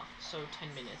the spell. So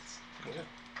 10 minutes. Cool.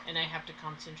 And I have to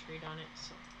concentrate on it.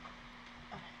 So.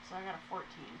 Okay, so I got a 14.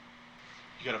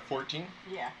 You got a 14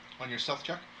 Yeah. on your stealth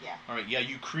check? Yeah. All right. Yeah,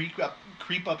 you creep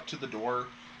up to the door.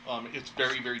 It's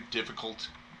very, very difficult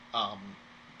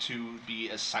to be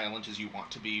as silent as you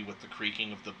want to be with the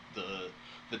creaking of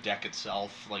the deck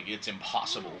itself. Like, it's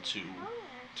impossible to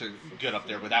get up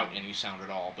there without any sound at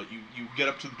all. But you get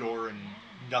up to the door and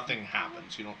nothing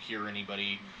happens. You don't hear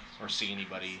anybody or see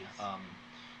anybody.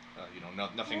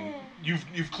 Nothing.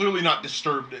 You've clearly not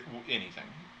disturbed anything.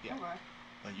 Yeah. Okay.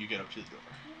 But you get up to the door.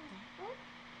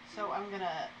 So I'm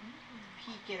gonna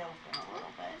peek it open a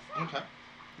little bit. Okay.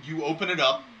 You open it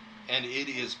up, and it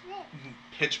is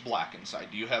pitch black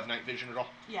inside. Do you have night vision at all?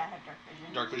 Yeah, I have dark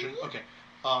vision. Dark vision? Okay.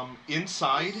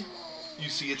 Inside, you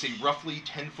see it's a roughly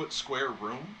 10-foot square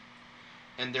room,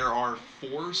 and there are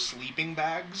 4 sleeping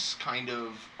bags kind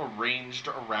of arranged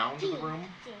around the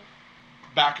room.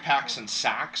 Backpacks and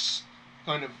sacks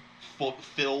kind of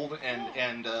filled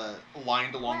and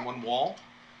lined along one wall,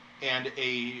 and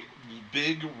a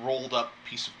big rolled up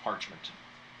piece of parchment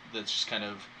that's just kind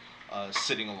of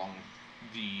sitting along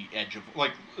the edge of,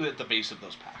 like, at the base of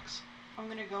those packs. I'm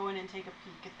gonna go in and take a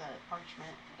peek at the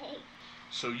parchment.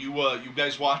 So you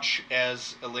guys watch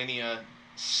as Elenia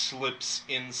slips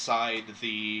inside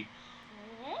the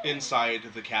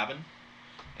cabin,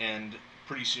 and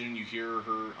pretty soon you hear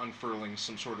her unfurling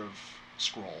some sort of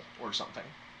scroll or something.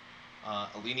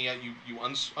 Elenia, you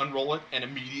unroll it and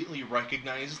immediately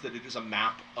recognize that it is a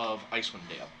map of Icewind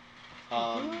Dale.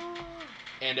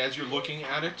 And as you're looking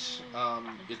at it,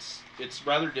 it's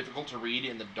rather difficult to read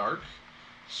in the dark.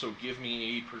 So give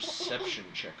me a perception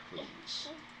check, please.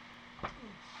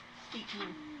 18.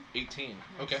 18.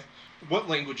 Okay. What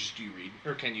languages do you read,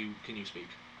 or can you speak?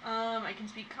 I can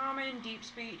speak Common, Deep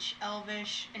Speech,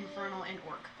 Elvish, Infernal, and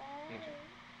Orc. Okay.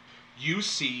 You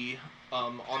see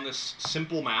on this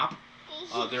simple map,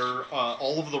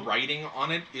 all of the writing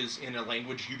on it is in a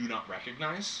language you do not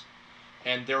recognize,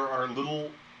 and there are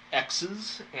little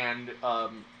X's and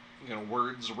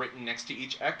words written next to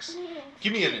each X.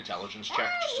 Give me an intelligence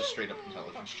check, just a straight up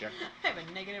intelligence check. I have a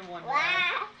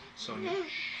 -1. Sonia.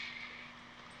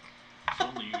 If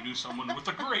only you knew someone with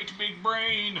a great big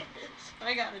brain.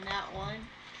 I got a nat 1,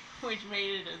 which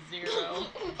made it a 0.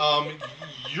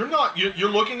 You're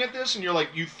looking at this and you're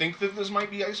like, you think that this might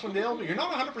be Icewind Dale, but you're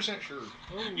not 100% sure.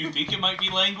 You think it might be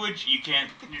language? You can't.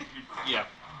 Yeah.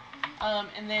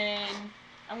 And then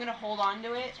I'm gonna hold on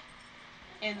to it,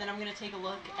 and then I'm gonna take a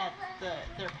look at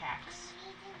their packs.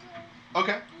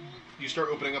 Okay. You start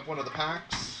opening up one of the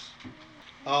packs.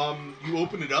 You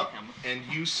open it up, and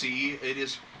you see it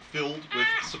is filled with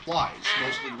supplies,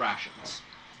 mostly rations.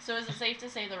 So is it safe to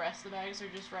say the rest of the bags are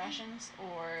just rations,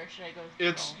 or should I go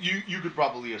It's you could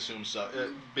probably assume so,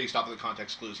 based off of the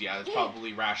context clues. Yeah, it's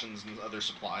probably rations and other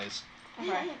supplies.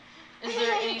 Okay. Is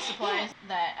there any supplies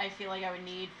that I feel like I would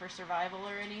need for survival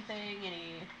or anything?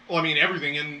 Well, I mean,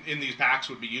 everything in these packs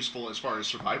would be useful as far as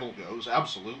survival goes.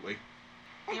 Absolutely.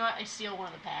 You know what? I steal one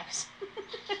of the packs.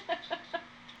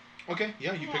 Okay,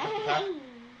 yeah, you pick up the pack.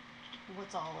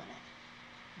 What's all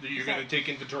in it? You're going to take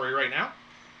inventory right now?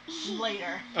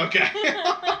 Later. Okay.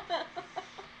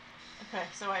 Okay,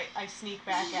 so I sneak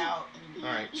back out.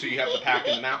 Alright, so you have the pack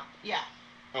and the map? Yeah.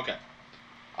 Okay.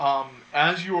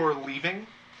 As you're leaving,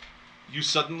 you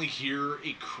suddenly hear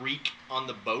a creak on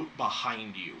the boat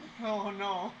behind you. Oh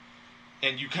no.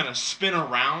 And you kind of spin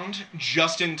around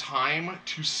just in time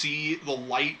to see the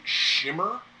light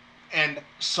shimmer, and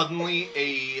suddenly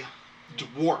a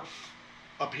dwarf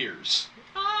appears.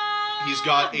 He's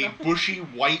got a bushy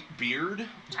white beard,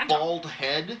 bald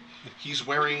head. He's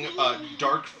wearing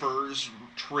dark furs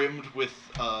trimmed with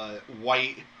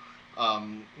white,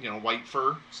 white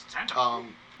fur. Santa.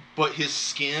 But his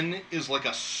skin is like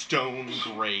a stone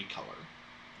gray color.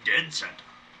 Dead Santa.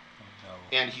 Oh,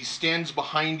 no. And he stands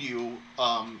behind you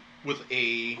with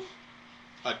a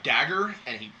dagger,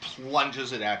 and he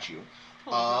plunges it at you.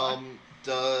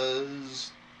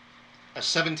 Does a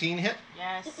 17 hit?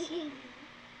 Yes.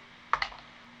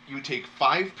 You take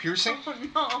 5 piercing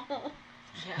Oh no.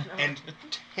 Yeah, no. and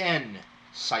 10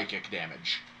 psychic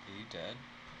damage. Are you dead?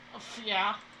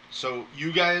 Yeah. So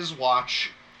you guys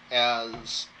watch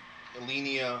as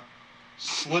Elenia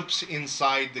slips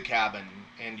inside the cabin,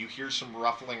 and you hear some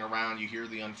ruffling around. You hear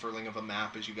the unfurling of a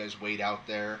map as you guys wait out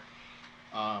there.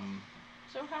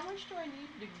 So how much do I need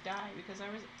to die? Because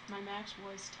my max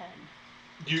was 10.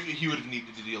 He would have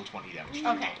needed to deal 20 damage.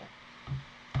 Okay.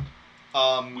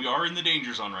 We are in the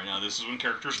danger zone right now. This is when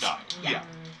characters die. Yeah.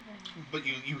 But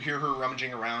you hear her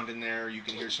rummaging around in there. You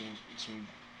can hear some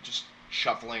just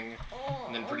shuffling,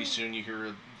 and then pretty soon you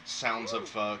hear sounds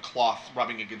of cloth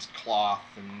rubbing against cloth,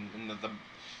 and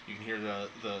you can hear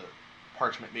the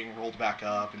parchment being rolled back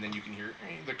up, and then you can hear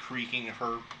the creaking of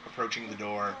her approaching the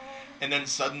door, and then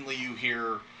suddenly you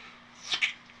hear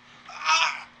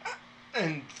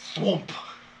and thwomp.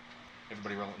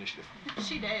 Everybody roll initiative.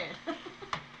 She did.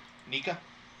 Nika,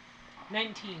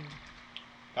 19.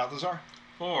 Balthazar,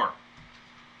 4.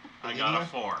 I got a Elenia?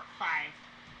 4.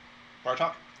 5.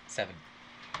 Bartok. 7.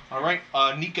 All right,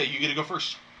 Nika, you get to go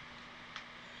first.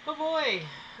 Oh boy,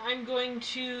 I'm going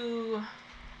to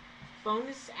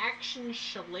bonus action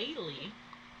Shillelagh,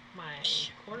 my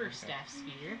quarterstaff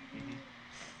spear,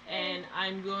 and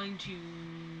I'm going to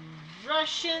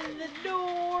rush in the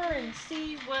door and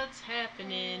see what's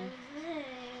happening.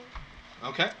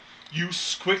 Okay. You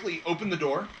quickly open the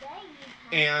door,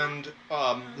 and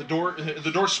the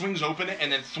door swings open, and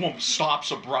then thwomp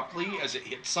stops abruptly as it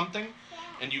hits something,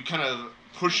 and you kind of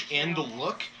push in to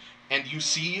look, and you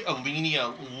see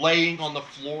Elenia laying on the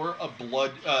floor, of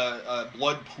blood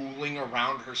pooling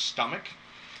around her stomach,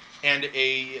 and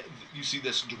you see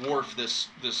this dwarf,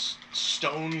 this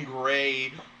stone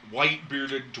gray, white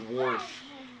bearded dwarf,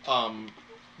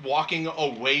 walking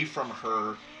away from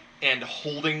her and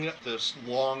holding this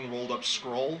long rolled up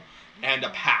scroll and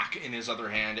a pack in his other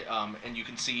hand, and you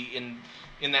can see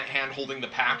in that hand holding the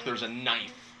pack there's a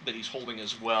knife that he's holding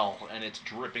as well, and it's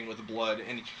dripping with blood.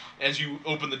 And as you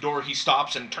open the door, he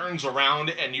stops and turns around,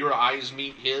 and your eyes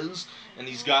meet his, and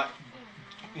he's got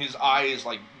his eyes,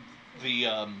 like the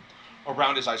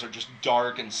around his eyes are just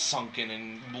dark and sunken,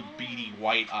 and little beady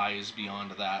white eyes beyond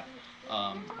that,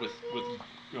 with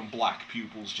black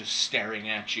pupils just staring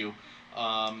at you.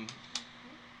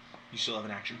 You still have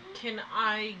an action. Can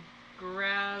I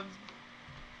grab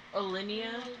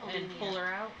Elenia and pull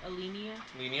her out? Elenia?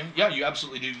 Yeah, you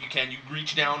absolutely do. You can. You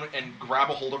reach down and grab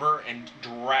a hold of her and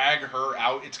drag her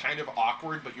out. It's kind of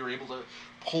awkward, but you're able to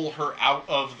pull her out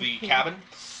of the cabin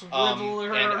Swivel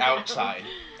her and around. outside.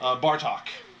 Bartok,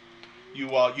 you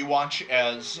watch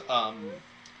as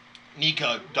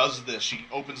Nika does this. She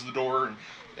opens the door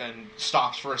and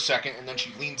stops for a second, and then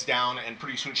she leans down, and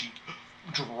pretty soon she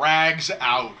drags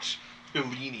out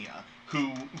Elenia,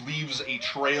 who leaves a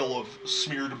trail of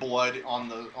smeared blood on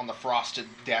the frosted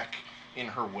deck in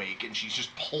her wake, and she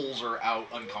just pulls her out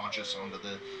unconscious onto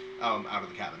the out of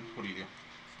the cabin. What do you do?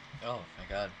 Oh my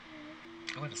god.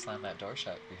 I'm going to slam that door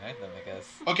shut behind them, I guess.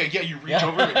 Okay, yeah, you reach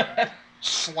over and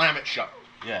slam it shut.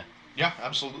 Yeah. Yeah,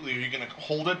 absolutely. Are you gonna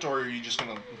hold it, or are you just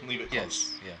gonna leave it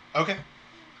close? Yes. Yeah. Okay.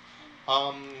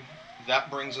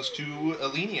 That brings us to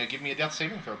Alenia. Give me a death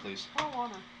saving throw, please. Oh,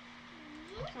 honor.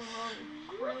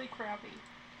 So really crappy.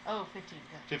 Oh, 15.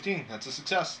 Good. 15. That's a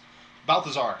success.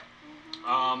 Balthazar.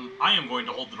 I am going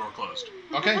to hold the door closed.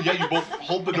 Okay. Yeah, you both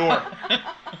hold the door.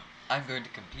 I'm going to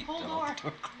compete Hold to door. hold the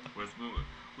door closed.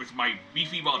 With my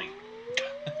beefy body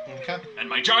Okay. and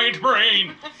my giant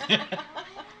brain.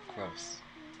 Gross.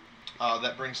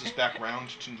 That brings us back round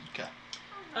to Nika.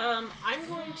 I'm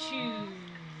going to.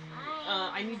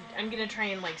 I'm gonna try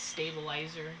and like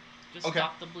stabilize her, just Okay.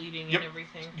 stop the bleeding Yep. and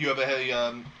everything. You have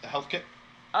a health kit.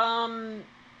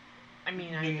 I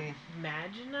mean, I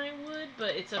imagine I would,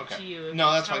 but it's up to you.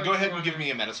 No, that's fine. Go ahead and give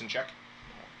me a medicine check.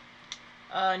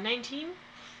 19.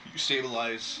 You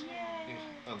stabilize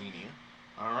Alenia.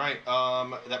 All right.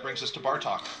 That brings us to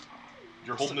Bartok.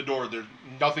 You're holding the door. There,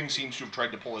 nothing seems to have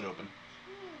tried to pull it open.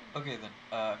 Okay then.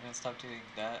 I'm gonna stop doing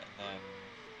that, and then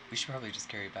we should probably just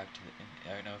carry it back to the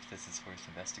inn. I don't know if this is worth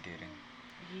investigating.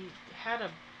 He had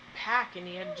a pack, and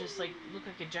he had just like looked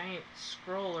like a giant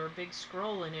scroll or a big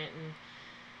scroll in it, and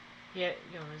he had,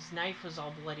 his knife was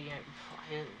all bloody.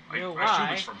 I didn't know why. I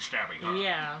assume it's from stabbing her.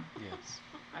 Yeah. Yes.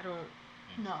 I don't.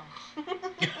 No.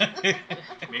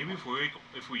 Maybe if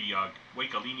we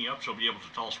wake Alenia up, she'll be able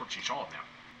to tell us what she saw now.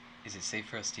 Is it safe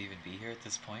for us to even be here at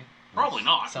this point? Probably With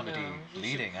not. Somebody No, we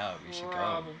bleeding out. We should go.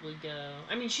 Probably go.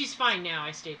 I mean, she's fine now.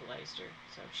 I stabilized her,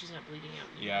 so she's not bleeding out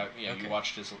anymore. Yeah. Okay. You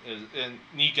watched this, and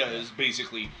Nika is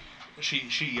basically,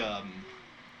 she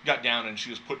got down and she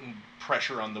was putting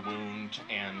pressure on the wound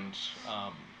and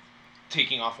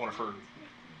taking off one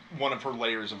of her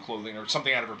layers of clothing or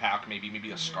something out of her pack,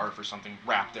 maybe a scarf or something,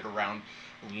 wrapped it around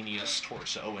Alenia's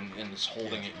torso and is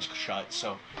holding it shut.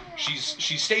 So she's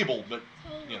stable, but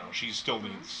she still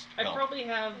needs I help. probably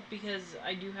have, because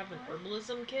I do have an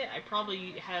herbalism kit. I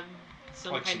probably have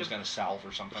some Like kind some of kind of salve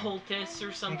or something. poultice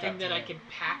or something Okay. that I can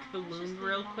pack the wound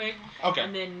real quick, Okay.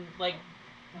 and then like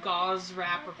gauze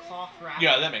wrap or cloth wrap.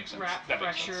 Yeah, that makes sense. Wrap That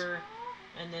makes sense. pressure,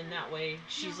 and then that way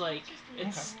she's like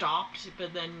it's stopped,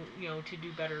 but then to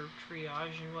do better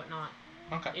triage and whatnot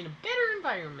Okay. in a better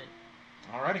environment.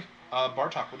 Alrighty.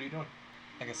 Bartok, what are you doing?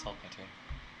 I guess hold my turn.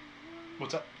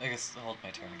 What's up? I guess hold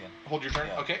my turn again. Hold your turn.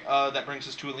 Yeah. Okay. That brings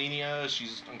us to Alenia.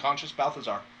 She's unconscious.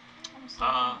 Balthazar. I'm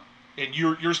sorry. And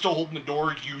you're still holding the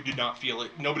door. You did not feel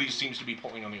it. Nobody seems to be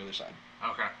pulling on the other side.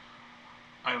 Okay.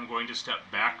 I am going to step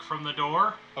back from the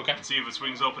door Okay. and see if it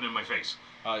swings open in my face.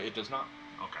 It does not.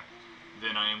 Okay.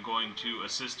 Then I am going to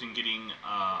assist in getting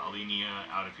Alenia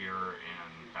out of here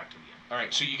and back to the inn. All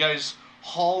right. So you guys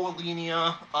haul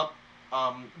Alenia up.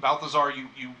 Balthazar,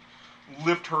 you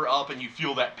lift her up, and you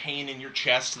feel that pain in your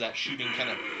chest, that shooting kind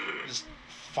of just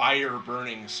fire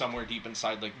burning somewhere deep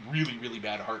inside, like really, really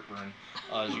bad heartburn.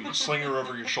 As you sling her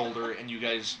over your shoulder, and you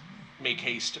guys make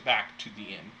haste back to the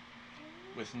inn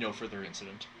with no further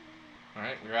incident. All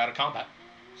right, we're out of combat.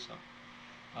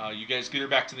 So you guys get her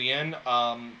back to the inn.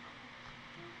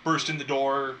 Burst in the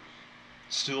door,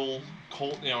 still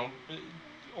cold.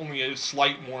 Only a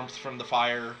slight warmth from the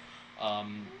fire.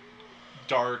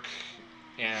 Dark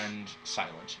and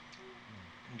silent.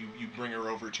 You bring her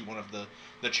over to one of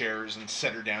the chairs and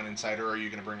set her down inside her, or are you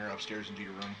going to bring her upstairs into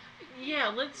your room? Yeah,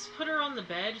 let's put her on the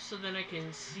bed so then I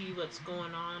can see what's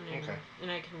going on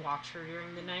and I can watch her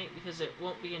during the night, because it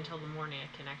won't be until the morning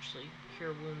I can actually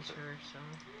cure wounds her, so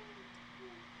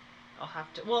I'll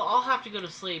have to go to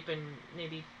sleep and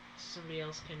maybe somebody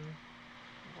else can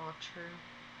watch her.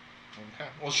 Okay.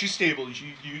 Well, she's stable.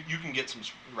 You can get some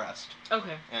rest.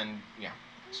 Okay. And yeah,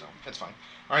 so that's fine.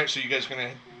 All right, so you guys are going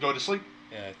to go to sleep?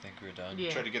 Yeah, I think we're done.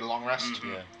 Yeah. Try to get a long rest?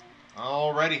 Mhm. Yeah.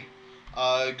 Alrighty.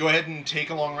 Go ahead and take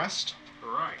a long rest.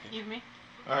 Right. You me?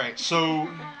 All right, so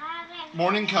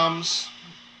morning comes.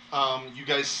 You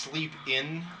guys sleep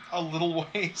in a little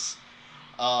ways.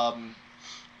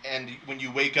 And when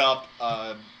you wake up,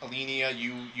 Alenia,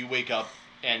 you wake up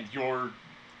and your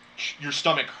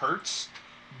stomach hurts,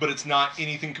 but it's not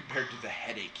anything compared to the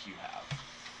headache you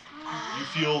have. You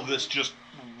feel this just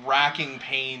racking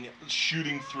pain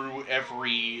shooting through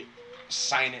every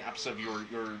synapse of your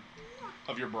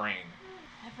brain.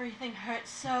 Everything hurts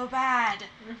so bad.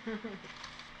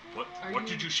 What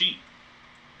did you see?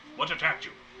 What attacked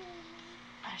you?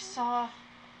 I saw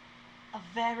a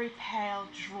very pale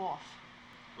dwarf,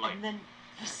 Like and then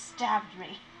he stabbed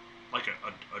me. like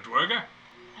a dwerger?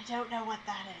 I don't know what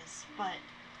that is, but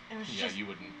it was Yeah, just you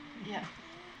wouldn't. yeah.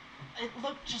 It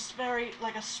looked just very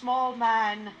like a small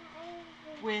man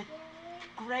with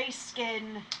grey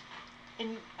skin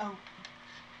and a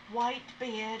white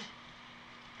beard,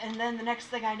 and then the next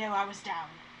thing I know, I was down.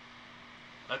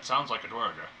 That sounds like a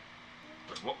dwerger.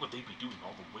 But what would they be doing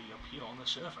all the way up here on the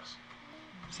surface?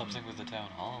 Something with the town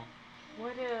hall.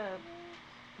 What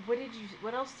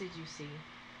else did you see?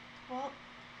 Well,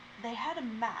 they had a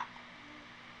map,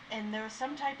 and there was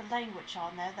some type of language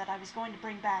on there that I was going to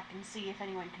bring back and see if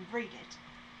anyone can read it.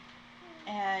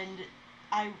 And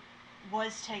I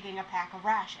was taking a pack of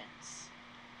rations.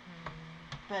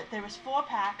 But there was 4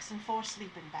 packs and 4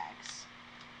 sleeping bags.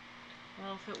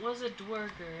 Well, if it was a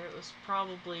Dwerger, it was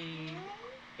probably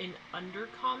an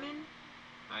Undercommon,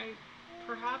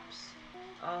 perhaps.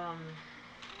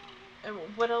 And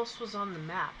what else was on the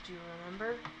map? Do you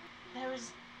remember? There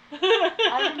was...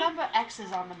 I remember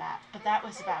X's on the map, but that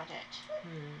was about it.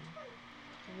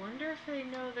 I wonder if they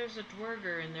know there's a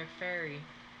Dwerger in their ferry.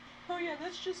 Oh yeah,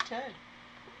 that's just Ted.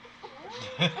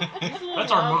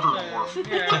 That's our murder dwarf.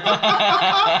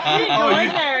 Yeah.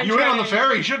 You went on the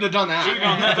ferry. You shouldn't have done that.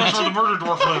 That's where the murder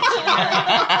dwarf lives.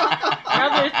 Now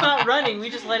that it's not running, we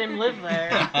just let him live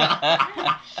there.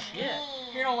 Shit.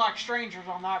 You don't like strangers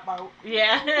on that boat.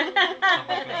 Yeah. Oh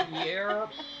my God. Yeah.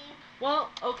 Well,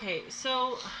 okay,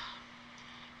 so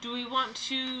do we want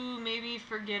to maybe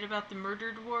forget about the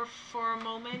murder dwarf for a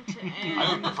moment? And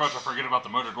I would prefer to forget about the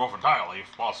murder dwarf entirely,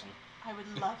 if possible. I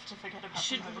would love to forget about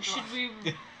should the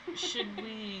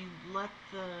we let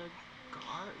the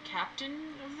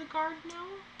captain of the guard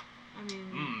know? I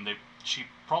mean, She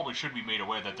probably should be made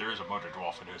aware that there is a murder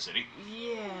dwarf in her city.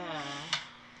 yeah.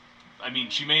 I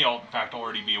mean, she may, in fact,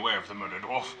 already be aware of the murder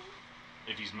dwarf,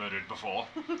 if he's murdered before.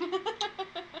 He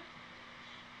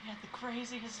had the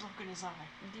craziest look in his eye.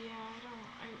 Yeah,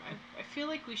 I feel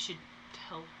like we should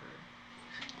tell her.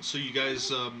 So you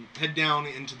guys head down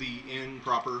into the inn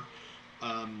proper.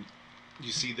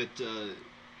 You see that the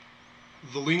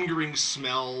lingering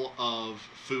smell of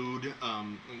food,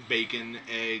 bacon,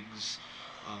 eggs,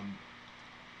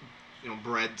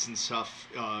 breads and stuff,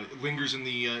 lingers in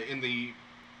the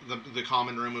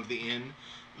common room of the inn.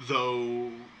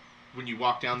 Though when you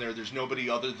walk down there, there's nobody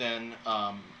other than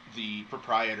the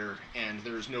proprietor, and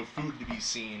there's no food to be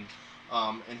seen.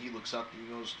 And he looks up and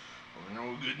he goes,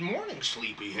 "Oh, good morning,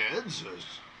 sleepyheads.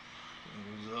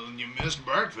 You missed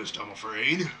breakfast, I'm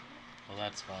afraid." Well,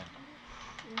 that's fine.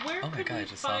 Where Oh my could God, I we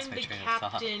just find lost my the train of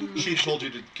thought. captain? She told you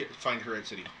to find her at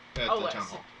the town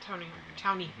hall. Towny hall.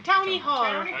 Towny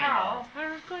hall.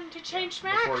 I'm going to change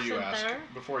my Before accent there.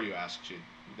 Before you asked,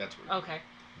 that's where. Okay.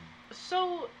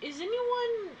 So, is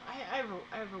anyone? I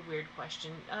have a weird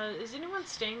question. Is anyone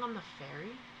staying on the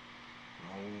ferry?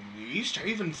 Oh, the East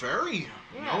Haven Ferry?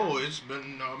 Yeah. No, it's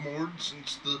been moored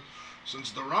since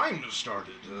the Rhine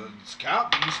started. Its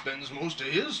captain spends most of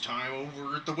his time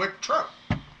over at the Wet Trout.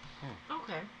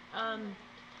 Okay.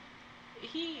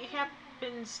 He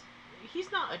happens.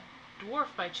 He's not a dwarf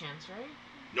by chance, right?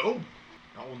 No,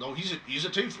 he's a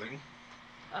tiefling.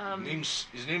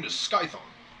 His name is Skython.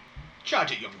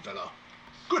 Chatty young fella.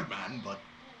 Good man, but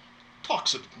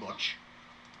talks a bit much.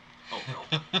 Oh,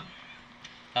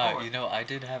 no. I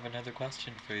did have another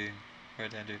question for you,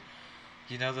 Bartender.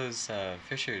 You know those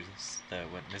fishers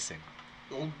that went missing?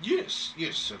 Oh, yes,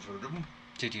 I've heard of them.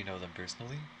 Did you know them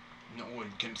personally? No, I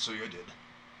can't say I did.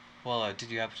 Well, did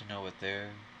you happen to know what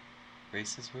their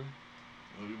races were?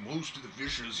 Most of the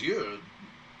fishers here are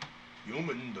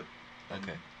human, but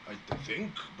Okay. I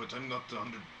think, but I'm not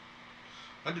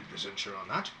 100% sure on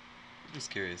that.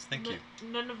 Just curious. Thank you.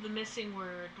 None of the missing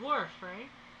were a dwarf, right?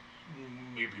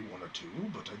 Maybe 1 or 2,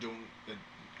 but I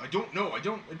don't know. I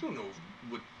don't know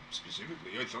what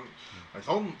specifically. I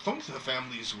thought the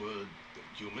families were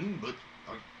human, but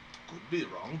I could be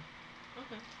wrong.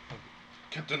 Okay.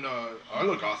 Captain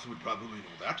Arlogoth would probably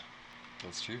know that.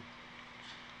 That's true.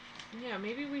 Yeah,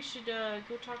 maybe we should go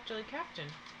talk to the captain.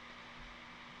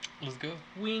 Let's go.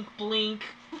 Wink, blink.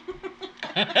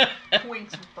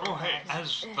 Winks with both Oh, hey,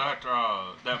 eyes. has that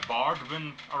bard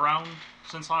been around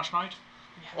since last night?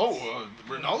 Yes. Oh,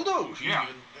 Ronaldo. Yeah.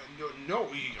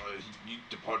 He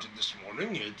departed this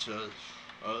morning. He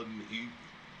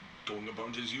going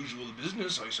about his usual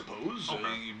business, I suppose.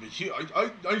 Okay.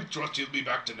 I trust he'll be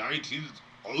back tonight. He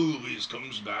always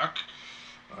comes back.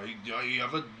 I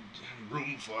have a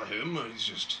room for him. I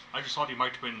just thought he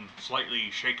might have been slightly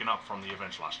shaken up from the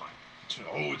events last night.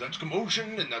 Oh, that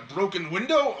commotion and that broken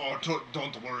window? Oh,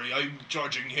 don't worry. I'm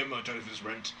charging him out of his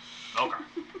rent. Okay.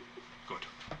 Good.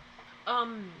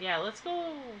 Yeah, let's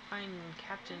go find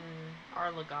Captain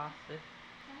Arlogoth.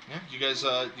 Yeah, you guys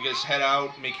head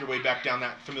out, make your way back down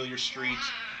that familiar street.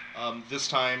 This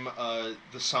time,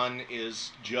 the sun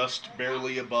is just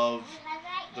barely above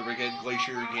the Righead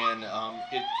Glacier again.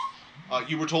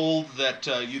 You were told that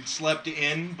you'd slept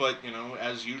in, but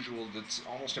as usual, it's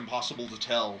almost impossible to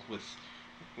tell with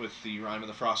with the Rime of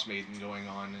the Frost Maiden going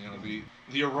on. You know,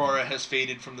 the aurora has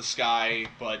faded from the sky,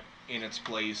 but in its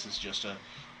place is just a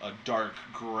dark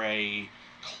gray,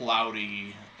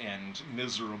 cloudy, and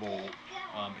miserable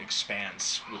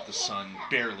expanse with the sun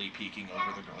barely peeking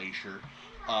over the glacier.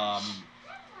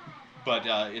 But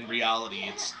in reality,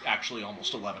 it's actually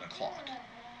almost 11 o'clock.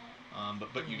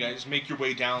 But you guys make your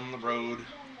way down the road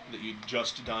that you'd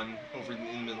just done over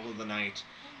in the middle of the night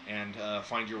and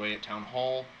find your way at Town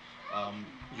Hall.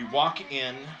 You walk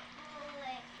in,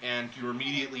 and you're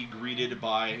immediately greeted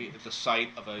by the sight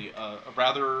of a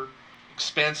rather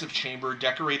expansive chamber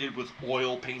decorated with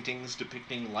oil paintings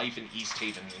depicting life in East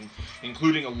Haven,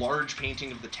 including a large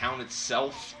painting of the town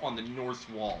itself on the north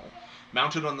wall.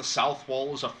 Mounted on the south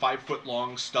wall is a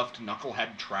 5-foot-long stuffed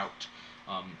knucklehead trout.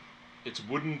 Its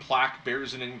wooden plaque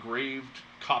bears an engraved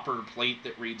copper plate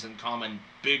that reads in common,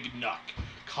 "Big Nuck,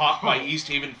 caught by East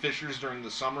Haven fishers during the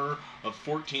summer of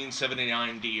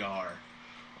 1479 DR."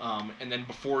 And then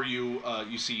before you,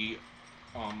 you see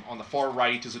on the far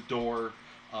right is a door,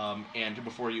 and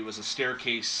before you is a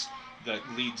staircase that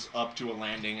leads up to a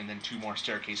landing, and then 2 more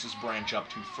staircases branch up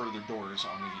to further doors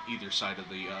on the either side of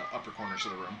the upper corners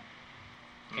of the room.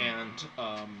 And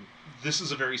this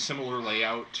is a very similar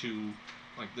layout to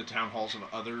like the town halls of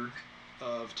other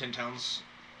of Tin Town's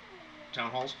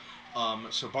town halls.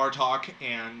 So Bartok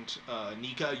and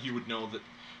Nika, you would know that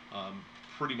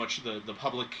pretty much the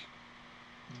public,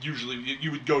 usually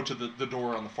you would go to the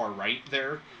door on the far right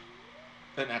there,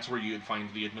 and that's where you would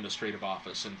find the administrative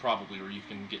office, and probably where you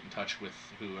can get in touch with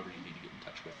whoever you need to get in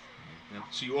touch with. Yeah.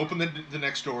 So you open the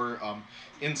next door.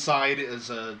 Inside is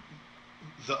a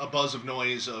buzz of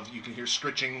noise of, you can hear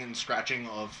scritching and scratching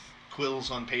of quills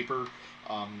on paper.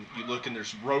 You look, and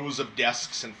there's rows of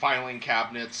desks and filing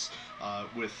cabinets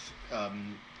with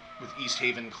East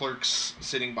Haven clerks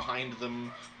sitting behind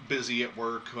them, busy at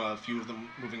work. A few of them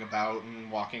moving about and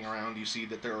walking around. You see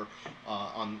that there are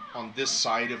on this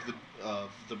side of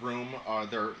the room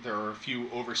there are a few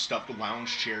overstuffed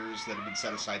lounge chairs that have been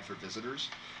set aside for visitors.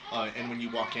 And when you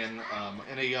walk in,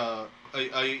 and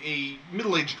a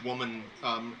middle-aged woman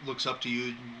looks up to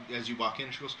you as you walk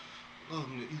in. She goes,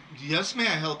 "Yes, may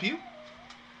I help you?"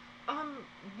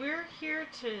 We're here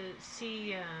to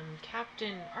see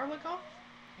Captain Arligoff.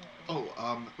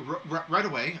 Oh, right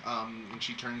away. And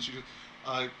she turns. She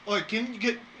goes, "Can you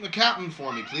get the captain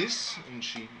for me, please?" And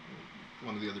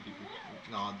one of the other people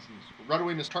nods. And, "Right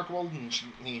away, Miss Tarkwald." And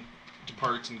he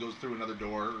departs and goes through another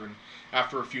door. And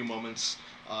after a few moments,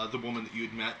 the woman that you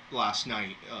had met last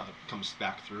night comes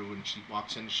back through, and she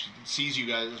walks in. She sees you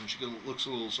guys, and she looks a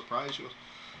little surprised. She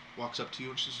walks up to you,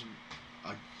 and she says,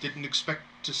 "I didn't expect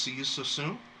to see you so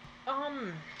soon."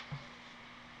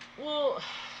 Well,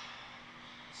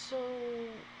 so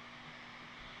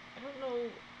I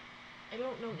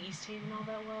don't know East Haven all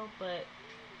that well, but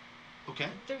okay,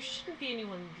 there shouldn't be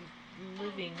anyone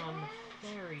living on the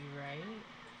ferry, right?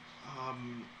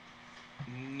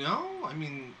 No. I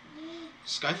mean,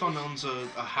 Skyphon owns a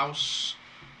house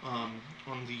on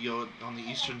the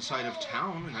eastern side of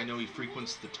town, and I know he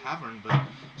frequents the tavern, but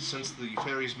since the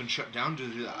ferry's been shut down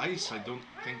due to the ice, I don't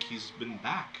think he's been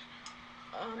back.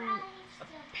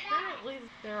 Apparently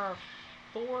there are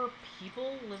 4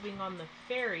 people living on the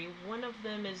ferry. One of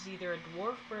them is either a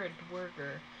dwarf or a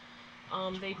dwerger.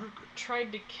 They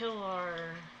tried to kill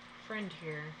our friend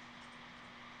here.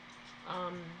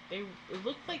 It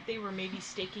looked like they were maybe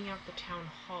staking out the town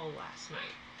hall last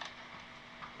night.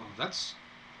 Oh, that's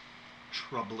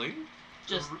troubling.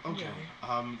 Just okay.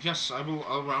 Yeah. Yes,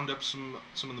 I'll round up some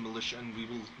of the militia, and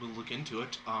we'll look into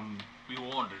it. We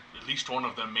warned at least one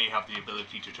of them may have the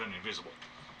ability to turn invisible.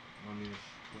 I mean,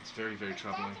 that's very, very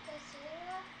troubling.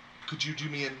 Could you do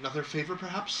me another favor,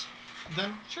 perhaps?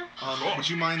 Then? Sure. Would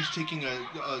you mind taking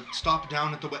a stop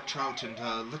down at the Wet Trout and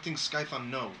letting Skyphon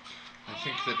know? I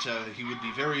think that he would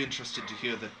be very interested to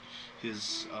hear that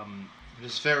his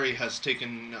ferry has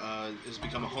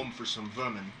become a home for some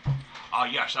vermin.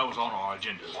 Yes, that was on our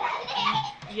agenda as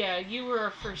well. Yeah, you were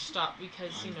our first stop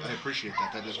because, I appreciate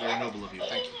that. That is very noble of you.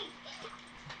 Thank you.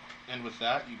 And with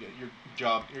that, you get your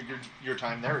job. Your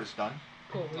time there is done.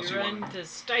 Cool. We run to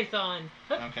Stython.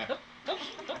 Okay.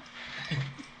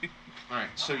 All right.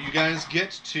 So you guys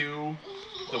get to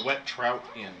the Wet Trout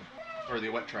Inn, or the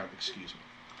Wet Trout, excuse me.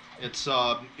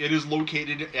 It is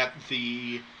located at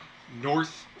the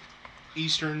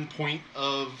northeastern point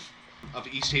of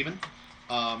East Haven,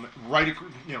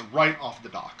 right off the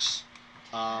docks.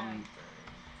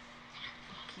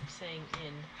 Keep saying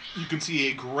in. You can see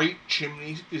a great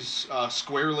chimney is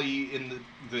squarely in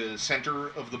the center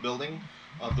of the building,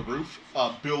 of the roof,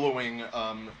 billowing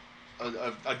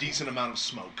a decent amount of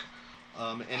smoke.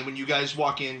 And when you guys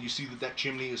walk in, you see that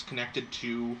chimney is connected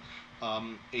to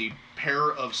a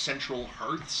pair of central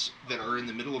hearths that are in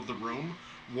the middle of the room,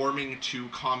 warming two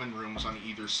common rooms on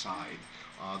either side.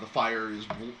 The fire is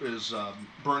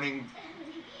burning.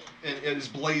 It is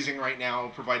blazing right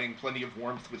now, providing plenty of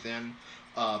warmth within.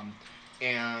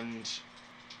 And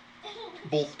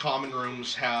both common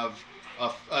rooms have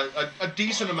a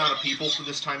decent amount of people for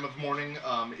this time of morning.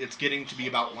 It's getting to be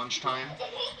about lunchtime.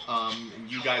 And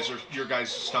your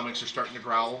guys' stomachs are starting to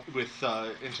growl with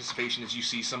anticipation as you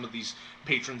see some of these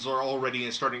patrons are already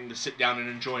starting to sit down and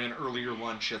enjoy an earlier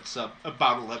lunch. It's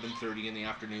about 11:30 in the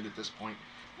afternoon at this point.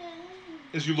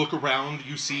 As you look around,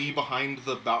 you see behind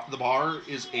the bar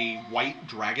is a white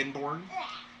dragonborn,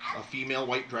 a female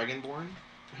white dragonborn,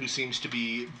 who seems to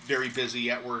be very busy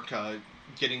at work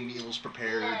getting meals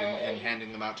prepared and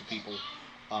handing them out to people.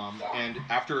 And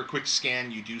after a quick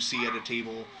scan, you do see at a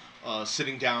table,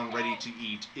 sitting down ready to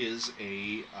eat, is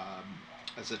a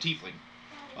tiefling.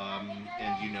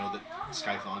 And you know that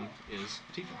Skython is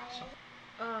a tiefling. So.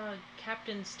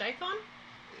 Captain Stython?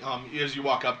 As you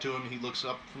walk up to him, he looks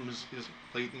up from his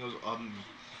plate and he goes,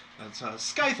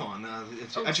 that's Skython,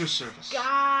 it's at your service.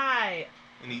 Sky!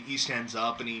 And he stands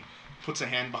up and he puts a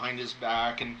hand behind his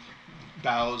back and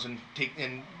bows and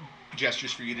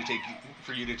gestures for you to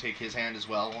take his hand as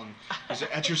well, and he's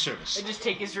at your service. I just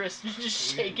take his wrist and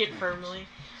just shake it firmly.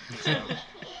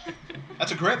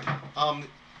 That's a grip.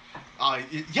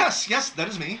 Yes, that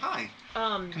is me. Hi.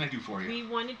 What can I do for you? We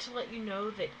wanted to let you know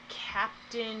that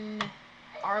Captain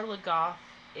Arlagoth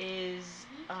is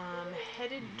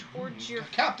headed towards your...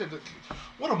 Captain,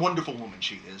 what a wonderful woman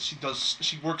she is.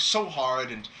 She works so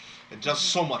hard and does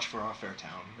so much for our fair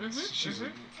town. She's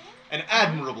an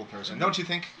admirable person, don't you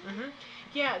think?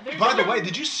 Yeah, there's... By the way,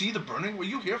 did you see the burning? Were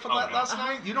you here for that last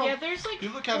night? You don't... Yeah, there's like you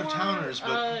look out of towners,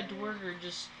 but... Dwerger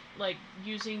just, like,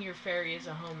 using your ferry as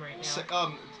a home right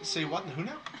now. Say what and who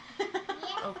now?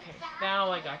 Okay,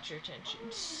 now I got your attention.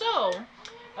 So,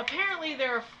 apparently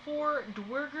there are 4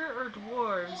 Dwerger or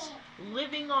dwarves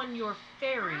living on your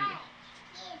ferry.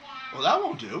 Well, that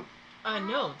won't do.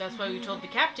 No, that's why we told the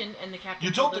captain, and the captain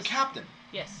You told the captain?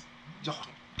 Yes. Oh,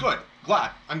 good.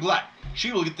 I'm glad.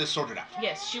 She will get this sorted out.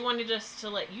 Yes, she wanted us to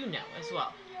let you know as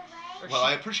well. Well,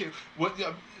 I appreciate... What?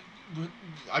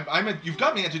 You've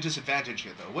got me at a disadvantage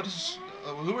here, though. What is...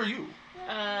 who are you?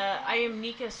 I am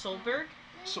Nika Solberg.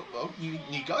 So,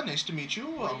 Nika, nice to meet you.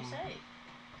 What do you say?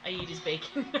 I eat his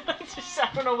bacon. I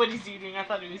don't know what he's eating. I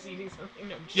thought he was eating something.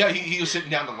 No, yeah, he was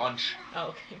sitting down to lunch. Oh,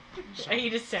 okay. So. I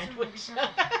eat a sandwich.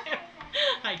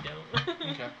 I don't.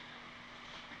 Okay.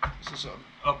 This is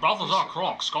Balthazar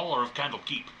Kronk, scholar of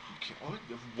Candlekeep. Okay. Oh,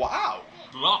 wow.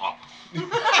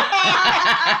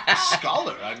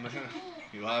 Scholar.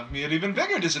 You have me at even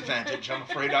bigger disadvantage. I'm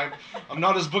afraid I'm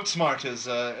not as book smart as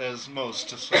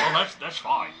most. So. Well, that's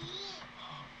fine.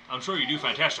 I'm sure you do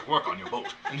fantastic work on your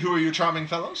boat. And who are you charming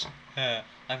fellows? I'm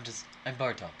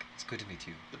Bartok. It's good to meet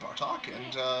you. The Bartok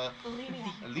and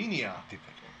Alenia.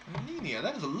 Alenia,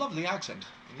 that is a lovely accent.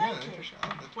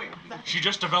 Wait, she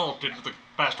just developed it for the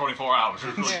past 24 hours.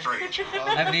 It's really strange.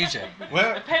 Amnesia.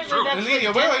 Apparently that's Alenia,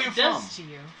 what where death are you does from?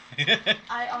 To you.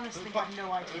 I honestly have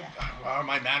no idea. Where are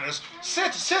my manners?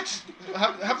 Sit.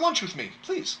 Have lunch with me,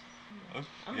 please.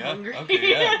 I'm hungry.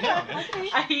 Okay, yeah.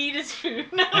 I eat his food.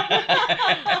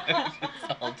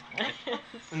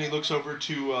 And he looks over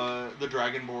to the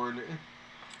Dragonborn.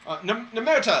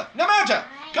 Namerta,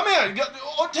 come here.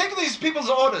 Take these people's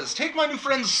orders. Take my new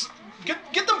friends.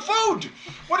 Get them food.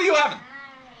 What are you having?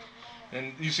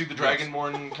 And you see the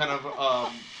Dragonborn kind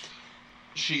of.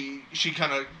 She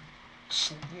kind of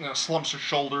slumps her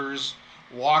shoulders,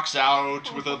 walks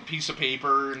out with a piece of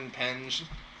paper and pen.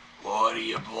 What are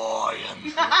you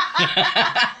buying?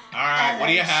 Alright, what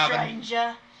are you having?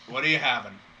 Stranger. What are you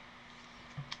having?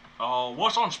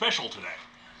 What's on special today?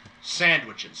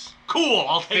 Sandwiches. Cool,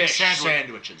 I'll take Fish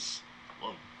sandwiches.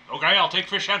 Well, okay, I'll take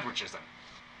fish sandwiches then.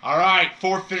 Alright,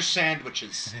 4 fish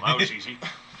sandwiches. That was easy.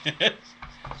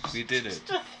 We did it. Just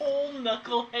a whole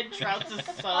knucklehead trouts a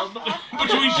sub.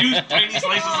 Between 2 tiny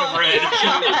slices of bread.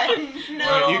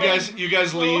 No. You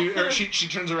guys leave. Or she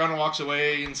turns around and walks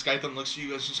away, and Skython looks at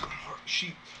you guys.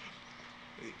 She.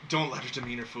 Don't let her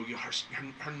demeanor fool you. Her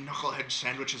knucklehead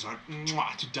sandwiches are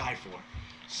to die for.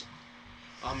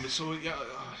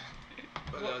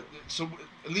 So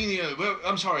Alenia,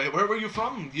 I'm sorry. Where were you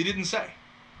from? You didn't say.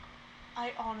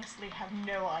 I honestly have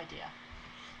no idea.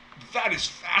 That is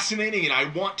fascinating, and I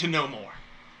want to know more.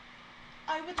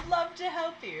 I would love to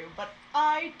help you, but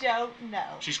I don't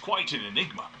know. She's quite an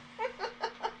enigma.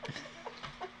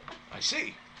 I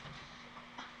see.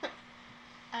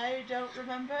 I don't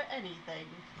remember anything.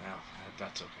 Well,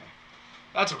 that's okay.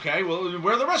 That's okay. Well,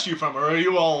 where are the rest of you from? Or are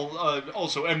you all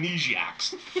also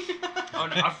amnesiacs? Oh,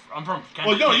 no, I'm from Candlekeep.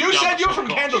 Well, no, you down said the you're Slope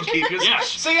from Coast. Candlekeep. Yes.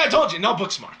 See, I told you. No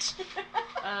book smarts.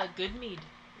 Good mead.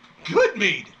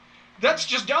 Goodmead. That's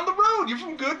just down the road. You're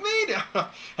from Goodmead.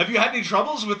 Have you had any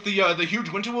troubles with the huge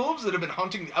winter wolves that have been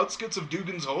haunting the outskirts of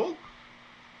Dugan's Hole?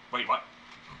 Wait, what?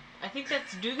 I think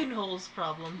that's Duganhole's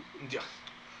problem. Yeah.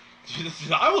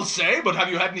 I will say, but have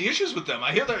you had any issues with them?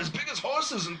 I hear they're as big as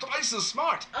horses and twice as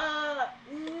smart.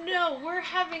 No, we're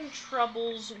having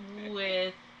troubles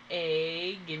with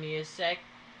give me a sec.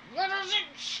 What is it?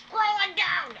 Scrolling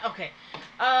down! Okay.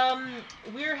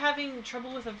 We're having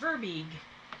trouble with a Verbeeg.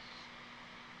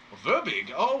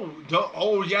 Verbeeg?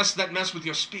 Oh, yes, that mess with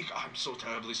your speak. I'm so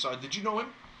terribly sorry. Did you know him?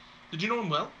 Did you know him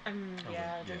well?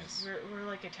 Yeah, yes. we're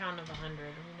like a town of 100.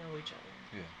 We know each other.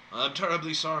 Yeah. I'm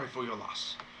terribly sorry for your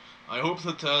loss. I hope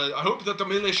that the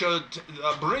militia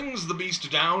brings the beast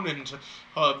down and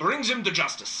brings him to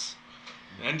justice,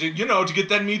 and to get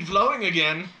that mead flowing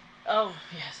again. Oh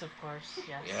yes, of course,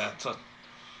 yes. Yeah, it's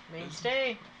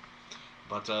Mainstay.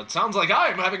 but it sounds like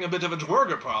I'm having a bit of a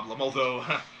Dwerger problem. Although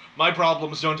my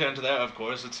problems don't end there, of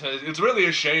course. It's really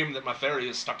a shame that my ferry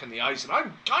is stuck in the ice and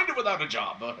I'm kind of without a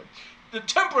job.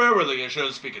 Temporarily, I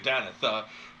should speak of Daneth.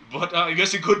 But I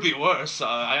guess it could be worse.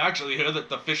 I actually hear that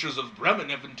the fishers of Bremen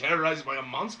have been terrorized by a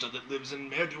monster that lives in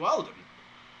Mare Dualden.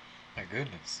 My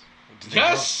goodness.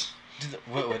 Yes!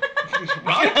 What,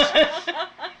 Right?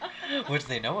 what do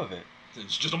they know of it?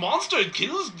 It's just a monster. It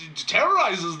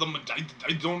terrorizes them.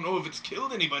 I don't know if it's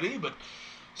killed anybody, but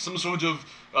some sort of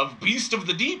beast of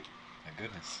the deep. My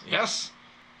goodness. Yes.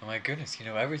 Oh my goodness, you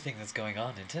know everything that's going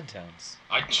on in Tin Towns.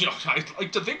 I'd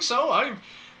like to think so.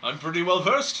 I'm pretty well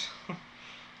versed.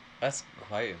 That's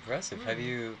quite impressive. Have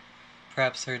you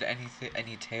perhaps heard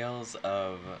any tales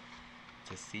of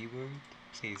the C word?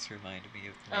 Please remind me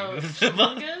of the name of the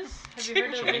Chewingas? Have you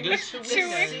heard of any Chewingas?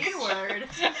 Chewingas? C-word.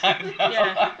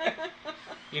 Yeah.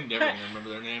 You're never gonna remember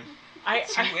their name.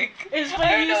 It's I funny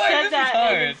you know, said this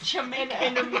that, is and, hard.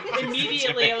 and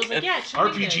immediately I was like, yeah,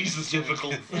 Chewingas. RPGs is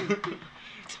difficult.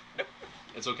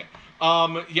 It's okay.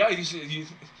 Yeah,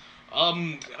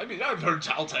 I mean, I've heard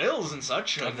tall tales and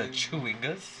such. Of the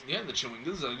Chewingas? Yeah, the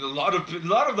Chewingas. A lot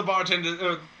of the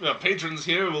bartenders, patrons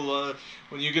here will,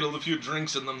 when you get a few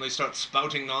drinks in them, they start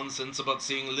spouting nonsense about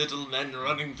seeing little men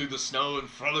running through the snow and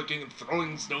frolicking and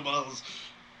throwing snowballs.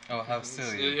 Oh, how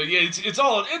silly. Yeah, it's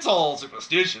all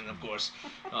superstition, of course.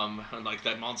 Unlike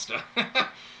that monster.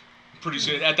 Pretty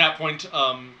soon, at that point,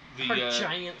 Our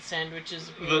giant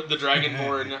sandwiches. the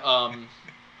Dragonborn,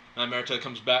 Merta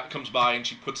comes by and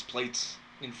she puts plates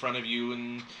in front of you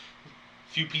and a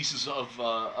few pieces of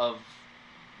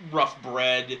rough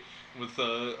bread with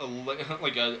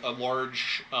a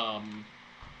large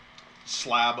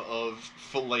slab of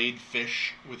filleted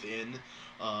fish within.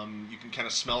 You can kind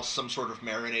of smell some sort of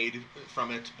marinade from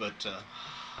it, but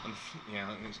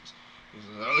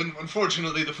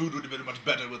unfortunately the food would have been much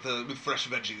better with fresh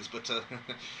veggies. But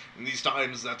in these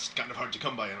times, that's kind of hard to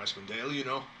come by in Icewind Dale, you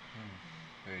know.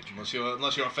 Very true.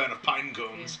 Unless you're a fan of pine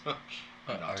cones. Yeah.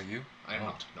 I'm not. Are you? I am Oh.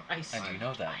 not. No. Ice. I do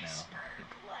know that Iceberg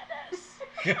lettuce.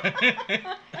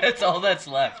 now. That's all that's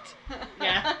left.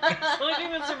 Yeah, it's the only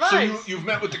thing that So survives. you've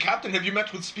met with the captain. Have you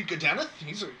met with Speaker Daneth?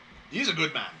 He's a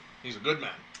good man. He's a good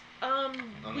man.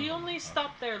 We only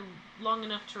stopped there long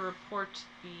enough to report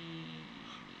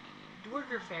the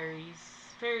Dwerger fairy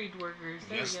Dwergers.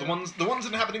 There Yes, we the go. ones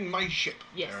inhabiting my ship.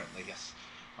 Yes. Apparently, yes.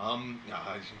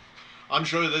 I'm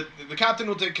sure that the captain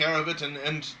will take care of it,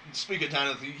 and Speaker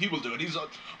Daneth, he will do it. He's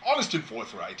honest and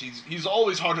forthright. He's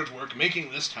always hard at work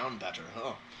making this town better.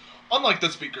 Unlike the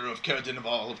Speaker of Caer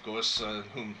Dineval, of course,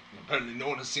 whom apparently no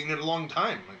one has seen in a long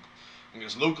time. I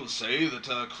guess locals say that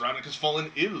Kranich has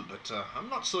fallen ill, but I'm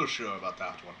not so sure about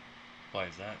that one. Why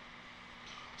is that?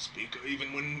 Speaker, even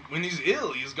when he's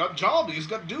ill, he's got job, he's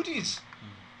got duties.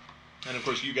 And of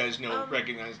course, you guys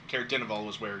recognize Caer Dineval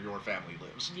was where your family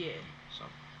lives. Yeah. So.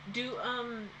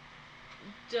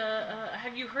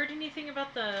 Have you heard anything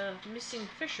about the missing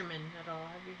fisherman at all?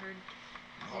 Have you heard?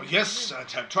 Oh yes,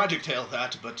 tragic tale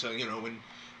that. But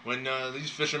when these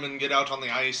fishermen get out on the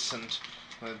ice and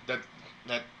that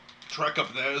trek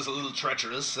up there is a little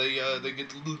treacherous, they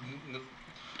get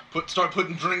start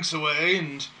putting drinks away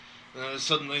and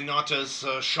suddenly not as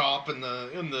sharp in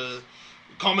the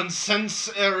common sense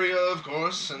area, of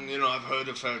course. And I've heard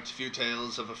a few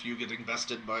tales of a few getting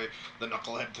bested by the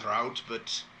knucklehead trout,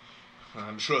 but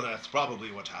I'm sure that's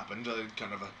probably what happened.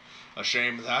 Kind of a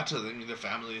shame that their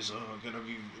families are going to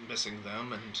be missing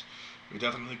them, and we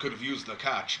definitely could have used the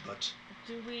catch, but...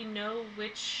 Do we know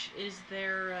which is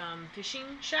their fishing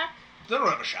shack? they don't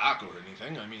have a shack or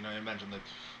anything. I mean, I imagine that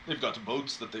they've got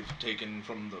boats that they've taken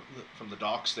from the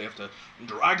docks. They have to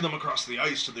drag them across the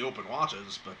ice to the open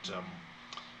waters. But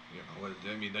you know,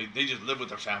 I mean, they just live with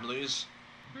their families.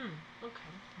 Okay.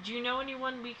 Do you know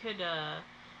anyone we could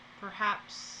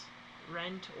perhaps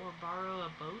rent or borrow a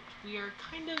boat? We are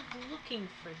kind of looking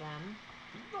for them.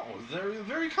 No, very,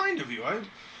 very kind of you.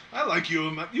 I like you.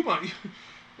 My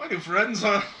new friends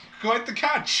are quite the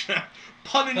catch.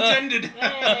 Pun intended.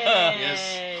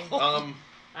 Yes.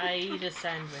 I eat a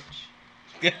sandwich.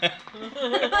 I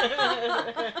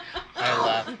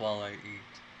laugh while I eat.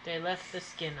 They left the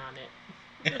skin on it.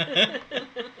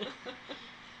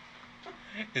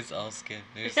 It's all skin.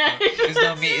 There's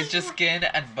no meat. It's just skin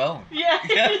and bone. Yeah.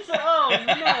 Oh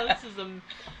no, this is a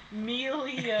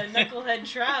mealy knucklehead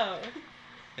trout.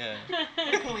 Yeah.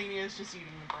 Kalinia's just eating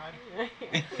the bread.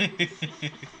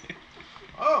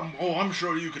 I'm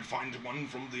sure you could find one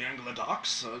from the Angler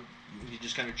docks. He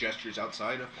just kind of gestures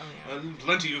outside.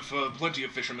 Plenty of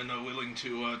fishermen are willing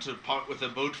to part with a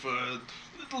boat for a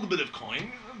little bit of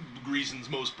coin. Greason's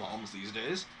most palms these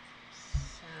days.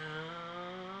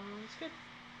 Sounds good.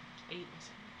 I ate my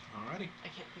sandwich. Alrighty. I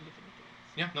can't think of anything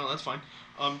else. Yeah, no, that's fine.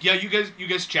 Yeah, you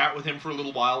guys chat with him for a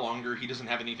little while longer. He doesn't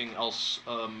have anything else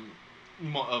of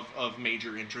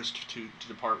major interest to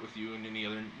depart with you and any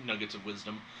other nuggets of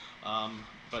wisdom.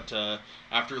 But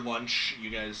after lunch, you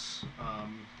guys.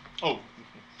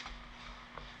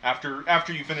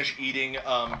 After you finish eating,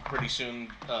 pretty soon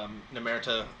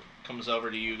Namerta comes over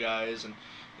to you guys, and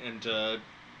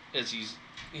as he's,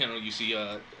 you see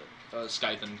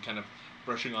Skythan kind of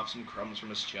brushing off some crumbs from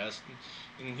his chest,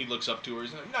 and he looks up to her.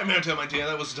 He's like, "Namerta, my dear,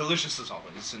 that was delicious as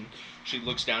always." And she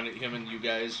looks down at him and you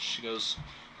guys. She goes,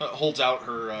 holds out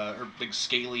her big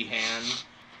scaly hand.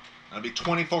 That'll be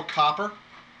 24 copper.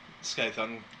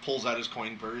 Skythun pulls out his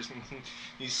coin purse, and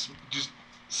he's just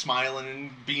smiling and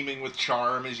beaming with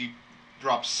charm as he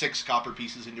drops 6 copper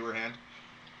pieces into her hand.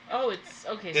 Oh, it's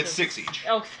okay. It's so 6 each.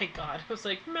 Oh, thank God! I was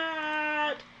like,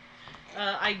 Matt.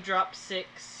 I dropped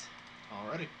 6.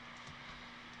 Alrighty.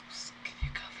 Can you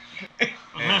cover me? Hey,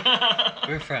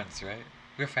 we're friends, right?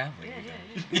 We're family.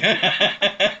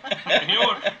 Yeah.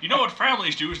 You know what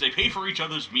families do is they pay for each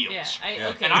other's meals. Yeah.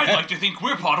 Okay. And I'd like to think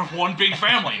we're part of one big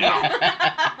family now. Okay.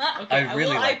 I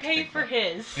really like I paid for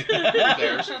his.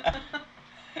 Theirs. Alright,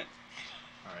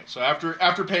 so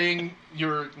after paying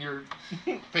your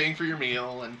paying for your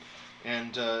meal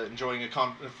and enjoying a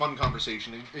fun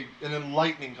conversation, an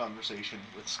enlightening conversation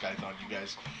with Skython, you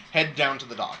guys head down to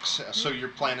the docks. So your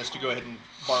plan is to go ahead and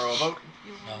borrow a boat?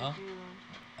 Uh-huh.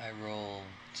 I roll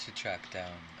to track down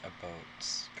a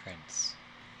boat's prints.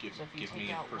 Give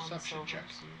me a perception check.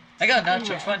 I got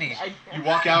natural 20. You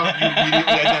walk out, you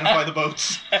immediately identify the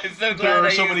boats. I'm so glad There are I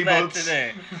so used many that boats.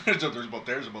 today. So there's a boat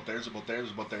there, there's a boat there, there's a boat there, there's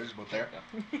a boat there, there's a boat there, there's a boat there.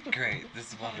 Great,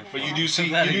 this is wonderful. But you do see, I'm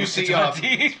glad I used the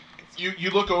 20.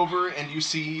 you look over and you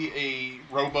see a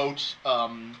rowboat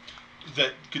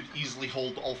that could easily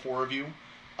hold all 4 of you,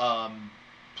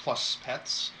 plus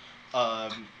pets,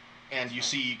 and you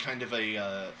see kind of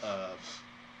a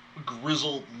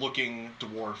grizzled-looking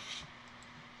dwarf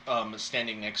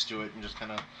standing next to it and just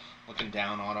kind of looking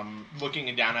down at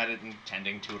it and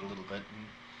tending to it a little bit.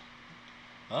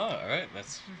 Oh, alright,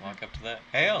 let's walk up to that.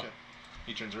 Hail! Okay.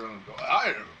 He turns around and goes,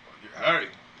 "Hi,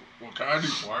 what can I do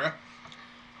for you?"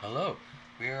 Hello.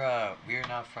 We're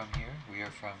not from here. We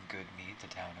are from Good Mead, the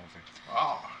town over.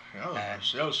 Ah, yeah,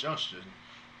 yes.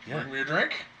 Yeah. Bring me a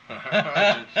drink?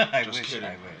 I Just wish, kidding.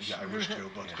 I wish. Yeah, I wish too,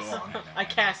 but Yes. go on. I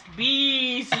cast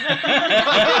bees.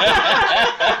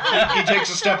 He takes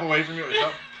a step away from you.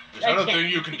 Is that a thing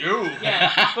you can do?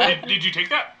 Yeah, but Did you take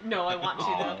that? no, I want to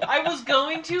Oh. though. I was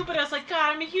going to, but I was like,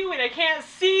 God, I'm a human. I can't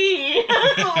see.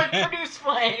 So like, produce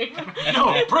flame.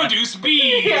 No, produce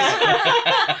bees! Yeah.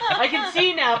 I can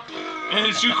see now. And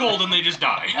it's too cold and they just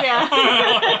die. Yeah.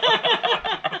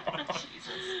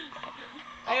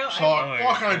 So,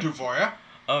 what can I do for you?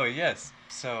 Oh, yes.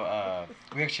 So,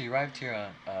 we actually arrived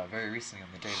here very recently on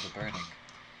the day of the burning.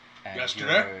 And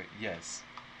Yesterday? Yes.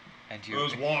 And It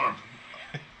was warm.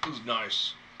 It was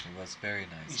nice. It was very He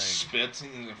nice. spits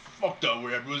and he's like, "Fuck that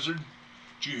red wizard.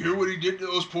 Did you hear what he did to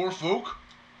those poor folk?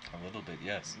 A little bit,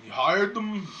 yes. He hired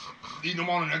them, lead them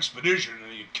on an expedition,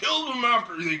 and he killed them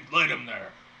after they led him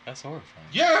there. That's horrifying.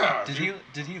 Yeah! Did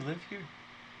he live here?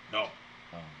 No.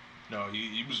 Oh. No,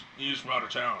 he was from out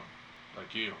of town.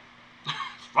 Like you.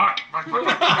 Fuck!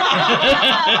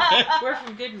 We're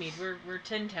from Goodmead. We're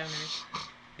Tin Towners.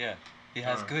 Yeah. He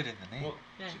has Alright. good in the name. Well,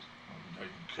 Yeah. I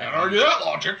can't argue that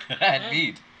logic. And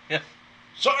mead. Yeah.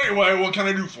 So anyway, what can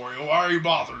I do for you? Why are you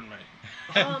bothering me?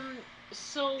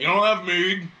 So You don't have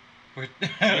mead. We're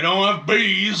You don't have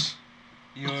bees.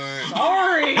 You're...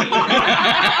 Sorry!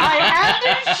 I had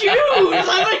to choose!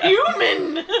 I'm a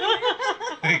human!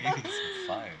 He's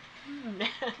fired.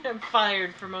 I'm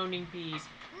fired from owning bees.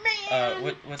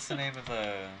 Man! What's the name of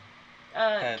the...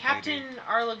 Captain lady?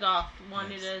 Arlagoth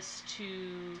wanted Yes. us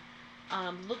to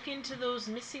look into those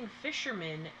missing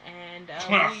fishermen, and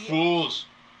Fools.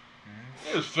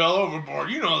 They just fell overboard.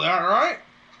 You know that, right?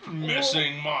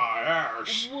 Missing my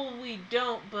ass. Well, we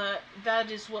don't, but that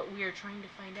is what we are trying to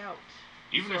find out.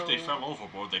 Even if they fell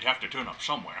overboard, they'd have to turn up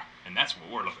somewhere, and that's what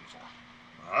we're looking for.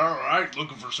 All right,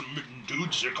 looking for some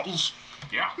dudesicles.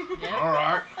 Yeah. Yep. All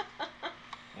right.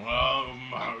 Well,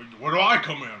 where do I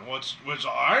come in?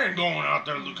 I ain't going out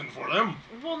there looking for them.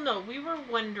 Well, no, we were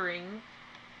wondering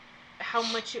how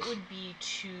much it would be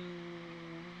to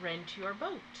rent your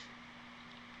boat.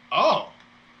 Oh.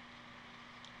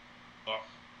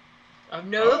 I've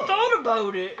never thought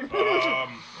about it.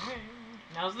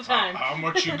 Now's the time. How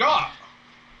much you got?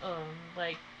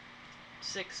 Like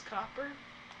 6 copper.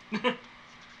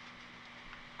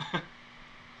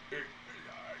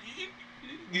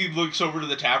 He looks over to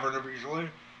the tavern usually.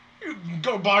 You can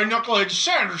go buy Knucklehead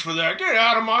Sanders for that. Get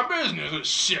out of my business. It's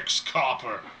 6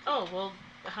 copper. Oh, well,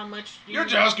 how much do You're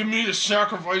just asking me to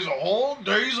sacrifice a whole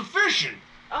day's of fishing.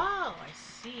 Oh, I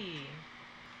see.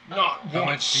 Not How one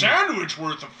much do you- sandwich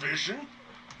worth of fishing.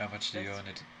 How much do you earn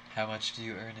How much do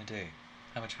you earn a day?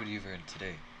 How much would you have earned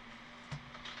today?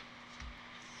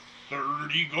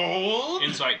 30 gold.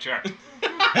 Insight check.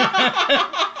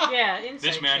 Yeah, insight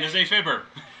This man check. is a fibber.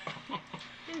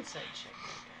 Insight check,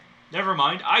 that Never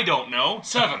mind, I don't know.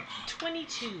 7. guy.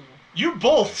 22. You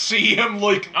both see him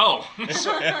like. Oh.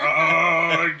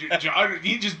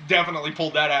 He just definitely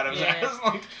pulled that out of his Yeah. ass.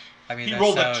 Like, I mean, he that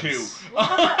rolled sounds... a 2. Well,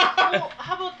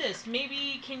 how about this?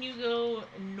 Maybe can you go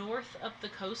north up the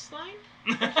coastline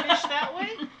and fish that way?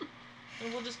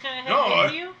 And we'll just kind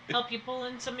of help you pull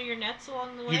in some of your nets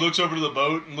along the way. He looks over to the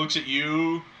boat and looks at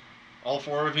you, all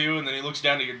 4 of you, and then he looks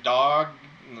down to your dog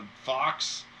and the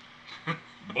fox.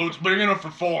 The boat's big enough for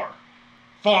 4.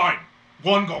 Fine.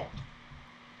 1 gold.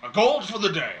 A gold for the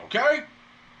day, okay?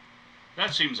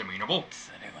 That seems amenable. Does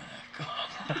anyone have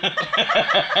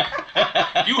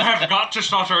gold? You have got to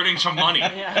start earning some money.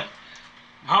 Yeah.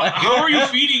 How are you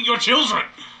feeding your children?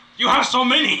 You have so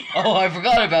many. Oh, I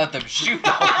forgot about them. Shoot.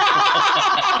 You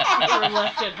were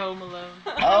left at home alone.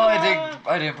 Oh,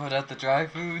 I didn't put out the dry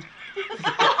food.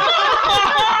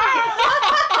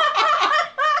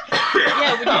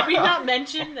 Yeah, did we not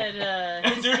mention that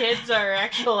his kids are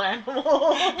actual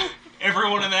animals?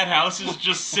 Everyone in that house is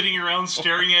just sitting around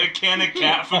staring at a can of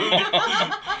cat food.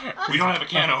 We don't have a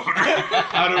can opener.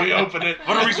 How do we open it?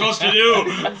 What are we supposed to do?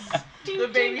 The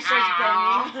baby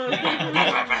starts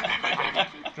banging.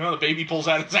 No, the baby pulls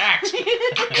out his axe.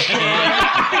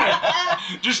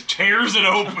 Just tears it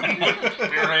open with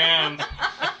bare hands.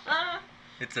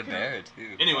 It's a bear, too.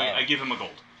 Anyway, Wow. I give him a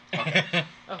gold. Okay.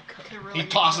 Oh, God. He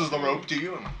tosses the rope to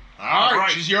you. And, all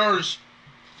right, she's yours.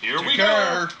 Here Take we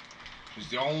care. go. She's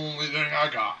the only thing I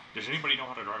got. Does anybody know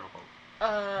how to drive a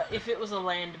boat? If it was a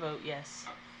land boat, yes.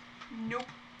 Nope.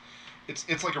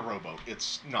 It's like a rowboat.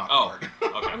 It's not Oh, hard.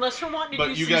 okay. Unless we're wanting to But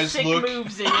do you some guys sick look-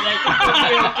 moves in it, I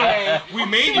think we'll be okay. We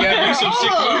may need to do some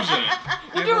sick moves in it.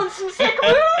 We're doing some sick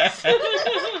moves!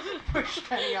 Push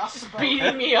Penny off the boat.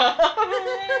 Beating me up.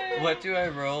 What do I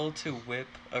roll to whip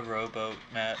a rowboat,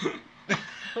 Matt?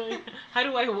 How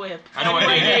do I whip? How do I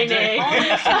nay?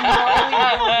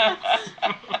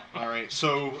 All right,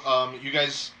 so you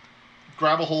guys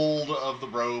grab a hold of the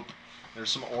rope. There's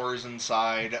some oars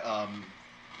inside,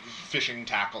 fishing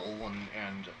tackle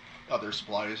and other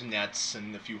supplies, nets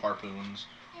and a few harpoons,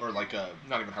 or like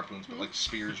not even harpoons, but like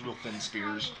spears, real thin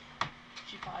spears.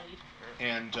 She bodied.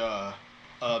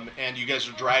 And you guys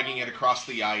are dragging it across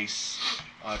the ice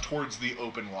towards the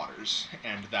open waters,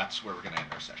 and that's where we're gonna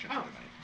end our session for tonight.